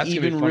if they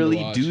even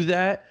really do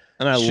that.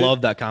 And I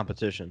love that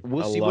competition.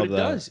 We'll see what it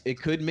does.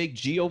 It could make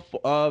Gio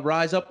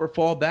rise up or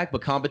fall back,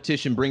 but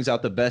competition brings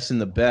out the best in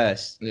the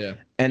best. Yeah.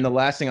 And the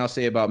last thing I'll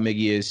say about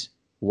Miggy is,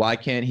 why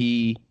can't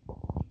he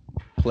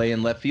play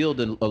in left field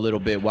a little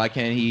bit? Why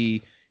can't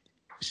he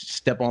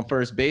step on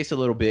first base a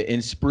little bit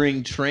in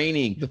spring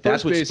training?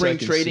 That's what spring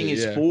training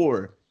is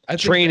for. I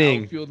think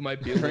the outfield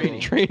might be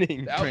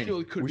training. The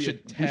outfield could be we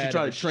should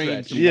try to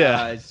train some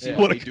guys. See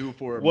what we do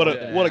for him. What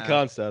a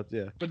concept.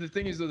 Yeah. But the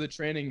thing is, though, the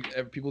training,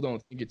 people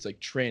don't think it's like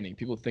training.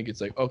 People think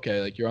it's like,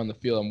 okay, like, you're on the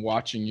field, I'm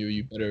watching you,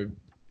 you better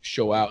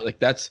show out. Like,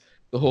 that's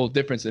the whole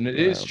difference, and it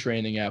is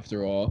training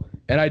after all.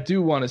 And I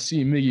do want to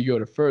see Miggy go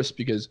to first,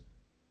 because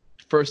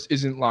first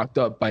isn't locked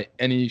up by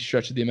any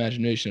stretch of the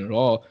imagination at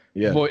all.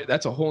 Yeah. Voit,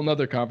 that's a whole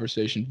nother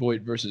conversation,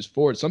 Voit versus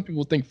Ford. Some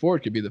people think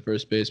Ford could be the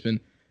first baseman.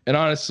 And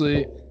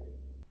honestly,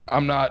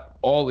 I'm not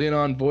all in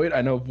on Voit.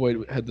 I know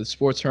Voit had the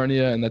sports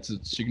hernia, and that's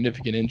a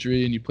significant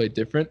injury, and you play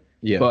different.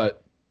 Yeah.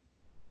 But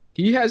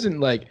he hasn't,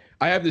 like,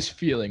 I have this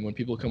feeling when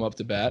people come up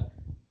to bat,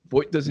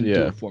 Voit doesn't do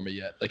it for me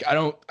yet. Like,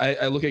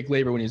 I look at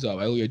Glaber when he's up.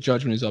 I look at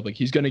Judge when he's up. Like,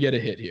 he's going to get a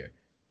hit here.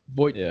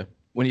 Voit,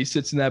 when he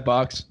sits in that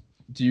box,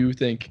 do you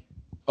think,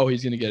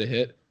 he's going to get a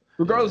hit?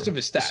 Regardless of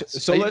his stats.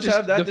 So let's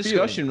have that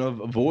discussion of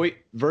Voit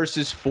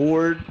versus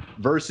Ford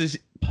versus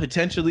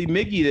potentially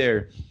Miggy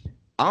there.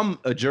 I'm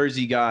a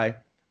Jersey guy.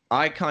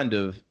 I kind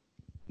of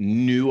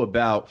knew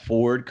about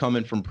Ford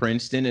coming from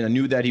Princeton, and I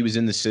knew that he was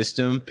in the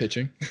system.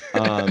 Pitching.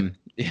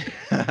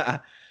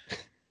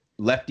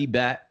 Lefty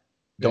bat.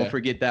 Don't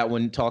forget that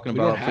when talking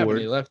about Ford.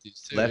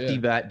 Lefties too, lefty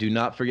bat. Do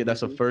not forget. That's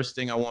the first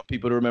thing I want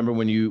people to remember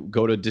when you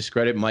go to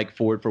discredit Mike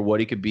Ford for what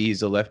he could be.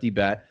 He's a lefty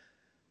bat.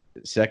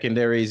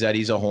 Secondary is that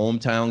he's a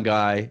hometown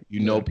guy.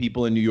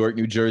 People in New York,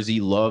 New Jersey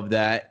love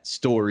that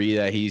story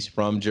that he's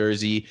from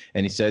Jersey,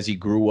 and he says he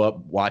grew up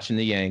watching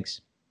the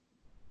Yanks.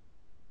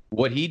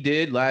 What he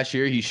did last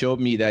year, he showed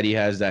me that he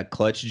has that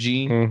clutch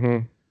gene.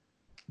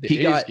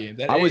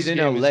 I was in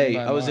LA.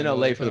 I was in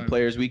LA for the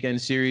Players Weekend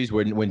series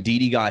when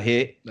Didi got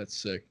hit. That's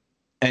sick.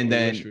 And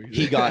then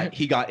he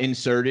got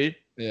inserted.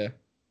 Yeah.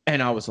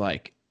 And I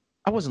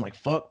wasn't like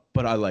fuck,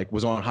 but I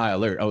was on high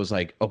alert. I was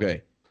like,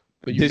 okay.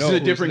 But this is a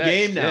different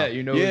game now.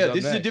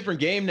 This is a different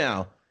game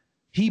now.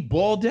 He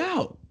balled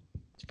out.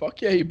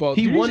 Fuck yeah, he balled.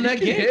 He won that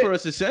game for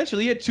us,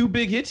 essentially. He had 2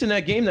 big hits in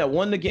that game that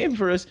won the game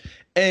for us.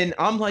 And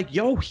I'm like,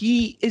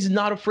 he is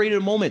not afraid of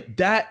the moment.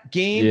 That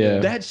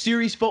game, that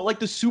series felt like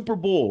the Super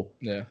Bowl.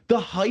 Yeah. The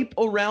hype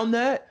around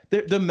that,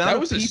 The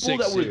amount of people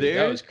that were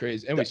there, that was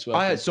crazy, and we swept.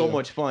 I had so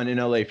much fun in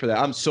LA for that.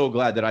 I'm so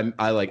glad that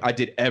I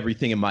did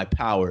everything in my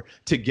power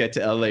to get to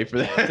LA for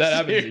that. That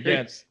happens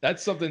again.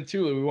 That's something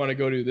too that we want to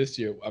go to this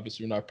year.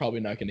 Obviously, we're probably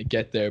not going to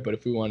get there, but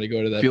if we want to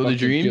go to that Field of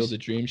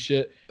Dreams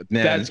shit,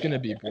 man, that's going to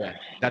be great.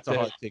 That's a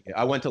hard ticket.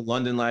 I went to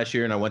London last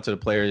year, and I went to the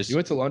Players. You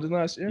went to London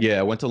last year?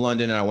 Yeah, I went to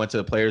London, and I went to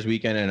the Players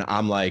Weekend, and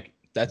I'm like,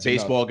 that's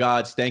baseball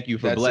gods, thank you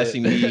for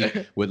blessing me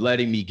with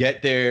letting me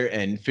get there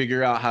and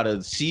figure out how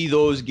to see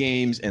those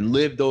games and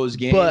live those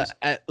games. But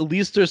at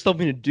least there's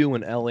something to do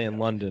in LA and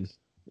London.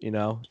 You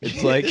know,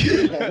 it's like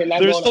there's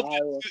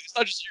something, it's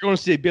not just you're going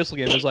to see a baseball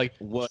game. There's like,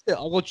 what?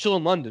 I'll go chill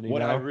in London.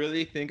 What I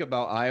really think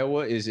about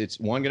Iowa is it's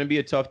one going to be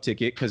a tough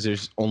ticket because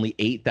there's only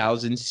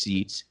 8,000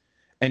 seats,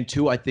 and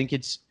two, I think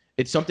it's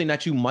something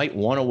that you might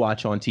want to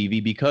watch on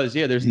TV because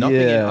there's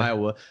nothing in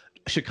Iowa.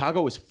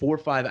 Chicago is 4 or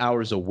 5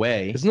 hours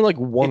away. Isn't it like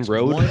one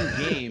road? One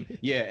game.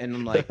 Yeah, and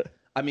I'm like,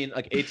 I mean,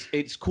 like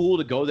it's cool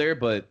to go there,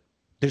 but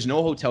there's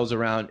no hotels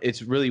around.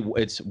 It's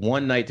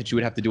one night that you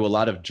would have to do a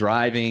lot of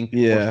driving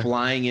or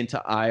flying into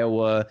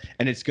Iowa,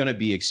 and it's gonna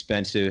be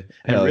expensive.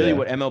 And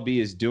what MLB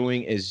is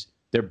doing is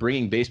they're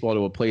bringing baseball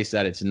to a place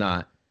that it's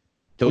not.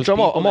 Those I'm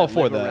all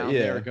for that. Yeah,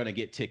 they're gonna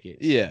get tickets.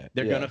 Yeah,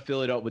 they're gonna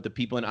fill it up with the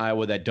people in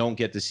Iowa that don't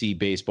get to see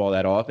baseball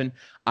that often.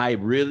 I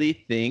really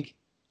think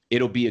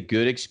it'll be a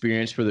good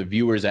experience for the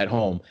viewers at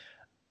home.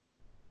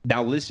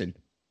 Now, listen,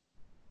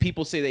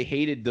 people say they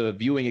hated the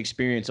viewing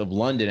experience of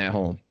London at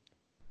home.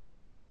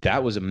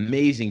 That was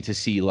amazing to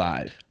see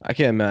live. I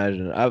can't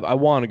imagine. I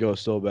want to go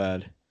so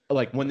bad.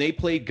 Like when they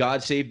played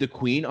 "God Save the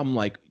Queen," I'm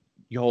like,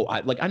 yo,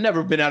 I've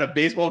never been at a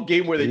baseball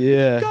game where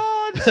they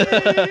 "God Save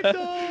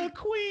the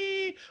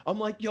Queen." I'm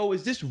like, yo,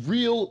 is this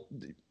real?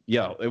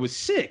 Yo, it was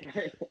sick.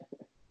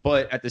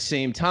 But at the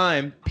same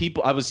time,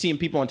 I was seeing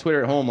people on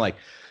Twitter at home like,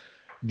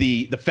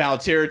 the foul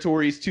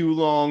territory is too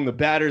long. The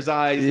batter's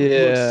eyes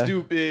look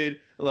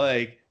stupid.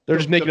 Like they're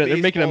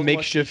making a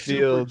makeshift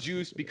field.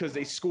 Juiced because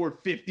they scored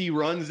 50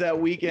 runs that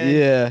weekend.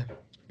 Yeah,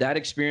 that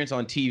experience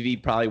on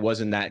TV probably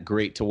wasn't that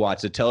great to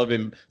watch. The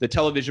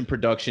television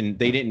production,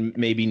 they didn't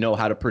maybe know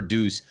how to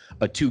produce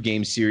a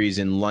 2-game series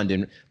in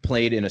London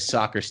played in a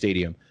soccer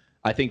stadium.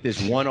 I think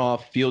this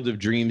one-off Field of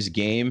Dreams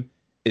game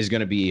is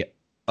going to be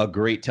a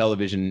great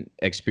television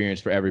experience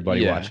for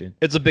everybody watching.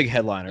 It's a big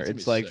headliner.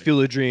 It's like sick.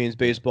 Field of Dreams,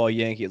 baseball,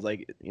 Yankees.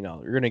 Like, you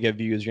know, you're gonna get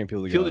views. You're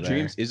gonna Field of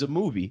Dreams is a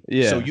movie.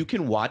 Yeah. So you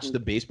can watch the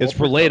baseball. It's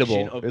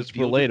relatable. It's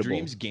Field of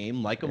Dreams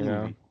game like a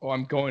movie. Oh,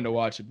 I'm going to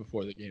watch it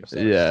before the game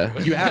starts. Yeah.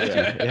 You have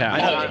to. Yeah.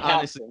 I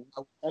honestly,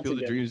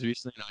 Field of Dreams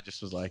recently, and I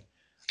just was like,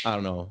 I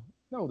don't know.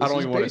 No, I don't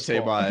even want to say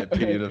my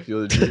opinion of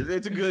Field of Dreams.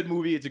 It's a good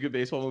movie. It's a good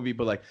baseball movie.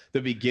 But like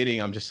the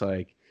beginning, I'm just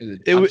like,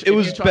 it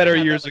was better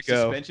years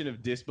ago. Suspension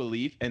of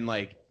disbelief and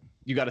like.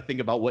 You got to think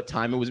about what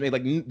time it was made.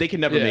 Like they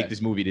can never make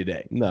this movie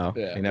today. No,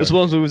 it's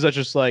one of those movies that's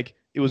just like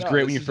it was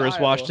great when you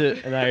first watched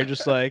it, and now you're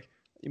just like,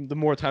 the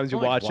more times you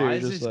watch it, why you're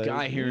is just this like,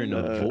 guy hearing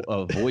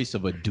a voice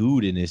of a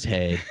dude in his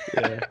head?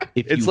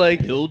 If it's you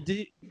like build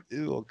it,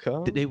 it will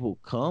come. They will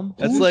come.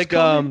 That's Who's like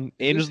coming?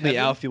 Angels in the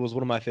Outfield was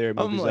one of my favorite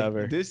movies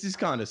ever. This is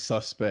kind of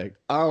suspect.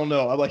 I don't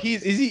know. I'm like,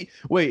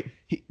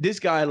 this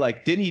guy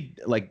like didn't he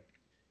like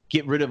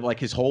get rid of like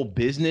his whole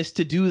business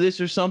to do this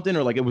or something,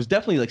 or like it was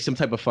definitely like some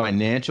type of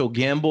financial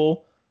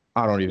gamble.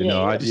 I don't even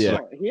know. He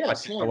had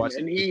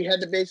and he had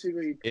to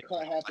basically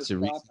cut half his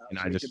crop out. And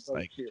I just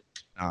like,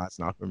 nah, it's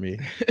not for me.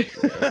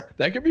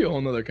 That could be a whole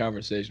nother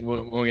conversation.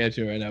 We won't get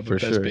to it right now.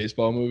 But best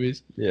baseball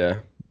movies. Yeah,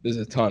 there's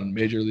a ton.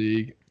 Major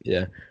League.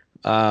 Yeah,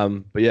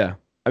 but yeah,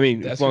 I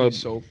mean, that's gonna be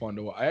so fun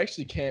to watch. I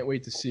actually can't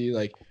wait to see.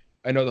 Like,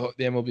 I know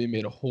the MLB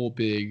made a whole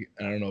big.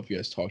 I don't know if you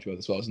guys talked about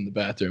this while I was in the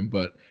bathroom,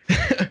 but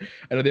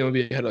I know the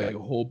MLB had like a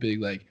whole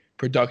big like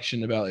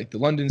production about like the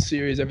London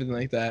series, everything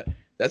like that.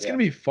 That's going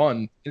to be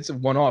fun. It's a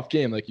one-off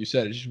game, like you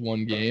said. It's just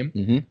one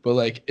game. But,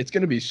 like, it's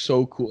going to be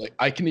so cool. Like,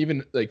 I can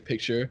even, like,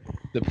 picture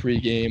the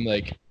pregame,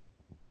 like,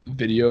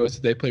 videos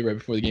that they play right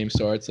before the game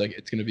starts. Like,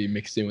 it's going to be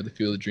mixed in with the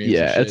Field of Dreams.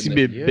 Yeah, it's going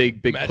to be a big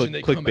imagine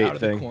they come out clickbait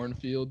thing. Of the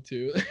cornfield,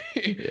 too.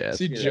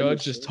 See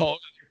Judge just taller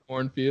than your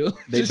cornfield.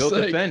 They built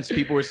the fence.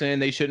 People were saying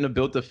they shouldn't have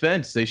built the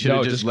fence. They should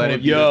have just let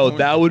it be. Yo,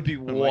 that would be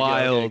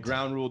wild.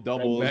 Ground rule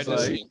doubles. Imagine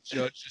seeing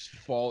Judge just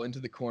fall into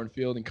the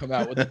cornfield and come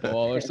out with the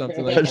ball or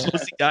something like that.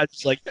 Just guy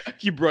just like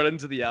keep running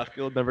to the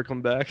outfield, never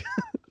come back.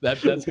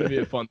 That's gonna be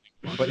a fun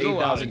thing. But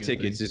 8,000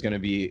 tickets is gonna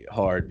be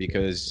hard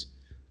because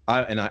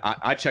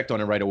I checked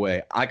on it right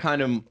away.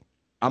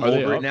 I'm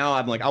over it now.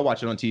 I'm like, I'll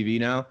watch it on TV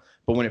now.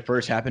 But when it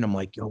first happened, I'm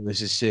like, yo,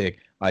 this is sick.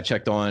 I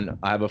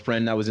have a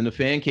friend that was in the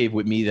fan cave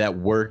with me that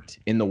worked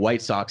in the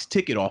White Sox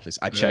ticket office.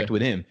 I checked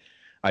with him.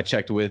 I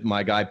checked with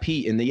my guy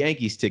Pete in the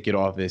Yankees ticket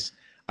office.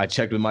 I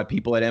checked with my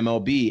people at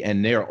MLB,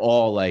 and they're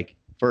all like,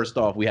 first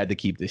off, we had to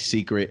keep this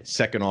secret.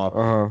 Second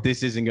off,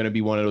 this isn't going to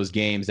be one of those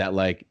games that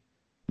like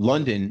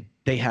London,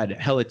 they had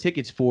hella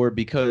tickets for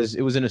because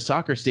it was in a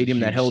soccer stadium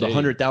that held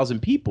 100,000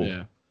 people.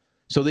 Yeah.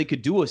 So they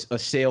could do a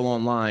sale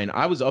online.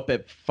 I was up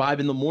at 5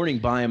 a.m.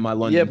 buying my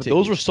London tickets.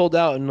 Those were sold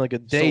out in like a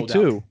day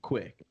too.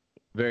 Quick.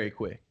 Very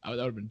quick. That would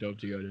have been dope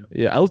to go to.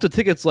 Yeah, I looked at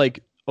tickets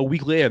like a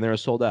week later and they were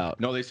sold out.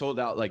 No, they sold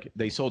out.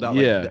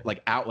 Yeah.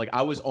 Like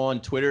I was on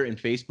Twitter and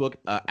Facebook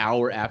an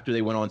hour after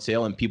they went on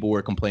sale, and people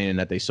were complaining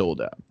that they sold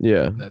out.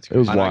 Yeah, That's it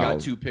was And wild. I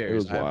got 2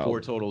 pairs. I had wild.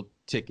 4 total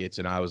tickets,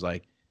 and I was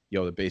like,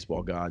 "Yo, the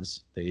baseball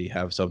gods, they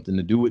have something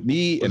to do with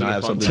me, Was and it I a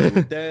have fun something to do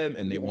with them,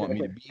 and they want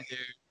me to be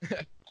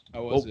there."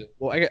 How was it?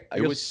 Well, I It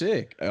guess, was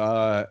sick,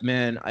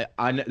 man.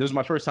 This was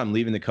my first time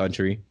leaving the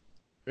country,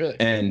 Really?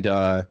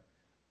 and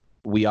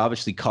we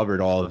obviously covered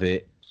all of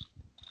it.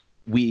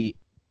 We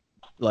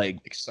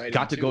Exciting.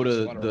 got to too. go There's a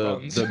to lot of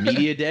runs. the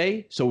media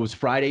day, so it was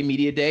Friday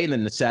media day, and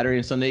then the Saturday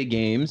and Sunday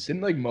games.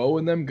 Didn't like Mo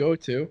and them go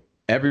too?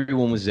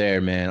 Everyone was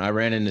there, man. I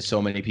ran into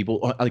so many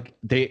people. Like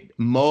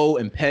Mo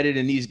and Pettit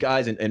and these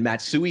guys and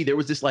Matsui. There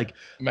was this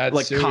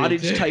Matsui,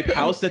 cottage type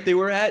house that they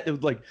were at. It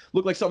was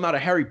looked like something out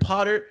of Harry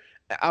Potter.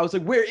 I was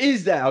like, where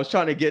is that? I was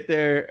trying to get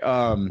there.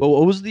 well,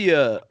 what was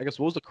the what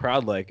was the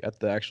crowd like at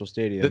the actual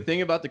stadium? The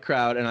thing about the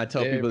crowd, and I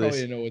tell They people probably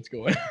this, didn't know what's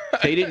going on.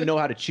 they didn't know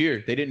how to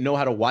cheer. They didn't know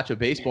how to watch a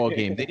baseball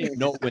game. They didn't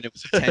know when it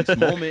was a tense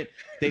moment.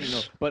 They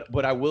didn't know.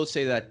 But I will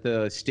say that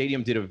the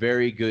stadium did a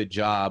very good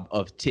job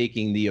of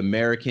taking the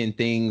American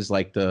things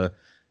like the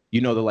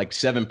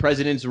 7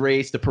 presidents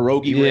race, the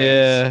pierogi race.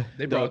 They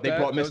They brought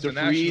brought that was Mr.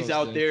 the Freeze Nationals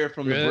out thing. there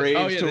from the Really?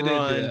 Braves to They did do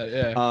run. that,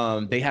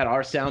 yeah. They had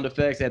our sound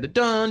effects. They had the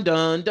dun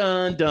dun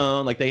dun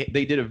dun. Like they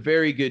did a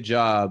very good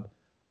job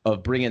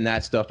of bringing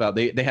that stuff out.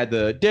 They had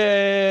the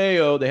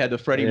Day-O. They had the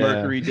Freddie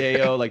Mercury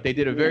Day-O. Like they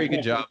did a very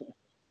good job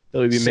That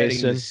would be setting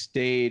Mason. the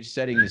stage,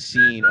 setting the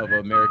scene of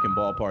American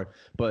ballpark.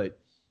 But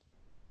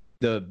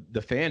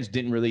the fans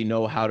didn't really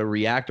know how to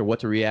react or what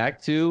to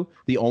react to.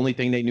 The only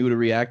thing they knew to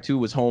react to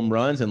was home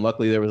runs, and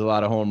luckily there was a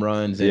lot of home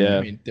runs. And Yeah.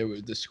 I mean,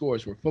 the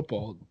scores were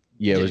football.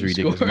 yeah, it was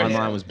Getting ridiculous. scored. My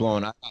mind was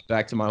blown. I got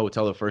back to my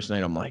hotel the first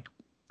night. I'm like,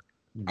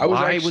 I was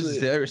why actually- was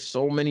there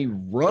so many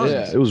runs?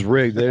 Yeah. It was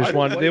rigged. They just Why-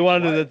 wanted. They why-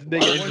 wanted it to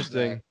make why it was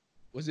interesting. that?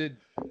 Was it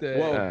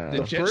Well, the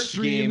the jet first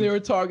stream game- they were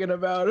talking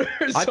about? Or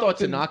I thought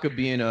something? Tanaka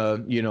being out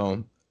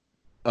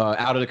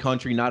of the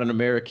country, not an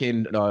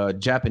American,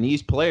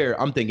 Japanese player,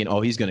 I'm thinking,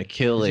 oh, he's gonna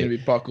kill He's it. gonna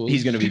be buckled.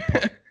 He's gonna be.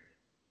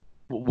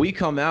 We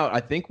come out. I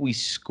think we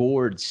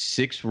scored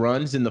 6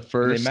 runs in the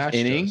first matched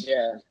inning. us.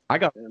 Yeah. I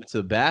got to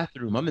the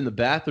bathroom. I'm in the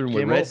bathroom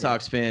with Game Red over.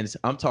 Sox fans.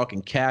 I'm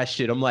talking cash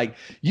shit. I'm like,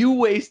 you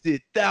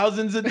wasted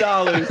thousands of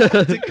dollars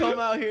to come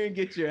out here and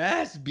get your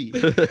ass beat.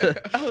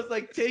 I was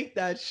like, take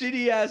that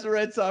shitty ass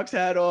Red Sox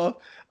hat off.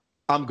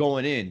 I'm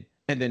going in.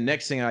 And then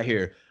next thing I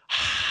hear,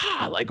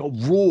 like a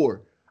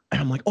roar. And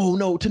I'm like, oh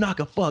no,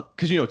 Tanaka, fuck.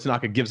 Because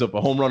Tanaka gives up a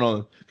home run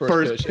on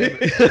first pitch.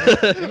 pitch.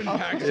 Him and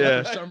Paxton,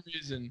 Yeah. For some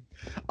reason.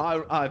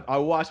 I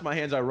wash my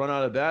hands. I run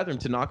out of the bathroom.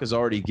 Tanaka's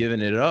already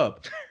given it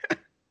up.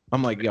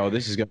 I'm like, yo,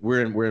 this is good.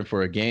 We're in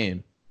for a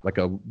game, like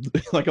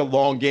a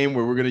long game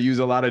where we're gonna use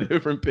a lot of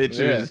different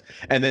pitchers,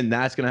 and then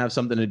that's gonna have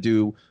something to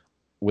do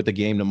with the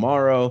game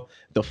tomorrow.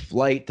 The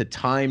flight, the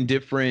time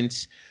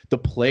difference, the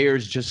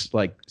players just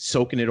like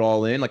soaking it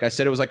all in. Like I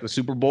said, it was like the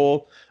Super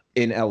Bowl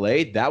in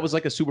LA. That was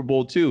like a Super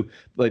Bowl too.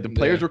 Like the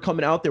players were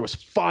coming out. There was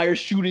fire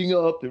shooting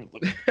up. There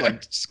was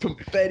like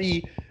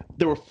confetti.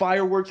 There were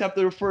fireworks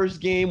after the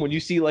first game. When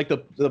you see like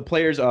the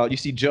players, you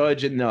see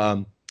Judge and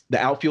the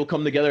outfield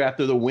come together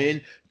after the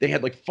win. They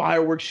had like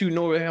fireworks shooting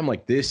over there. I'm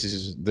like, this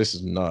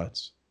is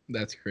nuts.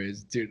 That's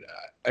crazy, dude.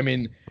 I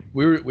mean,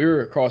 we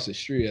were across the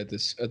street at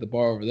the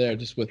bar over there,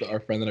 just with our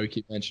friend that I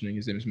keep mentioning.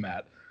 His name is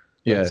Matt,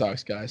 Red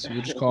Sox guy. So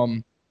we'll just call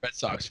him Red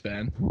Sox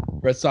fan.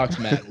 Red Sox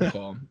Matt, we'll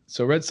call him.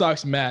 So Red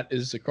Sox Matt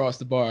is across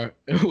the bar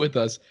with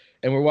us,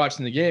 and we're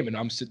watching the game, and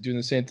I'm doing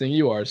the same thing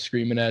you are,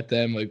 screaming at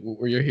them like,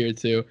 "Well, you're here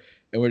too,"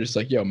 and we're just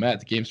like, "Yo, Matt,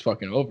 the game's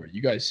fucking over.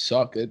 You guys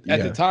suck." At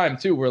the time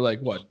too, we're like,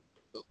 what,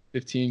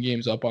 15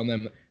 games up on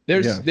them.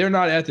 They're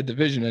not at the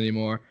division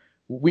anymore.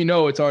 We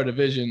know it's our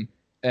division,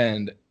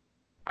 and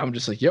I'm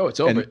just like, yo, it's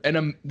over.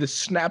 And the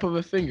snap of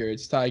a finger,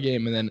 it's tie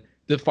game. And then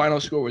the final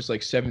score was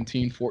like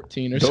 17-14 or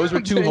something. Those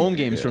were 2 home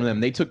games from them.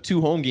 They took 2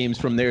 home games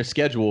from their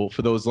schedule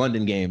for those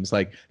London games.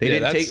 Like they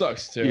didn't that take,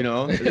 sucks too.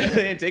 they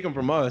didn't take them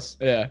from us.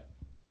 Yeah.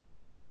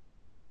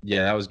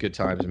 Yeah, that was good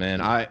times,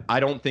 man. I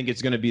don't think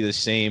it's going to be the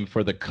same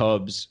for the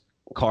Cubs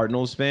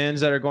Cardinals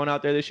fans that are going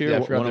out there this year. Yeah, I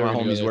One forgot of they my were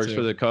gonna go homies there, works too.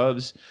 for the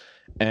Cubs,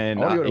 and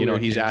I wanna go to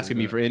weird he's games asking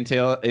me like for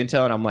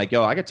intel, and I'm like,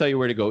 yo, I can tell you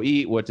where to go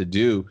eat, what to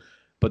do,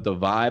 but the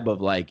vibe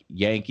of like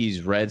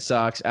Yankees, Red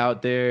Sox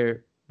out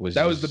there was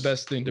That was the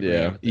best thing to bring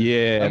out.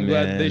 Yeah, I'm man.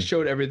 glad they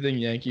showed everything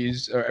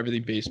Yankees or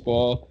everything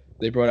baseball.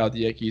 They brought out the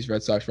Yankees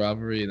Red Sox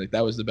rivalry, and like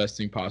that was the best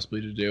thing possibly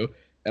to do.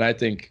 And I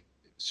think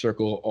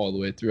circle all the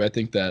way through. I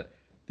think that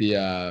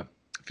the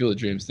Field of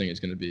Dreams thing is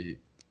going to be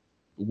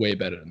way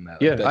better than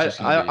that. Yeah, Like, that's just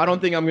gonna be- I don't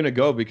think I'm gonna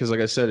go because, like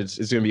I said, it's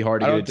gonna be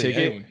hard to I get don't a think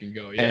ticket. anyone can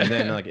go. Yeah. And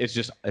then like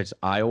it's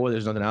Iowa.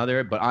 There's nothing out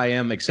there, but I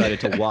am excited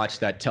to watch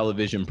that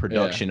television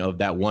production of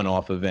that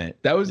one-off event.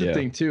 that was the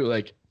thing too.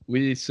 Like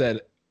we said,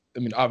 I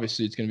mean,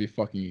 obviously it's gonna be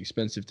fucking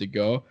expensive to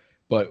go,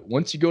 but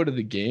once you go to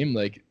the game,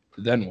 like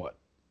then what?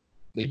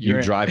 Like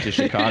You drive to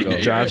Chicago.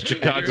 Drive to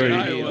Chicago, You're in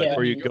Iowa.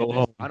 or you go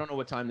home. I don't know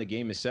what time the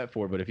game is set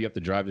for, but if you have to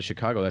drive to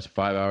Chicago, that's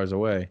 5 hours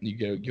away. You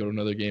go to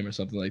another game or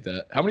something like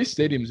that. How many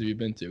stadiums have you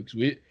been to?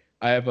 Because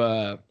I have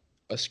a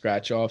a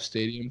scratch-off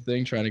stadium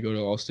thing, trying to go to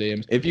all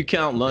stadiums. If you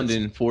count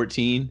London,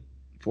 14.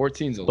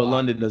 14's a lot. But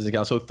London doesn't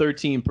count. So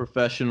 13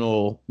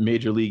 professional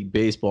Major League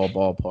Baseball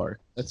ballpark.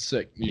 That's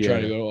sick. You're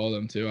trying to go to all of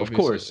them too, Of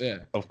obviously. course. Yeah.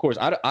 Of course.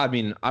 I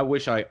mean, I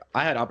wish I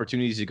had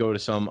opportunities to go to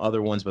some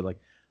other ones, but like,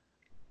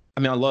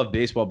 I mean, I love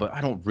baseball, but I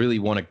don't really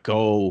want to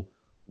go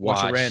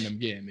Watch a random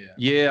game,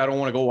 Yeah, I don't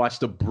want to go watch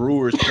the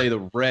Brewers play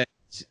the Reds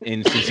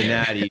in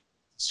Cincinnati.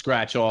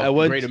 Scratch off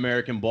Great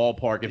American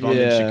Ballpark if I'm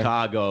in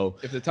Chicago.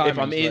 If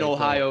I'm in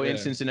Ohio, in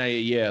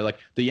Cincinnati, like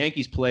the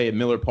Yankees play at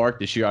Miller Park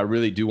this year. I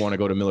really do want to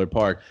go to Miller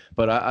Park,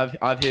 but I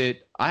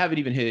haven't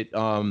even hit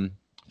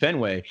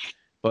Fenway.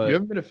 But you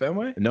haven't been to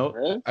Fenway? No,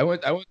 Really? I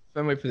went to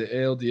Fenway for the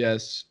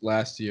ALDS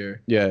last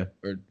year. Yeah,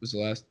 or was the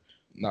last?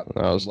 Not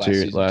that was last two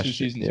season, last 2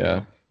 seasons yeah.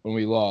 ago. When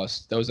we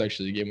lost, that was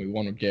actually the game we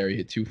won with Gary.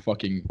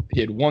 He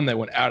had one that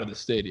went out of the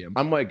stadium.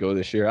 I might go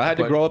this year. I had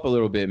to grow up a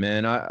little bit,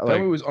 man.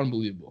 Fenway was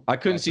unbelievable. I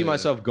couldn't see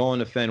myself going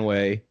to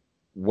Fenway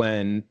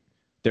when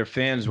their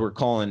fans were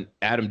calling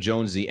Adam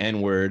Jones the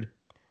N-word.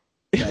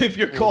 If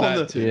you're calling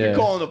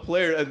the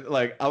player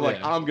like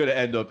I'm gonna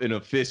end up in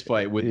a fist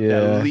fight with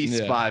at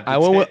least 5 to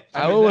 10.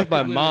 I went with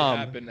my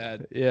mom.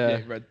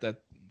 That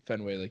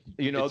Fenway, like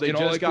they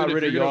just got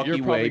rid of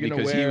Yankee Way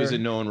because he was a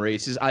known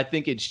racist. I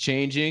think it's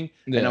changing,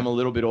 and I'm a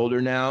little bit older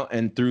now.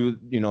 And through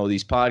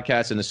these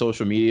podcasts and the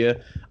social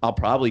media, I'll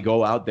probably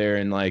go out there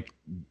and like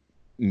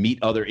meet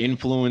other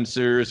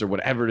influencers or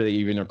whatever they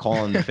even are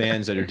calling the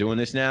fans that are doing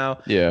this now.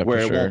 Yeah, where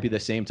it won't be the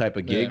same type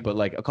of gig. But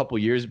like a couple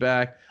years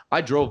back, I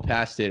drove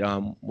past it.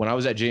 When I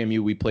was at JMU,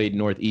 we played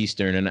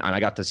Northeastern, and I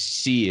got to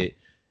see it.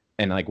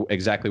 And like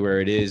exactly where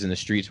it is and the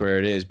streets where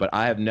it is, but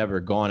I have never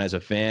gone as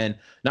a fan,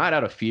 not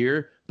out of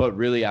fear, but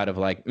really out of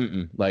like,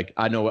 like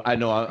I know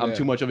I'm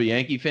too much of a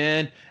Yankee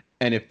fan,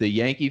 and if the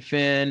Yankee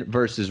fan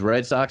versus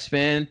Red Sox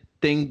fan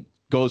thing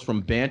goes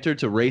from banter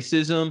to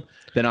racism,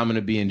 then I'm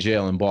gonna be in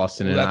jail in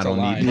Boston, and I don't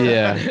need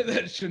that.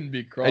 That shouldn't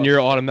be crossed. And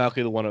you're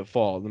automatically the one at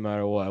fault, no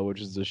matter what, which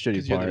is the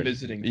shitty part. You're the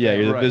visiting fan. Yeah,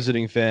 you're the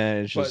visiting fan.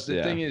 It's but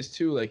the thing is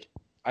too, like.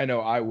 I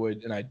know I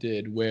would, and I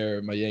did wear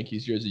my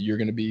Yankees jersey. You're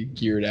going to be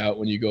geared out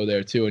when you go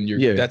there too, and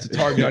that's a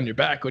target on your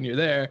back when you're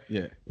there.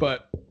 Yeah.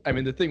 But I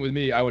mean, the thing with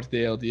me, I went to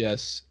the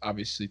ALDS.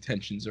 Obviously,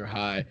 tensions are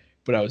high,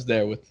 but I was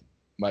there with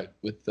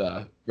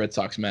Red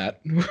Sox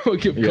Matt. We'll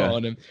keep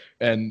calling him,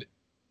 and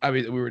I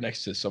mean, we were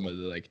next to some of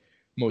the like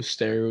most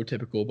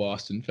stereotypical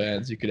Boston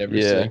fans you could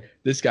ever see.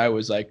 This guy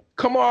was like,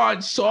 "Come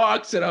on,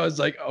 Sox," and I was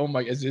like, "Oh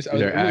my, is this?" I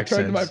was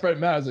turned to my friend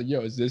Matt. I was like,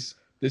 "Yo, is this?"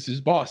 This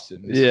is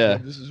Boston.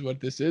 This is what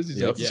this is.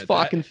 He's like, it's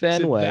fucking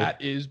Fenway. That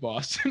is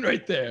Boston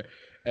right there.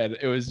 And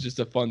it was just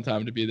a fun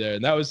time to be there.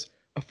 And that was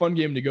a fun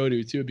game to go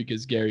to too,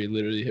 because Gary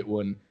literally hit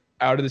one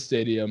out of the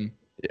stadium.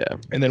 Yeah.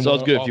 And then so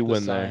it's good if you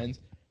win there.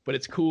 But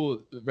it's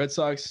cool. Red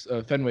Sox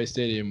Fenway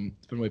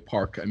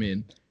Park, I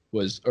mean,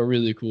 was a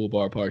really cool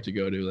ballpark to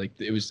go to. Like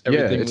it was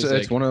everything.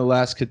 It's one of the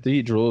last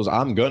cathedrals.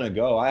 I'm gonna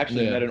go. I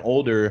actually met an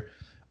older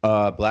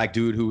black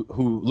dude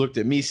who looked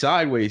at me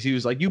sideways. He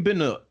was like, "You've been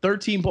to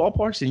 13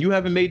 ballparks and you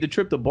haven't made the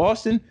trip to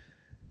Boston?"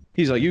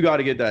 He's like, "You got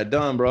to get that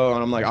done, bro."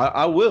 And I'm like,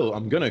 I will.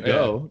 I'm gonna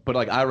go, but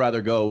like I'd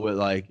rather go with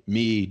like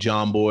me,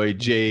 John Boy,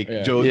 Jake,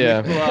 Joe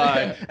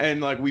McFly,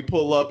 and like we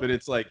pull up and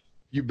it's like,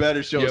 you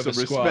better show some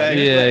respect.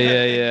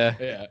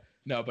 Yeah.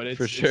 No, but it's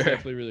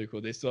definitely really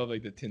cool. They still have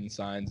like the tin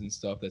signs and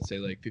stuff that say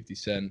like 50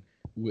 cent.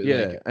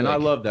 And I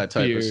love that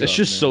type of stuff. It's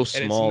just so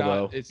small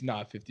though. It's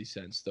not 50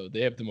 cents though.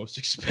 They have the most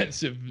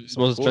expensive. It's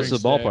the most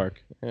expensive ballpark.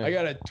 Yeah. I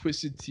got a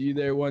Twisted Tea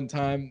there one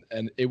time,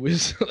 and it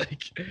was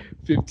like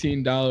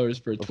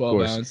 $15 for a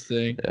 12-ounce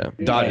thing. Yeah,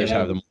 Dodgers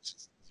have the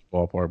most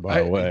ballpark,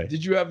 by the way.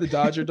 Did you have the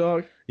Dodger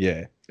dog?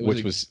 Yeah,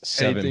 which was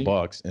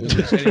 $7. And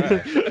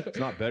it's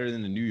not better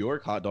than the New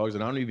York hot dogs,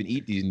 and I don't even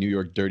eat these New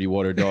York dirty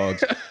water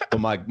dogs. But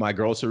my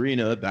girl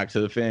Serena, back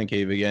to the fan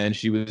cave again.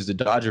 She was the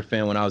Dodger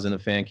fan when I was in the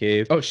fan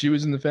cave. Oh, she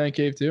was in the fan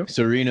cave too?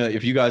 Serena,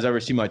 if you guys ever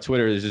see my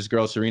Twitter, there's this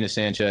girl, Serena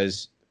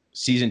Sanchez,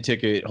 season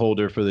ticket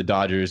holder for the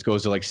Dodgers,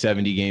 goes to like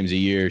 70 games a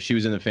year. She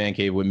was in the fan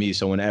cave with me,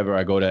 so whenever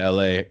I go to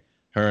LA,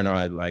 her and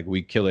I, like,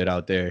 we kill it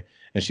out there.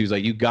 And she was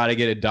like, "You got to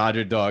get a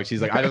Dodger dog."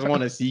 She's like, "I just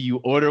want to see you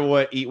order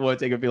one, eat one,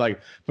 take a feel."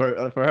 Like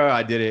for her,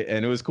 I did it,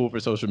 and it was cool for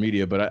social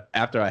media. But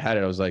after I had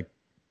it, I was like,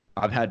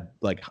 I've had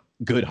like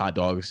good hot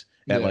dogs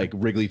at like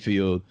Wrigley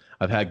Field.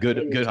 I've had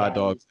good hot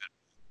dogs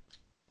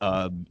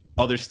at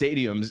other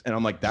stadiums, and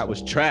I'm like, that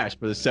was trash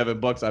for the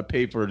 $7 I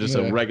paid for just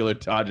a regular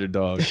Dodger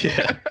dog.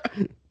 Yeah,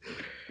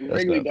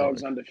 Wrigley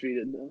dog's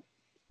undefeated though.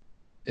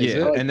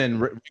 And then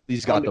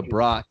Wrigley's got the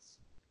brats.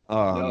 They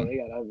got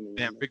everything.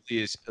 Man,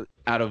 Wrigley is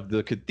out of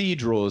the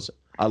cathedrals.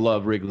 I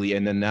love Wrigley,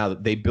 and then now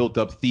that they built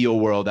up Theo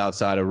World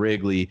outside of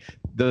Wrigley.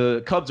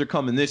 The Cubs are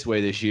coming this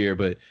way this year,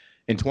 but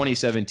in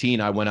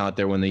 2017, I went out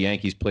there when the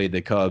Yankees played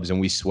the Cubs,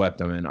 and we swept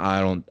them. And I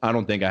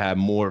don't think I had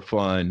more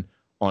fun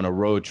on a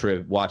road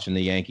trip watching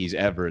the Yankees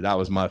ever. That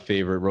was my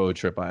favorite road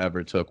trip I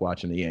ever took,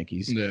 watching the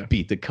Yankees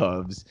beat the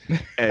Cubs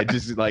and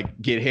just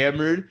like get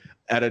hammered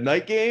at a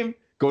night game.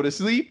 Go to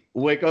sleep,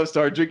 wake up,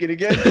 start drinking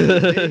again.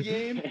 The day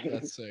game.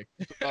 That's sick.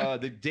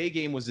 The day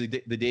game was the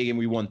day game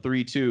we won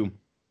 3-2.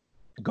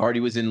 Gardy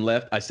was in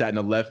left. I sat in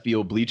the left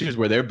field bleachers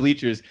where their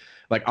bleachers,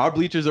 like our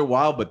bleachers are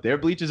wild, but their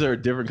bleachers are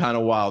a different kind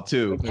of wild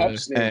too. Pup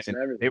snakes and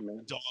They everything, were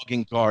man.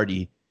 dogging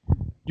Gardy.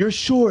 You're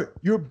short.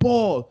 You're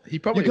bald. He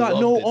probably you got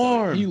loved no it, though.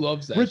 arm. He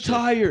loves that.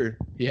 Retire.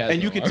 He has and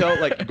no you could arm.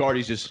 tell like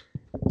Gardy's just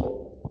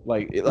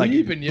like we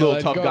even yell little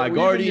at tough guy we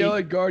Gardy. even yell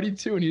at Gardy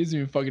too, and he doesn't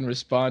even fucking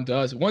respond to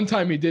us. One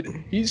time he did.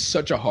 He's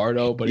such a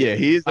hardo, but Yeah,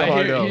 he's a I hear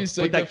hardo. he's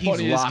like but the he's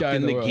funniest locked guy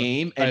in the world.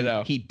 game, I know.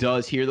 and he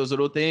does hear those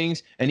little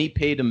things, and he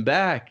paid him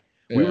back.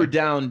 We Yeah. were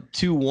down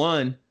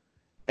 2-1,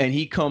 and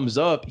he comes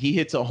up. He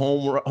hits a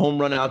home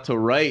run out to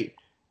right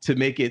to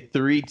make it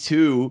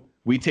 3-2.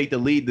 We take the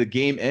lead. The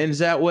game ends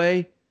that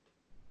way.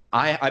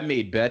 I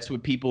made bets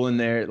with people in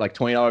there, like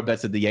 $20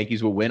 bets that the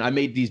Yankees would win. I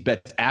made these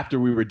bets after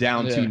we were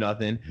down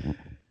 2-0.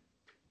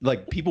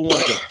 Like people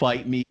wanted to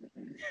fight me.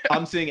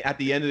 I'm saying at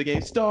the end of the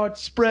game, start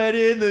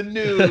spreading the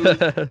news.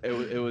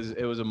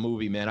 It was a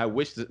movie, man. I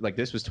wish that, like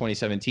this was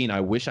 2017.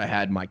 I wish I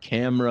had my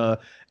camera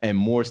and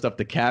more stuff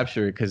to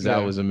capture because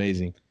that was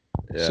amazing.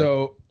 Yeah.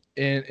 So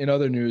in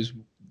other news,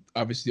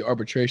 obviously the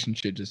arbitration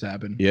shit just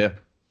happened. Yeah.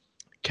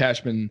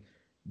 Cashman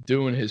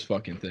doing his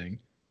fucking thing.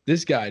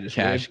 This guy just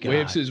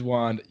waves his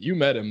wand. You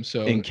met him,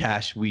 so In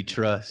cash we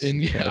trust.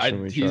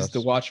 he's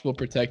the watchful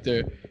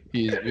protector.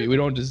 We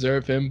don't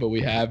deserve him, but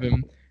we have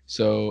him.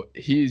 So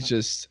he's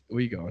just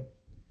we going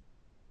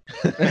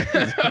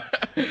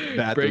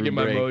breaking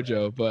my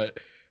mojo, but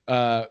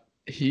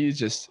he's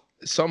just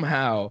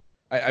somehow.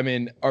 I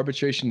mean,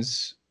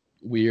 arbitration's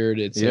weird.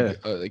 It's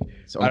like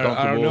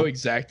I don't know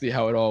exactly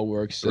how it all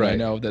works. And I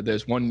know that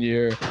there's 1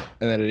 year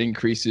and then it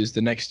increases.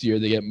 The next year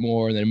they get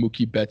more, and then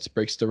Mookie Betts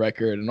breaks the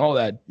record and all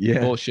that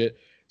bullshit.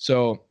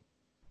 So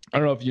I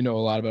don't know if you know a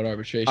lot about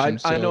arbitration.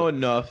 I know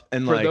enough,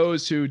 and for like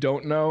those who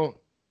don't know,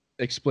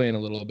 explain a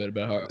little bit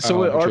about how. So how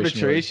with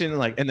arbitration arbitration,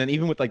 like, and then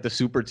even with like the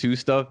Super 2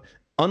 stuff,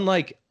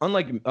 unlike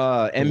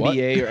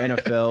NBA or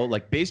NFL,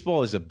 like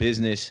baseball is a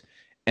business,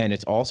 and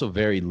it's also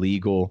very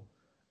legal,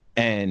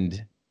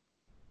 and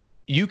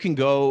you can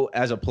go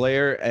as a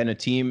player and a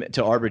team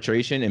to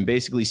arbitration and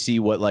basically see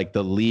what like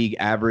the league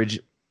average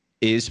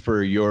is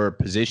for your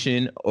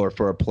position or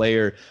for a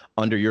player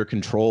under your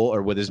control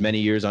or with as many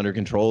years under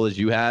control as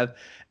you have.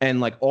 And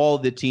like all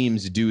the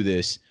teams do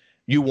this.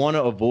 You want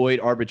to avoid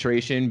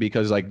arbitration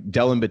because like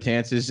Dellin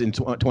Betances in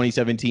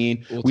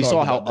 2017, we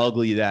saw how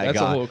ugly that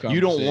got. You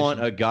don't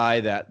want a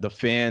guy that the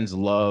fans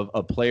love,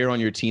 a player on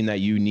your team that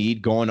you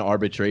need going to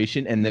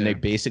arbitration, and then they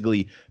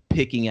basically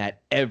picking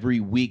at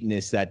every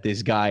weakness that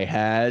this guy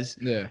has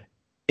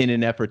in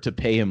an effort to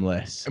pay him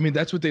less. I mean,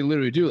 that's what they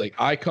literally do. Like,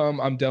 I'm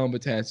Dellin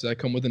Betances. I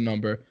come with a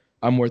number.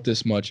 I'm worth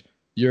this much.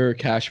 You're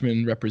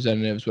Cashman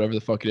representatives, whatever the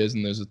fuck it is,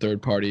 and there's a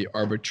third party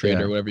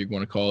arbitrator, whatever you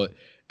want to call it.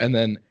 And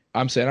then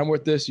I'm saying I'm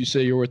worth this. You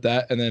say you're worth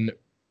that. And then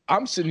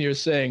I'm sitting here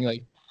saying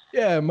like,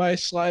 yeah, my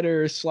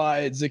slider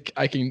slides.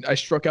 I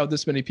struck out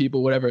this many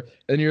people, whatever.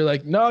 And you're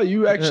like, no,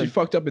 you actually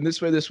fucked up in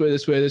this way, and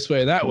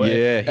that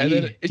way. Yeah, and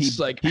then it's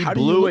like, he how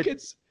blew do you look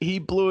it. He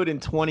blew it in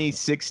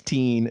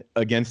 2016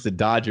 against the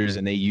Dodgers,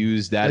 and they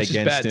used that That's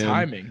against just bad him.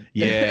 timing.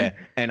 Yeah,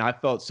 and I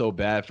felt so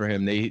bad for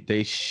him. They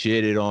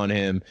shitted on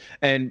him,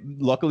 and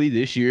luckily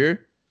this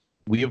year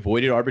we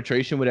avoided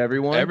arbitration with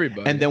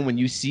everybody. And then when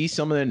you see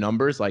some of the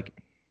numbers, like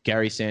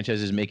Gary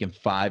Sanchez is making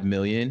 $5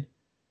 million.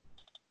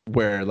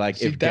 Where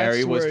like if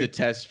Gary was to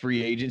test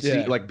free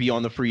agency, like be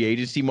on the free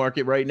agency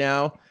market right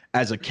now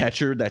as a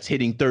catcher that's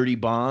hitting 30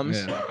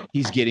 bombs,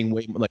 he's getting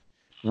way more. Like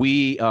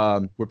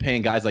we're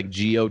paying guys like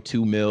Gio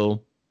 $2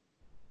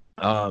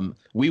 million.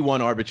 We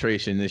won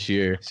arbitration this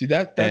year. See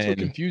that's what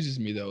confuses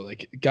me though.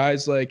 Like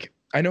guys, like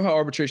I know how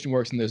arbitration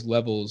works and there's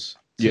levels.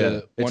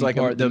 It's like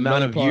the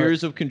amount of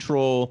years of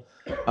control.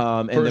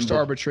 And first then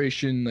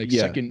arbitration, like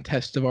second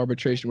test of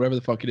arbitration, whatever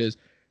the fuck it is.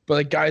 But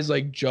like guys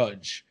like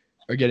Judge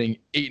are getting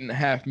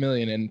 $8.5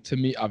 million, and to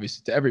me,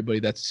 obviously, to everybody,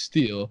 that's a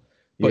steal.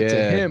 But to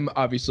him,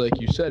 obviously, like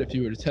you said, if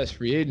you were to test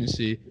free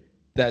agency,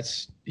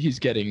 he's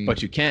getting.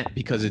 But you can't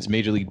because it's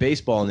Major League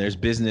Baseball, and there's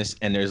business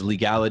and there's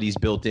legalities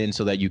built in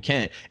so that you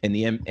can't. In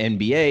the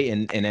NBA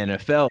and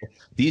NFL,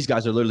 these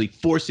guys are literally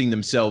forcing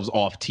themselves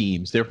off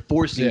teams. They're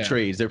forcing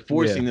trades. They're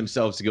forcing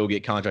themselves to go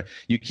get contracts.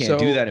 You can't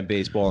do that in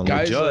baseball. And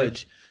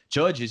with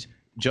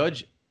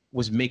Judge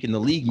was making the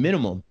league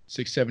minimum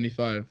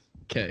 $675K.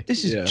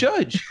 This is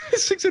Judge.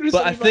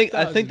 But I think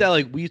that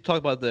like we talked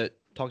about it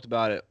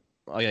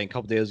a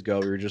couple days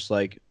ago. We were just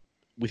like,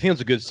 we think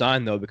it's a good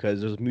sign though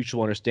because there's a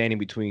mutual understanding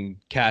between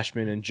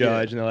Cashman and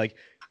Judge, and they're like,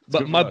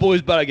 but my boy's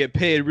about to get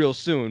paid real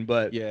soon.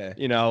 But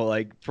you know,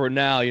 like for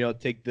now,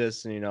 take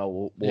this, and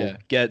we'll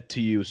get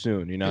to you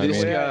soon. You know,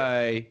 this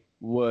guy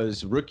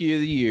was Rookie of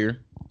the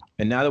Year,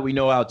 and now that we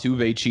know how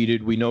Altuve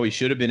cheated, we know he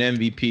should have been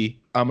MVP.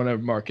 I'm gonna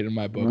mark it in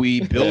my book.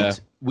 We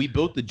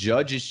built the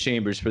judges'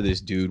 chambers for this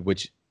dude,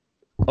 which.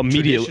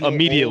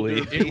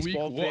 Immediately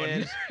baseball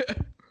fans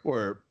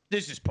were,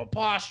 this is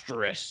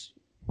preposterous.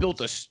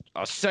 built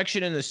a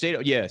section in the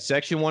state.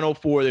 Section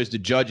 104. There's the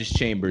judges'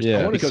 chambers.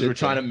 Yeah. Because we're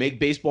trying to make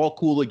baseball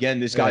cool again.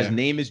 This guy's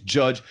name is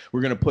Judge.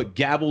 We're gonna put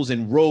gavels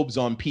and robes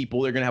on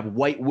people. They're gonna have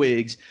white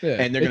wigs,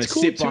 and they're gonna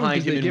sit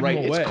behind him and write.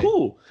 It's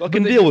cool.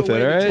 Fucking deal with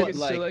it, all right?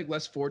 Like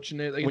less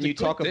fortunate. Like, when you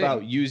talk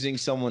about using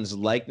someone's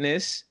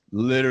likeness,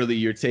 literally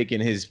you're taking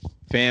his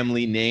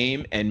family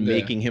name and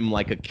making him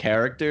like a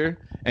character,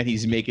 and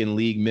he's making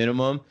league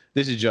minimum.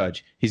 This is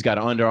Judge. He's got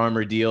an Under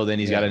Armour deal, then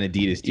he's got an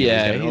Adidas deal.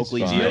 Yeah, he's got an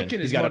Oakley deal.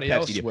 He's got a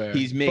Pepsi deal.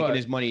 He's making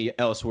his money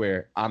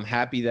elsewhere. I'm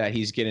happy that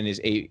he's getting his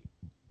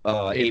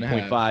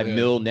 8.5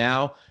 mil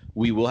now.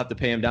 We will have to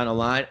pay him down the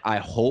line. I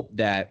hope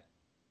that,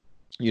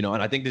 and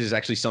I think this is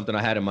actually something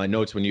I had in my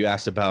notes when you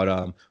asked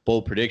about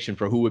bold prediction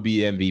for who would be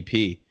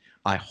MVP.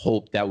 I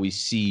hope that we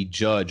see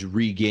Judge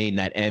regain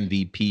that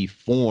MVP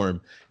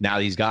form. Now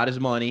that he's got his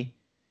money,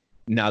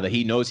 now that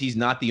he knows he's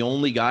not the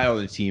only guy on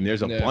the team.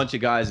 There's a bunch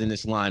of guys in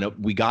this lineup.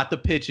 We got the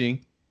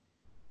pitching.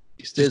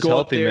 Just go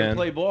healthy, up there man. and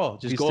play ball.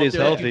 Just go stays up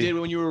there healthy. like you did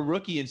when you were a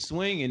rookie and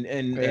swing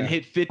and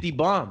hit 50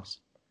 bombs.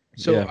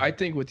 So I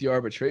think with the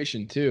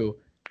arbitration too,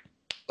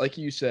 like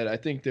you said, I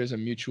think there's a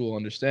mutual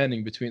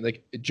understanding between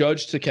like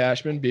Judge to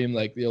Cashman being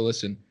like, yo,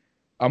 listen,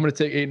 I'm gonna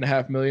take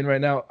 $8.5 million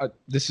right now.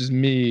 This is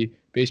me,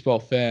 baseball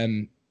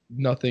fan.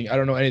 Nothing. I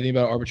don't know anything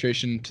about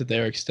arbitration to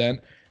their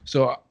extent.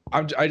 So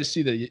I just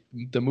see the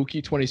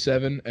Mookie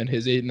 27 and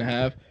his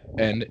 8.5,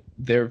 and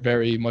they're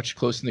very much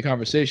close in the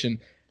conversation,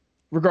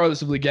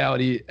 regardless of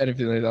legality and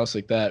everything else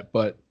like that.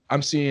 But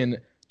I'm seeing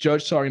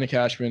Judge talking to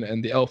Cashman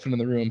and the elephant in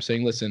the room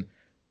saying, listen,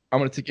 I'm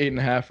going to take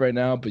 8.5 right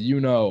now, but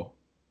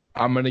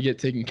I'm going to get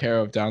taken care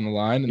of down the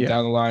line. And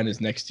down the line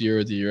is next year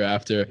or the year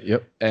after.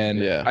 Yep.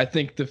 And I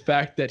think the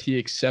fact that he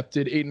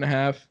accepted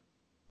 8.5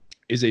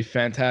 is a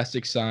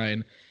fantastic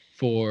sign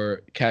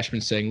for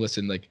Cashman saying,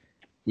 listen, like,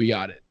 we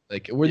got it.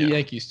 Like, we're the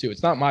Yankees too.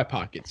 It's not my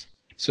pockets.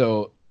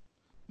 So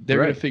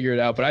they're going to figure it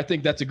out. But I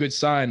think that's a good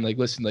sign. Like,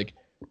 listen, like,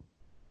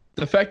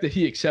 the fact that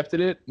he accepted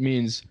it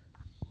means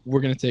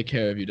we're going to take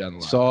care of you down the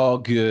line. It's all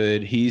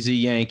good. He's a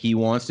Yankee,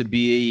 wants to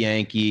be a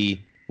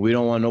Yankee. We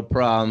don't want no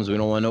problems. We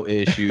don't want no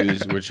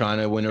issues. We're trying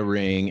to win a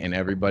ring, and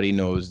everybody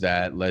knows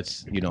that.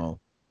 Let's,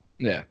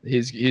 Yeah,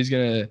 he's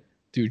going to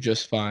do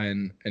just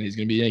fine, and he's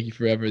going to be Yankee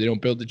forever. They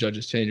don't build the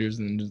judges' chambers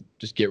and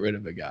just get rid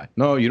of a guy.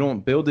 No, you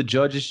don't build the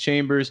judges'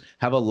 chambers,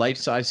 have a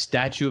life-size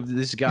statue of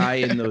this guy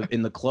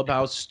in the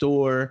clubhouse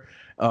store.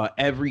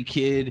 Every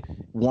kid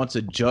wants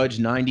a Judge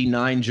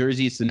 99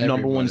 jersey. It's the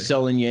number one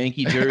selling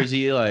Yankee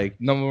jersey. Like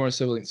number one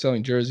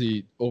selling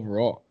jersey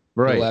overall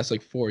for the last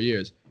 4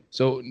 years.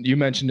 So you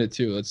mentioned it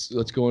too.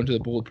 Let's go into the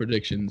bold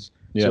predictions.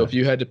 Yeah. So if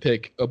you had to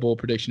pick a bold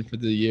prediction for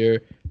the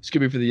year, this could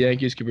be for the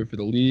Yankees, could be for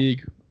the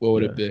league. What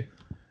would it be?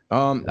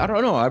 I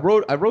don't know. I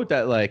wrote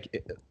that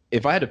like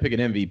if I had to pick an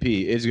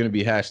MVP, it's going to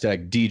be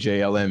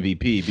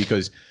 #DJLMVP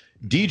because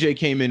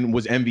DJ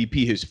was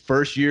MVP his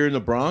first year in the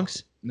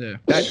Bronx. Yeah.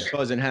 That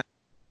doesn't happen.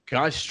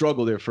 Guys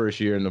struggle their first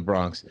year in the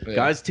Bronx. Yeah.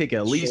 Guys take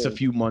at least a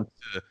few months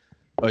to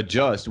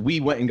adjust. We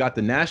went and got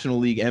the National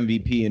League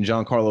MVP in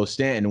Giancarlo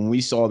Stanton, and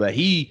we saw that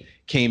he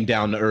came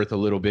down to earth a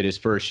little bit his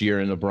first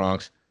year in the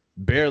Bronx.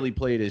 Barely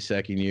played his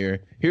second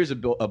year. Here's a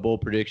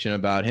bold prediction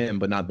about him,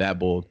 but not that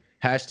bold.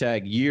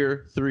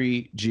 Year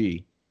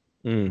 3G.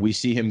 We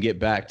see him get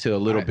back to a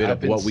little bit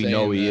of what we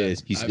know he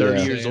is. He's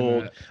 30 years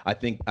old. I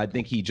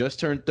think he just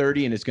turned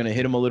 30, and it's going to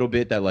hit him a little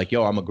bit that like,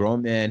 yo, I'm a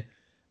grown man.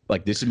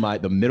 Like, this is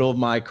the middle of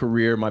my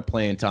career, my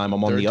playing time.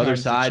 I'm on the other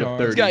side of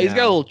 30. He's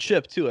got a little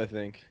chip too, I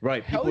think.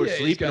 Right. People are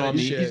sleeping on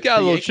me. He's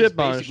got a little chip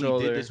on his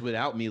shoulder. Did this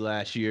without me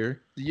last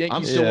year.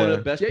 I'm still one of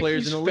the best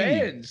players in the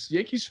league.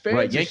 Yankees fans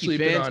right. are Yankee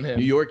sleeping fans, on him.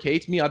 New York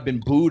hates me. I've been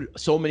booed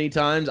so many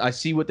times. I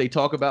see what they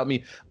talk about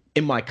me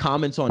in my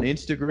comments on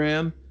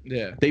Instagram.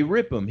 Yeah. They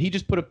rip him. He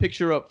just put a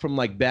picture up from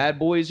like Bad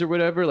Boys or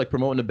whatever, like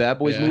promoting the Bad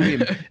Boys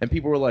movie. And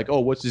people were like, oh,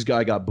 what's this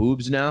guy got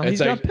boobs now?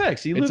 He's got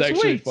pecs. He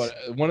lifts weights.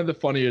 One of the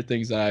funnier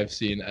things that I've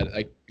seen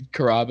at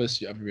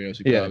Carabas, everybody knows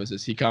who Carabas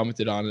is. He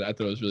commented on it. I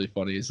thought it was really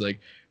funny. He's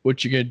like,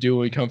 what you going to do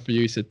when we come for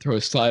you? He said, throw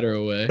a slider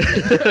away. And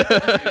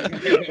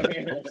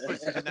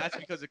that's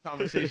because the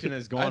conversation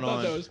is going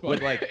on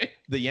with like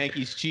the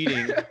Yankees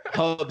cheating.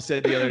 Hub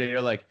said the other day,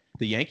 they're like,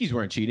 the Yankees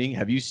weren't cheating.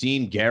 Have you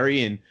seen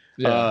Gary and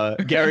Giancarlo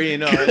with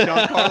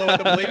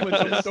the blade when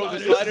someone throws the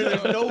slider?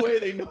 There's no way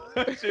they know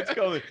that shit's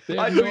coming.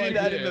 I tweeted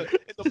that in the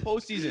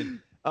postseason.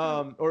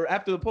 Or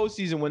after the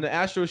postseason when the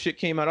Astros shit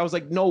came out, I was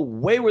like, no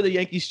way were the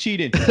Yankees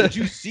cheating. Did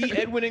you see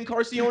Edwin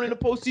Encarnacion in the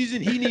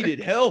postseason? He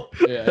needed help.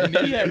 Yeah,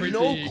 he had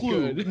no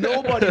clue.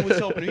 Nobody was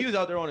helping him. He was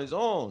out there on his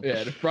own.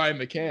 Yeah, the Brian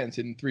McCann's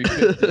hitting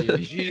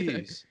 350.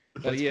 Jeez.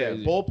 But yeah,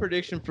 crazy. Bold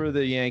prediction for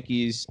the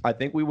Yankees. I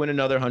think we win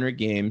another 100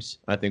 games.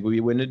 I think we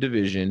win the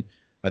division.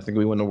 I think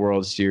we win the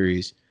World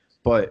Series.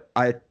 But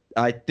I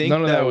think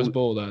none of that was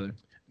bold either.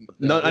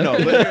 No, I know.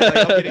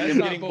 But I'm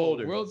getting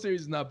bolder. World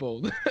Series is not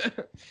bold.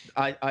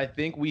 I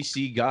think we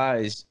see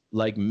guys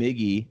like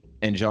Miggy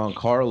and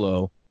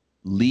Giancarlo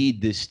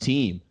lead this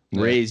team,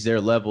 raise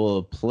their level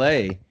of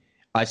play.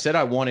 I said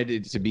I wanted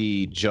it to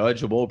be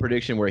Judge, a bold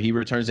prediction where he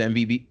returns to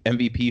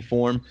MVP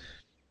form,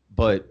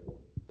 but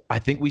I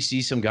think we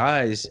see some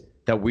guys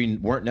that we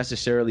weren't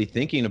necessarily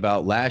thinking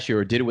about last year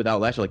or did it without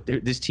last year.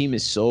 Like this team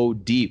is so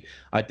deep.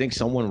 I think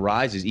someone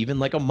rises. Even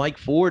like a Mike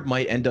Ford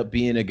might end up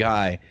being a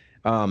guy.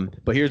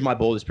 But here's my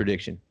boldest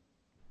prediction.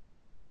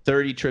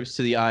 30 trips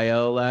to the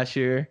IL last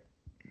year.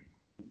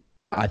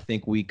 I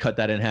think we cut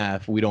that in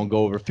half. We don't go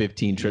over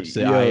 15 trips to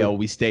the IL.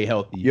 We stay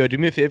healthy. Yo, do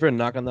me a favor and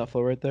knock on that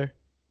floor right there.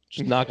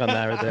 Just knock on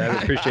that right there.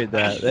 I appreciate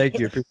that. Thank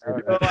you.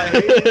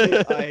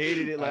 I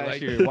hated it last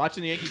year.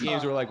 Watching the Yankee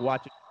games were like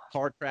watching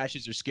car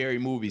crashes or scary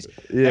movies.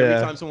 Yeah.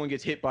 Every time someone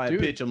gets hit by a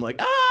pitch, I'm like,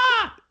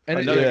 ah! And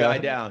another guy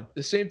down.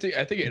 The same thing.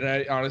 I think, and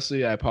I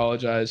honestly, I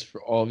apologize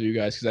for all of you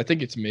guys because I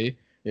think it's me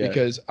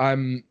because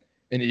I'm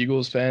an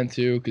Eagles fan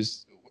too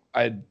because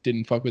I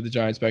didn't fuck with the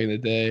Giants back in the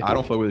day. I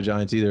don't fuck with the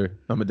Giants either.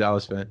 I'm a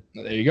Dallas fan.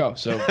 There you go.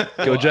 So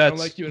go Jets. I don't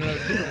like you in a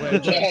different way.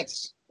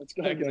 Jets. Let's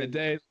go. Back in the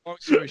day, long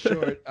story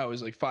short, I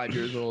was like 5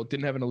 years old,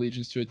 didn't have an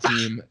allegiance to a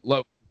team,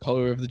 loved the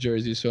color of the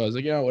jersey, so I was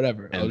like,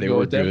 whatever. And they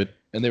were good.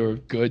 And they were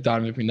good.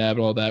 Donovan McNabb and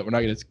all that. We're not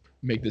going to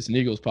make this an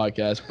Eagles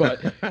podcast,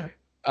 but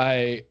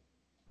I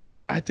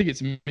think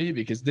it's me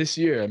because this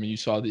year, I mean, you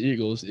saw the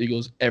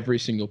Eagles. Every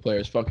single player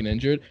is fucking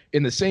injured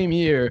in the same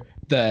year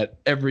that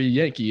every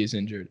Yankee is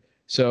injured.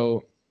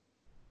 So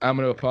I'm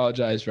going to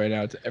apologize right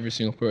now to every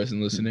single person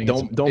listening.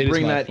 Don't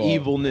bring that fault.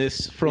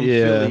 Evilness from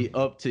Philly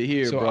up to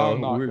here, so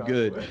bro. We're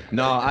good.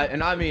 No,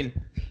 I mean,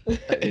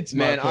 it's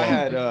man, I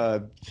had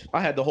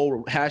the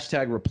whole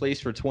hashtag replace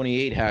for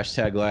 28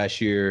 hashtag last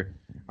year.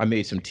 I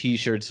made some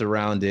T-shirts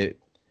around it,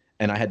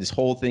 and I had this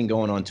whole thing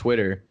going on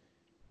Twitter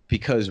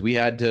because we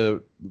had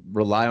to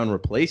rely on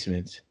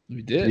replacements.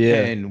 We did.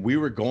 Yeah. And we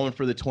were going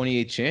for the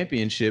 28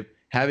 championship,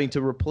 having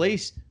to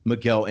replace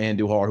Miguel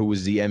Andujar, who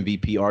was the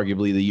MVP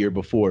arguably the year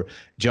before,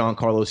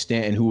 Giancarlo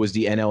Stanton, who was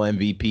the NL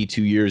MVP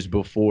 2 years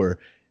before.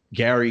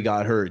 Gary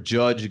got hurt.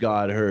 Judge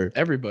got hurt.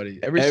 Everybody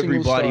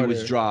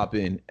was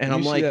dropping. And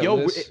I'm like,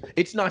 yo,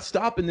 it's not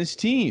stopping this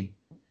team.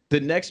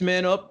 The next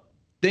man up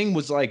thing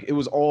was like, it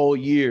was all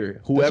year.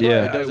 Whoever,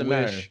 it doesn't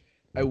matter.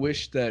 I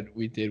wish that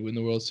we did win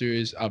the World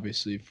Series,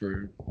 obviously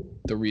for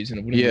the reason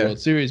of winning the World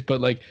Series,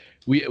 but like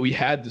we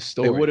had the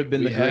story. It would have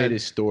been the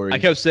greatest story. I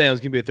kept saying it was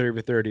gonna be a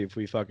 30-for-30 if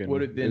we fucking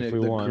would have been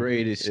the won.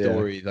 Greatest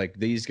story. Like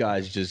these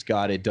guys just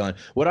got it done.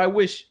 What I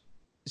wish,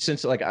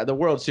 since like the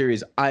World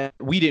Series,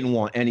 we didn't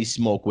want any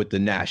smoke with the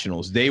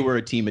Nationals. They were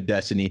a team of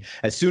destiny.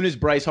 As soon as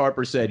Bryce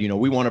Harper said,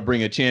 we want to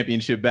bring a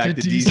championship back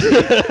to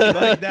DC,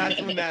 like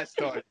that's when that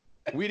started.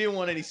 We didn't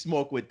want any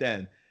smoke with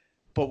them.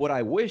 But what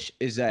I wish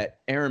is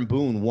that Aaron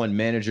Boone won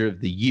Manager of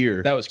the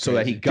Year. That was crazy. So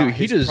that he got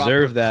he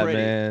deserved that,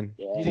 man.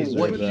 Yeah,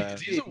 what he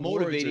did,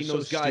 motivating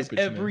those guys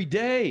every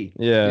day.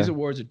 Yeah. These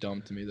awards are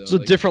dumb to me, though. It's a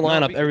different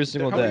lineup every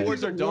single day.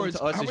 Awards are dumb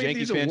to us as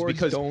Yankee fans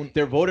because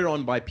they're voted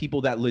on by people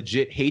that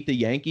legit hate the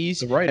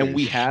Yankees. And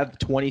we have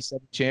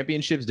 27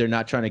 championships. They're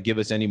not trying to give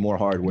us any more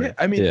hardware. Yeah,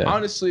 I mean,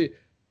 honestly,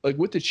 like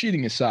with the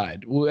cheating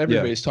aside,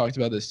 everybody's talked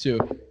about this too.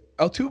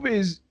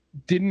 Altuve's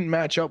didn't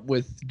match up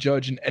with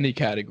Judge in any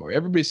category.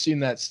 Everybody's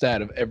seen that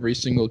stat of every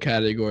single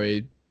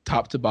category,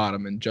 top to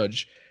bottom, and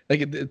Judge.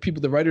 Like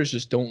the writers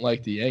just don't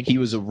like the Yankees. He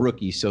was a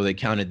rookie, so they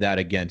counted that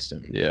against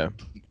him. Yeah,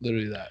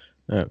 literally that.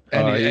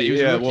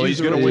 He's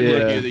gonna win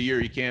Rookie of the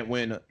Year. He can't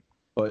win.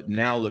 But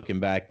now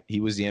looking back,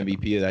 he was the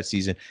MVP of that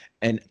season,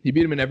 and he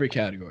beat him in every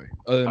category.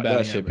 Other than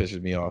that shit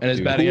pisses me off. And his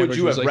batting Who average would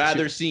you was have like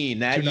rather seen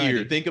that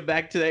year? Think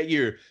back to that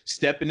year,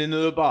 stepping into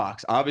the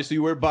box. Obviously,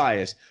 we're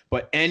biased,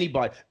 but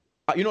anybody.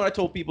 You know what I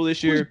told people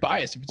this year? Who's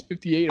biased if it's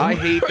 58? I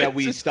hate that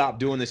we stopped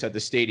doing this at the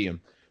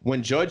stadium.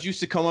 When Judge used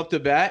to come up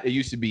to bat, it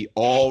used to be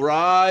all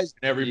rise,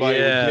 and everybody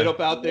would get up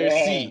out their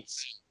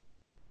seats.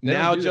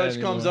 Now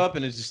Judge comes up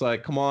and it's just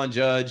like, come on,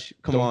 Judge.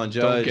 Come on,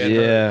 Judge.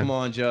 Come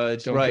on,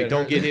 Judge.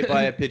 Don't get hit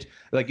by a pitch.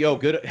 Like, yo,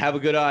 have a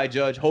good eye,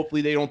 Judge.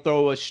 Hopefully they don't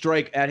throw a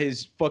strike at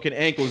his fucking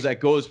ankles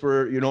that goes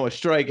for, a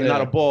strike and not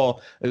a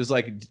ball. It was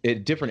like a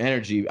different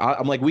energy.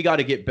 I'm like, we got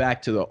to get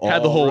back to the all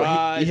had the whole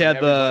rise he had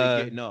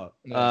the getting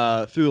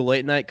up. through the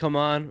late night come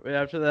on right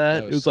after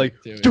that. It was like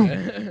and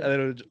then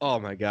it was, oh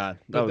my god.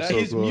 That was so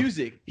his cool.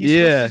 music.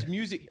 His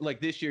music, like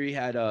this year he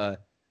had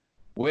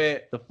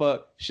where the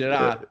fuck should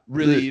I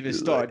really even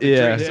start the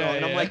Drake song?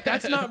 And I'm like,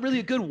 that's not really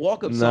a good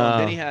walk-up song.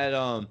 Then he had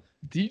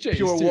DJ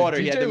Pure Water.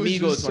 He had the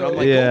Migos one. I'm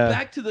like, go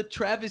back to the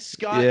Travis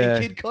Scott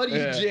and Kid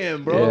Cudi's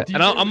jam, bro. Yeah.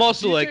 And I'm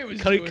also like,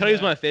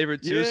 Cudi's my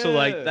favorite too. So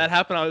like that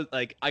happened, I was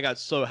like, I got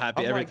so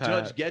happy every time.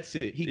 Judge gets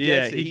it. He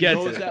gets it. He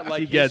knows that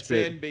like his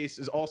fan base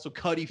is also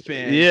Cudi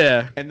fans.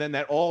 Yeah. And then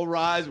that all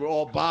rise, we're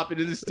all bopping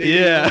in the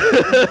stadium. Yeah.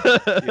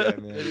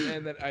 Man.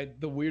 And then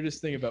the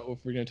weirdest thing about if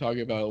we're gonna talk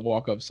about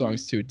walk-up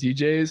songs too,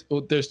 DJs.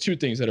 Well, there's two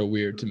things that are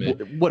weird to me.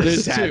 What a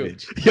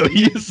savage. Yo,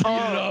 he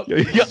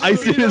got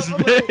ice in his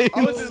veins.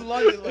 I was in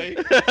London, like.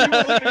 People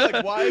looking at me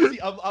like, why is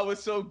he? I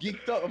was so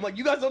geeked up. I'm like,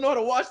 you guys don't know how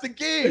to watch the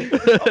game.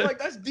 I'm like,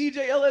 that's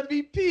DJ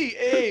LMVP.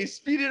 Hey,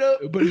 speed it up.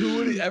 But who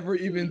would ever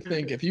even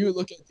think if you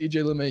look at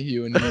DJ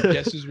LeMahieu and you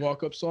guess his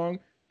walk-up song?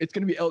 it's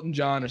gonna be Elton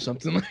John or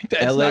something like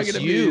that. It's not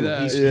gonna be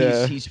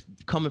LSU. He's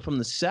coming from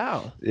the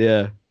South.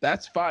 Yeah.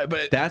 That's fine,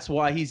 but That's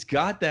why he's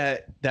got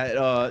that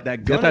Got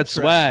gunner that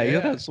swag. track. You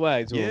got that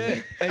swag to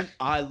him. Yeah, and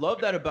I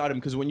love that about him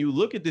because when you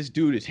look at this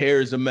dude, his hair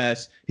is a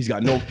mess. He's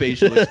got no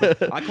facial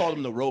expression. I called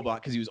him the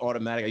robot because he was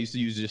automatic. I used to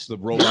use just the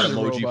robot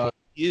emoji. Robot.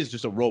 He is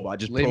just a robot,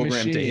 just Lay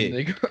programmed to machine.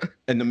 hit.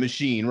 And the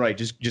machine, right?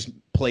 Just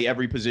play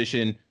every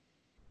position,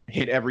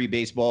 hit every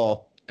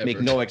baseball, make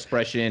no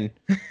expression,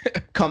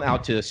 come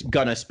out to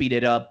gonna speed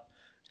it up.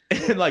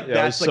 And like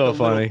that's like so the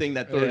funny. little thing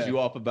that throws you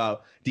off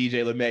about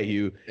DJ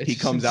LeMahieu. He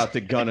comes out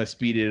to gonna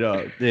speed it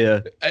up.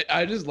 Yeah.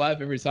 I just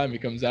laugh every time he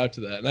comes out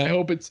to that, and I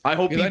hope I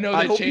hope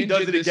he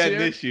does it again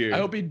this year. I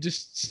hope he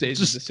just stays.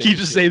 Just with the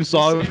keeps the same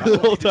song the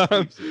whole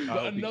time.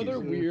 But another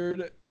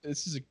weird.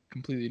 This is a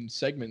completely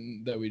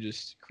segment that we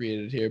just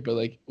created here, but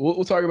like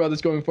we'll talk about this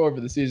going forward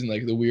for the season.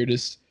 Like the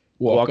weirdest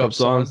walk-up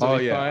songs. Oh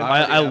yeah,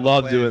 I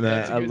love doing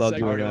that. That's a I good love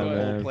segment. doing that, I have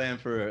a whole man. plan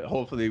for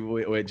hopefully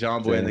with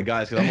John Boy and the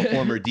guys because I'm a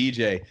former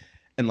DJ.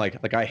 And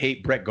like I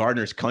hate Brett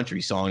Gardner's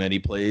country song that he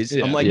plays.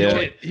 Yeah. I'm like, Yeah.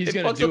 no, He's it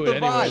gonna fucks do up it the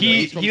anyway. vibe. He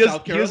He's from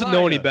South doesn't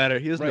know any Carolina. better.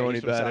 He doesn't know any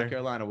He's from South better.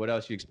 Carolina. What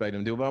else you expect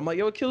him to do? But I'm like,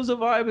 yo, it kills the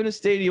vibe in a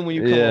stadium when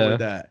you come up with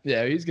that.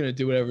 Yeah, he's gonna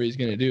do whatever he's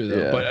gonna do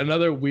though. Yeah. But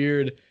another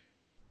weird,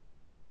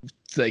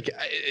 like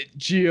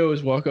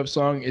Gio's walk-up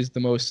song is the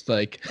most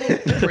like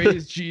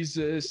praise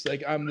Jesus.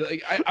 Like I'm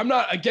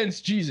not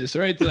against Jesus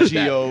or anything like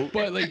Gio, that.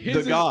 But like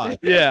his the God.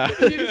 Yeah.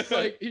 he is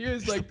like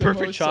the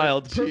Perfect most,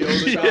 child. Like, perfect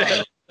Gio the child.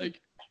 God.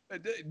 Like,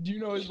 do you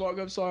know his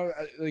walk-up song?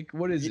 Like,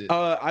 what is it?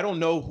 I don't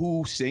know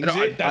who sings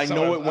No, it. I that's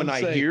know what it when I'm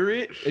I saying. hear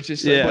it. It's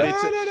just Yeah. like,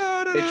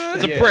 But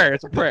It's a prayer.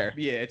 It's a prayer.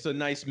 Yeah, it's a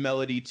nice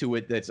melody to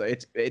it.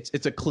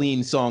 It's a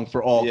clean song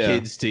for all Yeah.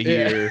 kids to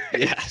hear.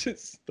 Yeah.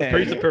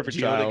 Praise the perfect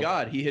Gio child. the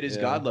God. He hit his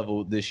God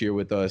level this year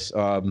with us.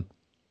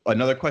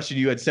 Another question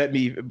you had sent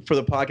me for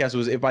the podcast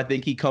was if I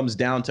think he comes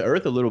down to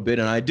earth a little bit,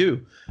 and I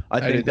do. I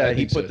think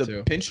he put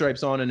the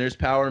pinstripes on, and there's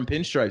power in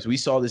pinstripes. We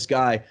saw this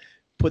guy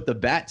put the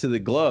bat to the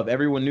glove.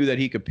 Everyone knew that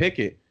he could pick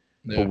it,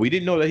 but we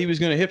didn't know that he was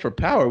going to hit for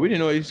power. We didn't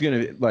know he was going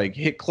to like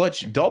hit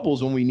clutch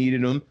doubles when we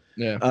needed him.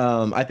 Yeah.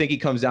 I think he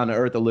comes down to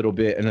earth a little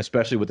bit, and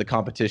especially with the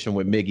competition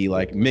with Miggy.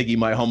 Like Miggy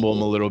might humble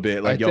him a little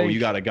bit. Like, yo, you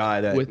got a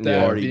guy that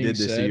already did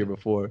this the year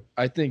before.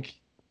 I think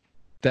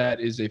that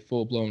is a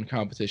full-blown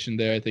competition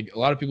there. I think a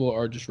lot of people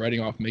are just writing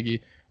off Miggy.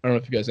 I don't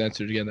know if you guys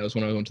answered again. That was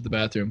when I went to the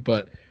bathroom,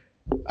 but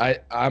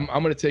I'm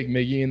gonna take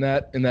Miggy in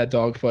that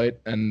dogfight,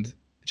 and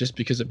just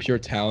because of pure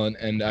talent,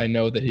 and I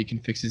know that he can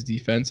fix his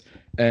defense.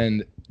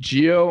 And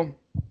Gio,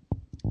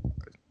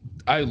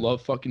 I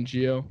love fucking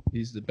Gio.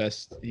 He's the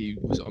best. He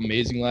was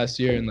amazing last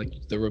year, and like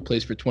the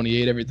replace for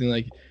 28, everything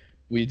like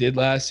we did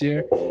last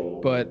year.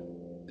 But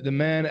the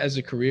man as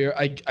a career,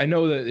 I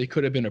know that it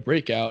could have been a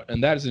breakout,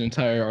 and that is an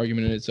entire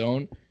argument in its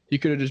own. He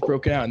could have just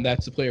broken out, and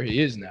that's the player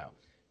he is now.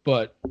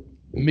 But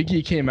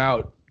Miggy came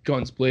out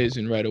guns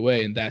blazing right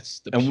away, and that's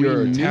the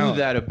pure we knew talent.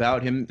 that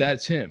about him.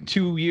 That's him.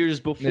 2 years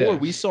before,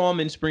 we saw him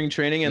in spring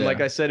training, and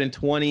like I said, in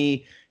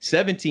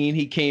 2017,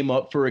 he came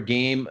up for a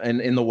game and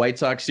in the White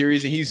Sox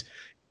series, and he's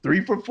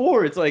 3 for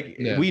 4. It's like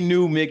we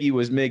knew Miggy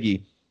was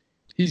Miggy.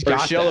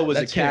 Urshela was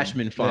a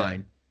Cashman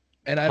fine.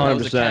 And I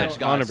 100%.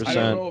 100%. I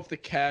don't know if the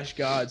cash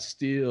god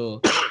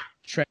steal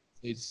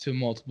translates to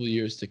multiple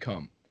years to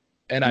come.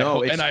 And it's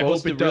I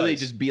supposed hope to it really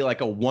does. just be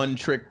like a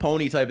one-trick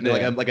pony type of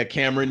thing, like a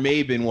Cameron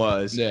Maben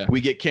was. Yeah.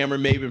 We get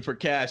Cameron Maben for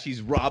cash.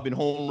 He's robbing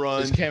home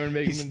runs. Is Cameron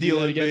Maben he's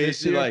stealing again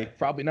this year? Like,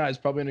 probably not. He's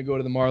probably gonna go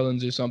to the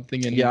Marlins or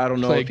something. And I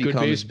don't know play if he good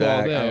comes baseball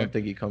back. there. I don't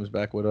think he comes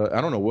back with I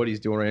don't know what he's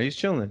doing right now. He's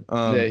chilling.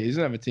 Yeah, he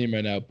doesn't have a team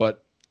right now.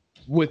 But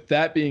with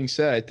that being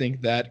said, I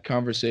think that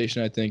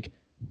conversation,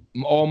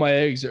 all my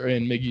eggs are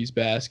in Miggy's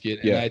basket,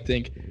 and I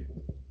think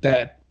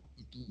that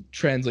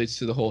translates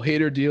to the whole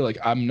hater deal. Like,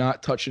 I'm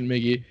not touching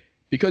Miggy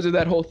because of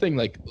that whole thing.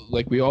 Like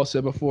we all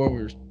said before,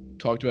 we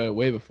talked about it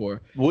way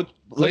before.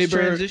 Let's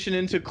transition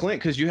into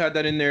Clint, because you had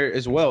that in there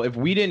as well. If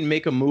we didn't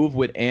make a move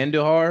with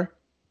Andujar,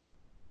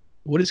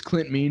 what does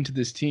Clint mean to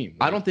this team?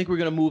 I don't think we're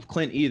going to move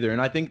Clint either,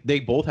 and I think they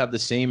both have the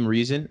same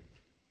reason.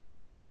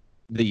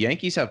 The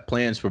Yankees have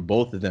plans for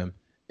both of them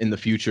in the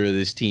future of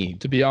this team.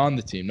 To be on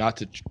the team, not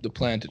to the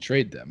plan to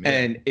trade them. Yeah.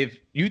 And if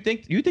you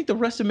think the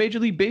rest of Major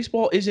League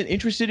Baseball isn't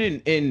interested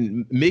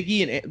in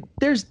Miggy, and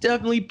there's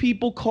definitely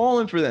people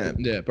calling for them.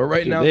 Yeah, but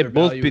right now they'd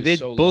both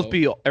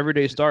be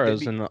everyday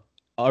stars in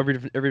every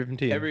different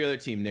team. Every other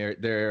team, they're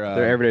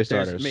everyday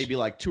starters. There's maybe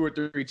like 2 or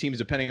 3 teams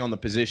depending on the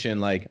position.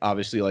 Like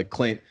obviously, like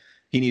Clint,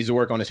 he needs to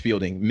work on his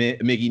fielding.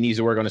 Miggy needs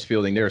to work on his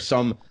fielding. There are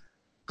some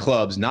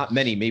clubs, not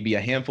many, maybe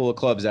a handful of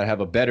clubs that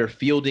have a better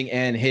fielding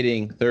and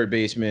hitting third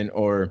baseman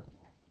or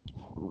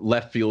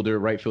left fielder,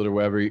 right fielder,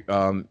 wherever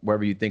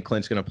you think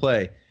Clint's going to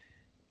play.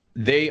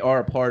 They are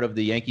a part of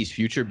the Yankees'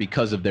 future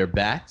because of their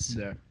bats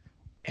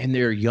and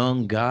they're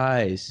young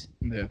guys.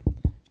 Yeah,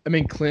 I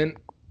mean Clint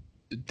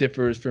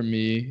differs from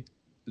me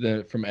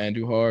from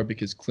Andujar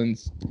because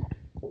Clint's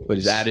but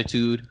his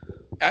attitude.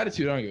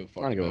 Attitude, I don't give a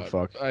fuck. I don't give a about.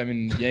 fuck. I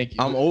mean, Yankees.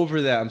 I'm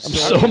over that. I'm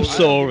so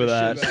over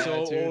that.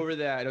 So over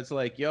that. It's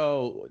like,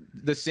 yo,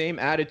 the same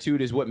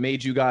attitude is what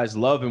made you guys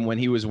love him when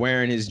he was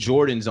wearing his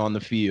Jordans on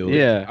the field.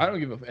 Yeah. I don't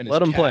give a fuck.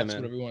 Let him play, man.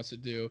 Whatever he wants to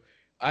do.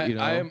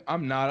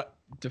 I'm not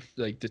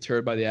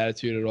deterred by the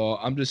attitude at all.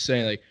 I'm just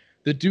saying, like,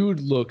 the dude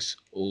looks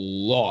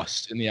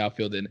lost in the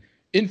outfield, and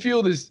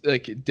infield is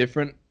like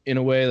different in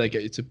a way. Like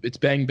it's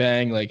bang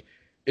bang. Like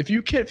if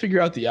you can't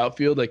figure out the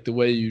outfield, like the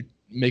way you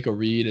make a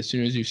read as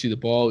soon as you see the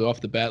ball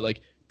off the bat,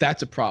 like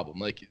that's a problem.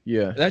 Like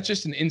that's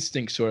just an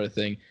instinct sort of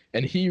thing.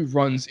 And he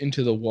runs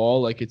into the wall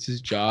like it's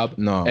his job.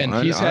 No, and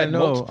he's had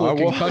multiple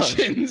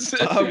concussions.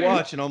 I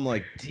watch and I'm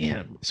like,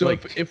 damn. So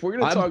like, if we're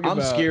gonna talk about,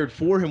 I'm scared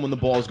for him when the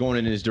ball's going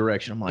in his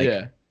direction. I'm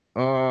like,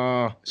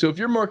 So if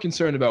you're more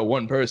concerned about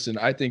one person,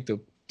 I think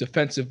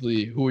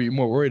defensively, who are you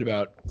more worried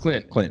about?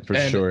 Clint for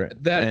sure.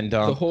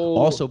 The whole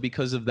also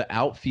because of the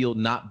outfield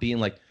not being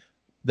like,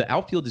 the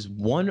outfield is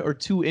 1 or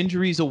 2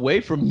 injuries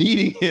away from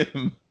needing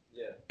him.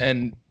 Yeah.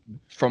 And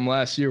from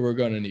last year, we're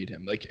gonna need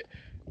him. Like,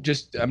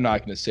 I'm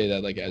not gonna say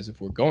that like as if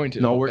we're going to.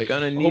 No, we're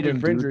gonna need him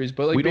for injuries.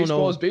 But like we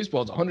baseball is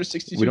baseball. It's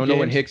 162. We don't know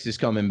when games. Hicks is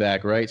coming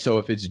back, right? So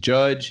if it's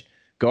Judge,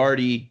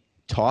 Gardy,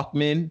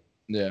 Talkman.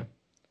 Yeah.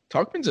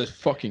 Talkman's a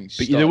fucking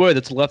stud. But either way,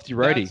 that's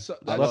lefty-righty. That's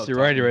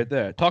lefty-righty Talkman. Right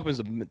there. Talkman's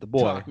the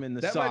boy.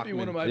 Talkman, that might be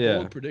one of my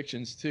bold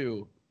predictions,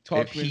 too.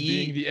 Talkman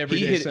being the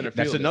everyday center fielder.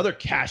 That's another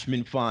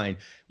Cashman find.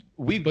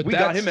 We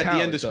got him at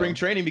the end of spring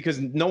training because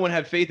no one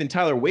had faith in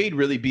Tyler Wade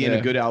really being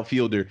a good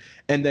outfielder.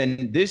 And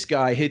then this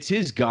guy hits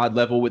his God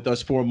level with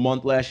us for a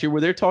month last year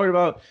where they're talking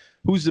about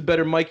who's the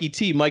better Mikey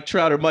T, Mike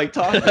Trout or Mike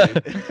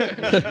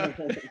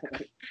Talkman.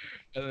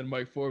 And then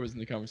Mike Ford was in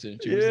the conversation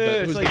too.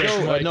 Yeah, it's like,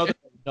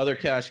 another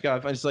cash guy.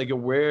 It's like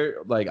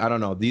I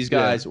don't know. These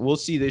guys, we'll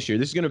see this year.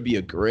 This is going to be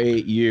a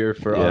great year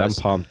for us.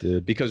 I'm pumped,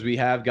 dude. Because we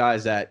have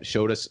guys that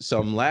showed us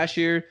some last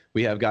year.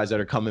 We have guys that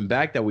are coming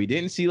back that we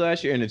didn't see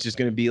last year. And it's just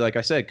going to be, like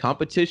I said,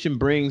 competition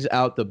brings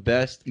out the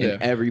best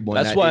in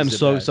everyone. That's why I'm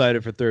so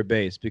excited for third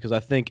base, because I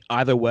think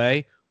either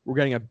way, we're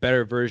getting a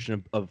better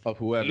version of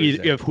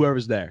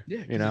whoever's there.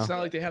 Yeah, you know? It's not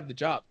like they have the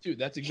job, too.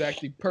 That's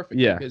exactly perfect.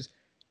 Yeah. Because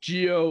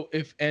Gio,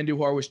 if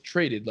Andujar was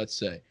traded, let's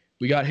say,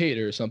 we got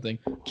Hader or something,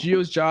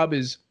 Gio's job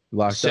is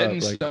locked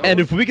up. And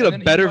if we get a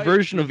better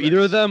version of either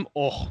of them,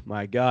 oh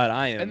my God,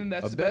 I am. And then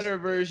that's a better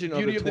version of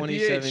the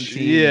 2017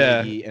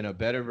 Miggy and a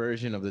better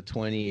version of the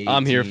 2018.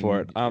 I'm here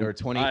for it. Or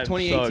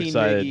 2018 so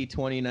Miggy,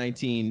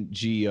 2019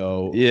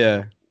 Gio.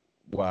 Yeah.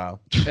 Wow.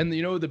 And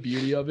you know the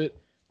beauty of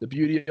it? The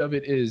beauty of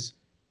it is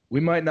we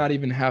might not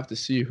even have to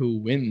see who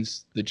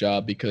wins the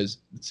job because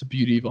it's the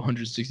beauty of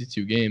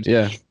 162 games.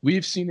 Yeah.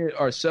 We've seen it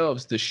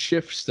ourselves, the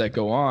shifts that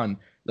go on.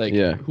 Like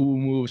who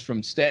moves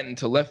from Stanton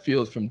to left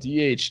field, from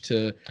DH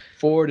to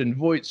Ford and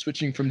Voit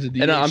switching from the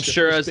DH. And I'm to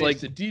sure first as base like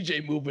to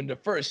DJ moving to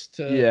first.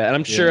 To, and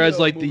I'm sure as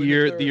like the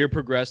year year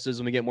progresses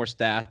and we get more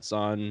stats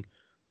on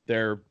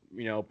their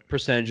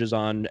percentages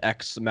on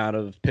X amount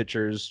of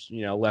pitchers,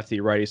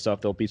 lefty righty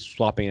stuff, they'll be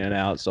swapping in and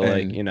out. So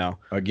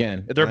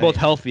again, if they're both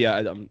healthy, I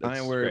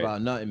ain't worried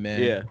about nothing,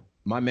 man. Yeah.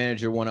 My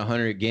manager won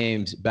 100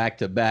 games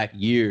back-to-back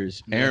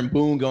years. Aaron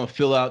Boone going to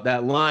fill out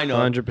that lineup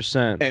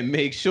 100% and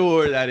make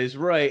sure that is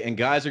right. And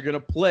guys are going to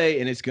play,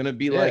 and it's going to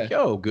be like,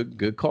 yo,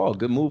 good call.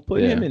 Good move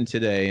putting him in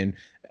today. And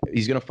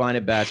he's going to find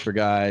it bats for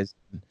guys.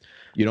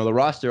 The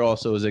roster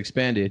also is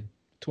expanded.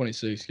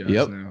 26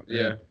 guys now.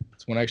 Yeah.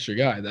 It's one extra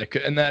guy.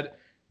 That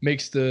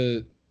makes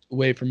the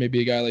way for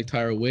maybe a guy like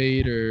Tyra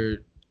Wade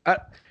or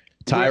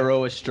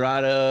Tyro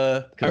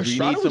Estrada, because we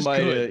need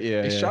somebody.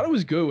 Estrada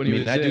was good when he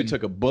was that dude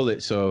took a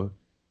bullet, so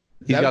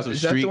he's got some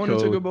street code. Is that the one who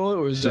took a bullet,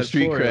 or is that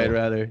street Florio? Cred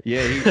rather?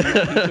 Yeah, he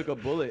took a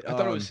bullet. I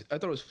thought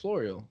it was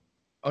Florio.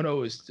 Oh no, it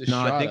was Estrada.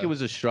 No, I think it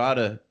was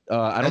Estrada.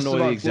 I don't know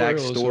the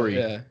exact story.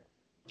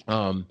 But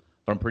I'm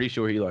pretty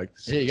sure he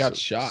he got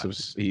shot. So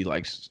he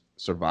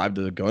survived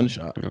the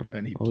gunshot,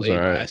 and he played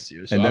last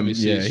year. So and then,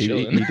 obviously he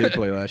did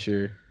play last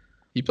year.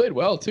 He played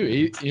well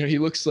too. He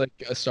looks like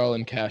a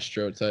Starlin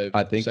Castro type.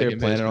 I think they're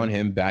planning on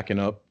him backing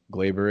up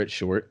Glaber at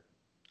short.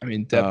 I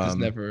mean, depth is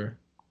never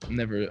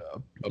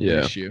a big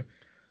issue.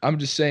 I'm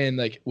just saying,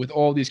 like, with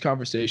all these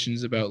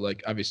conversations about,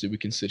 like, obviously we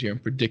can sit here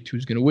and predict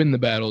who's going to win the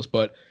battles,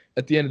 but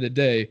at the end of the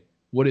day,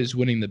 what is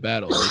winning the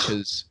battle?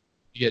 Because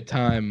you get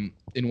time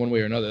in one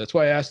way or another. That's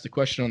why I asked the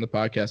question on the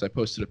podcast. I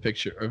posted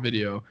a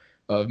video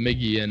of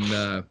Miggy and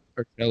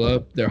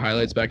Urshela, their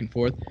highlights back and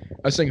forth. I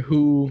was saying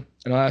and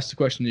I'll ask the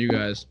question to you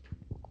guys.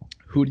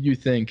 Who do you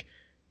think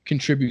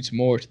contributes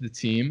more to the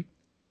team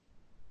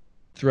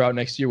throughout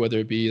next year, whether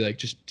it be like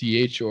just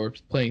DH or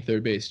playing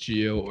third base,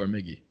 Gio or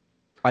Miggy?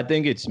 I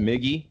think it's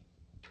Miggy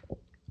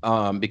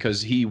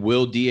because he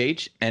will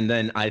DH. And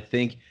then I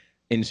think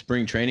in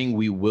spring training,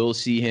 we will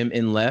see him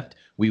in left.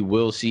 We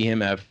will see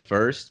him at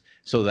first.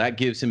 So that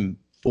gives him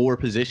 4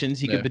 positions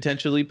he could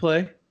potentially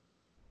play.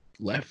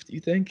 Left, you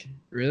think?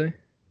 Really?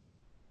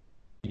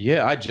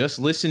 Yeah, I just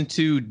listened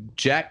to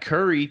Jack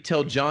Curry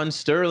tell John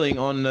Sterling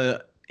on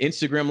the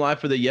Instagram Live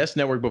for the Yes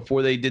Network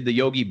before they did the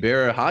Yogi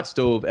Berra hot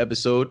stove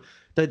episode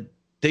that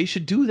they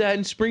should do that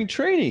in spring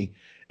training.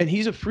 And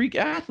he's a freak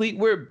athlete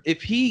where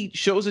if he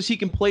shows us he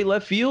can play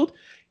left field,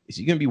 is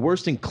he going to be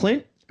worse than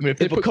Clint? I mean,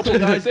 if a couple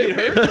guys get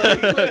hurt,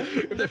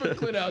 if they put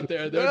Clint out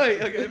there,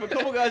 right? Like, if a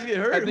couple guys get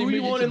hurt, who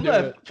you want in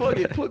left? Fuck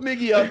it, put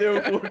Miggy out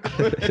there before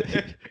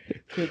Clint.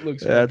 Clint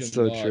looks. That's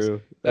so lost.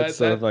 true. That's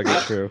so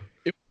fucking true.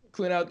 If we put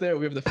Clint out there,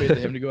 we have the faith in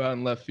him to go out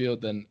in left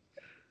field. Then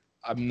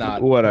I'm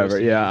not. Whatever.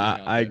 Yeah,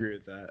 I agree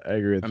with that. I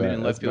mean,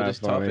 in left field is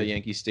tough at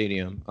Yankee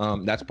Stadium.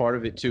 That's part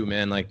of it too,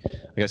 man. Like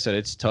I said,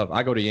 it's tough.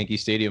 I go to Yankee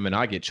Stadium and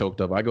I get choked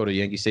up. I go to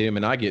Yankee Stadium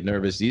and I get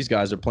nervous. These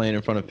guys are playing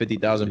in front of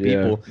 50,000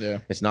 people. Yeah.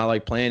 It's not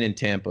like playing in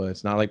Tampa.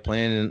 It's not like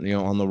playing,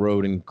 on the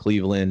road in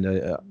Cleveland.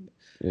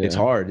 It's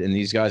hard, and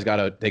these guys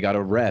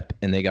gotta rep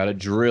and they gotta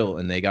drill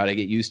and they gotta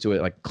get used to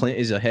it. Like Clint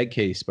is a head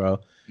case,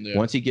 bro. Yeah.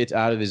 Once he gets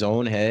out of his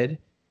own head,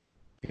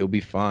 he'll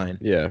be fine.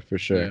 Yeah, for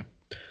sure. Yeah.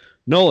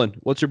 Nolan,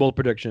 what's your bold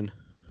prediction?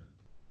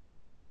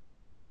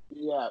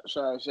 Yeah,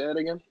 sorry, say it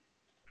again.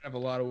 I have a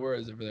lot of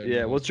words over there.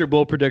 Yeah, what's your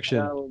bold prediction?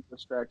 I was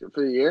distracted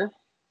for the year.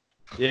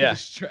 Yeah,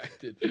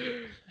 distracted.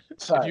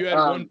 Sorry, if you had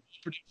one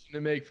prediction to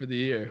make for the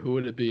year, who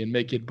would it be? And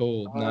make it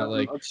bold, not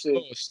like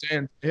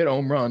Stan hit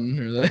home run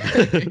or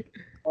like.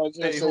 I was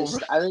gonna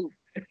say,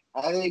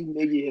 I think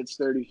Miggy hits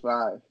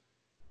 35.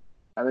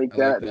 I think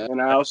that,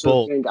 and I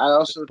also think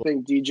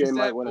DJ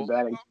might win a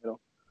batting title.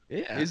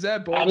 Yeah, is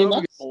that bold? I mean,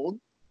 that's bold.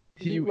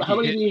 How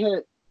many did he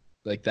hit?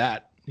 Like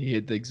that, he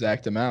hit the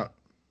exact amount.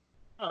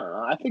 I don't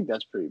know. I think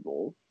that's pretty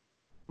bold.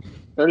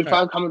 35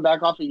 right. Coming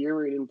back off a year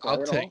where he didn't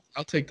play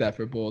I'll take that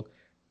for bold.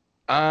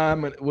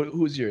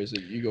 Who's yours?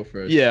 You go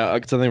first. Yeah,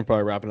 because I think we're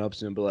probably wrapping up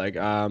soon. But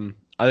I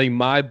think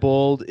my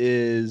bold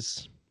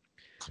is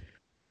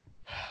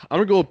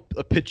I'm gonna go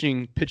a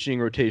pitching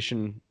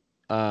rotation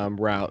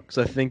route because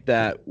I think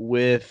that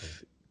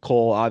with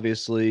Cole,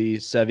 obviously,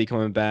 Sevy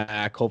coming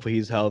back, hopefully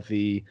he's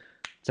healthy,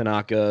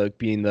 Tanaka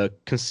being the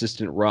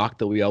consistent rock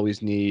that we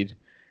always need.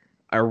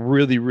 I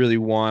really, really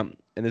want,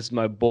 and this is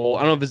my bold.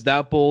 I don't know if it's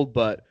that bold,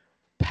 but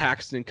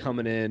Paxton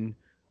coming in,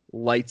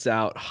 lights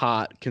out,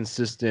 hot,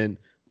 consistent,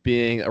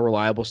 being a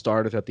reliable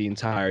starter throughout the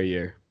entire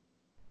year,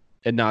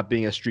 and not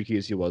being as streaky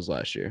as he was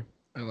last year.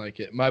 I like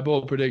it. My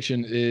bold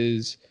prediction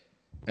is,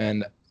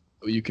 and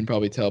you can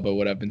probably tell by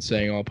what I've been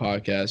saying all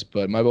podcast,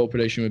 but my bold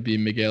prediction would be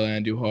Miguel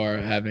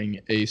Andujar having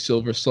a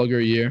Silver Slugger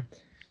year,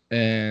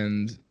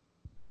 and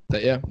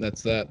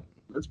that's that.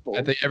 That's bold.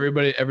 I think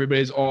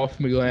everybody's off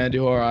Miguel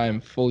Andujar. I am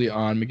fully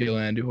on Miguel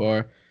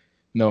Andujar.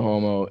 No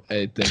homo.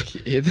 I think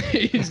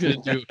he's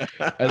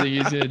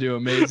gonna do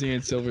amazing,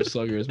 and Silver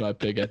Slugger is my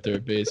pick at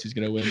third base. He's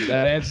gonna win.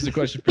 That answers the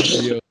question for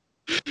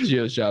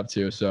Gio's job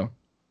too. So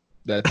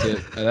that's it.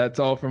 That's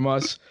all from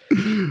us.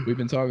 We've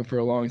been talking for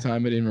a long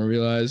time. I didn't even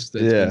realize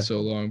that it's been so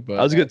long. But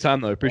that was a good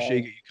time though. I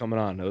appreciate you coming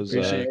on. It was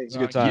a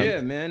good time.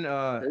 Yeah, man.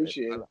 I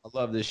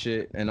love this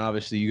shit, and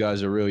obviously you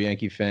guys are real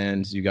Yankee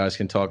fans. You guys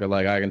can talk it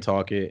like I can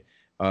talk it.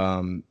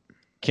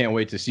 Can't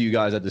wait to see you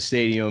guys at the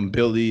stadium.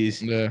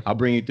 Billy's. Yeah. I'll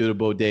bring you through the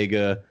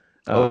bodega.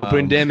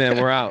 Opening day, man.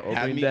 We're out.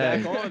 Have me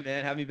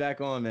back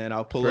on, man.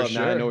 I'll pull up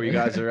now. I know where you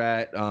guys are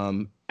at.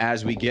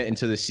 As we get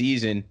into the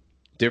season,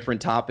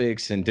 different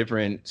topics and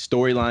different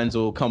storylines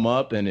will come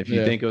up. And if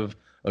you think of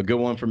a good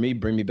one for me,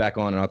 bring me back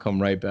on and I'll come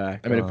right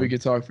back. I mean, if we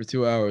could talk for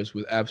 2 hours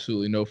with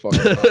absolutely no fucking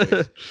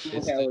topics.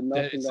 It's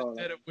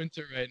dead of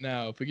winter right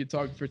now. If we could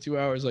talk for 2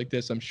 hours like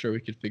this, I'm sure we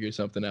could figure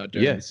something out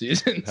during the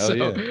season.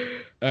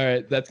 All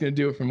right, that's going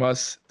to do it from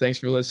us. Thanks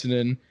for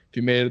listening. If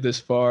you made it this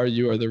far,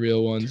 you are the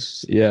real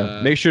ones.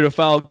 Yeah. Make sure to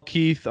follow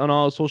Keith on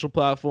all social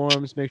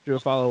platforms. Make sure to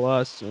follow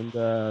us and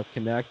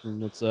connect.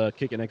 And let's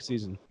kick it next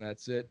season.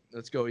 That's it.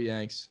 Let's go,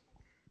 Yanks.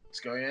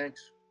 Let's go,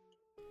 Yanks.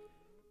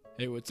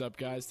 Hey, what's up,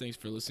 guys? Thanks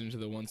for listening to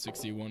the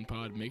 161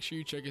 pod. Make sure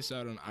you check us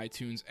out on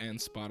iTunes and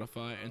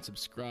Spotify and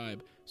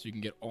subscribe so you can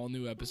get all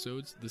new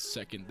episodes the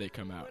second they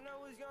come out.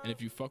 And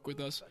if you fuck with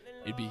us,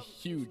 it'd be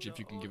huge if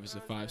you can give us a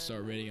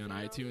 5-star rating on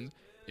iTunes.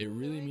 It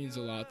really means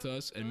a lot to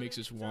us and makes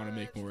us want to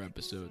make more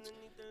episodes.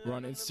 We're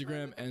on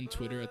Instagram and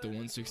Twitter at the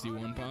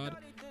 161 pod,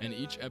 and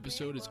each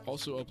episode is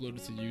also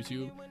uploaded to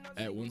YouTube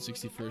at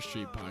 161st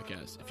Street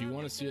Podcast. If you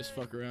want to see us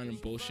fuck around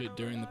and bullshit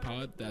during the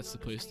pod, that's the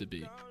place to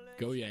be.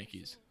 Go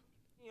Yankees.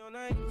 In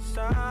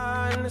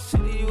the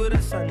city with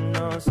the sun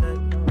on set.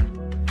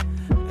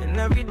 And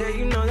every day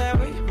you know that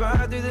we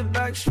ride through the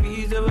back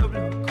streets of a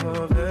blue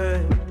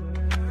Corvette.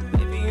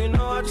 Baby, you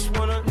know I just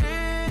wanna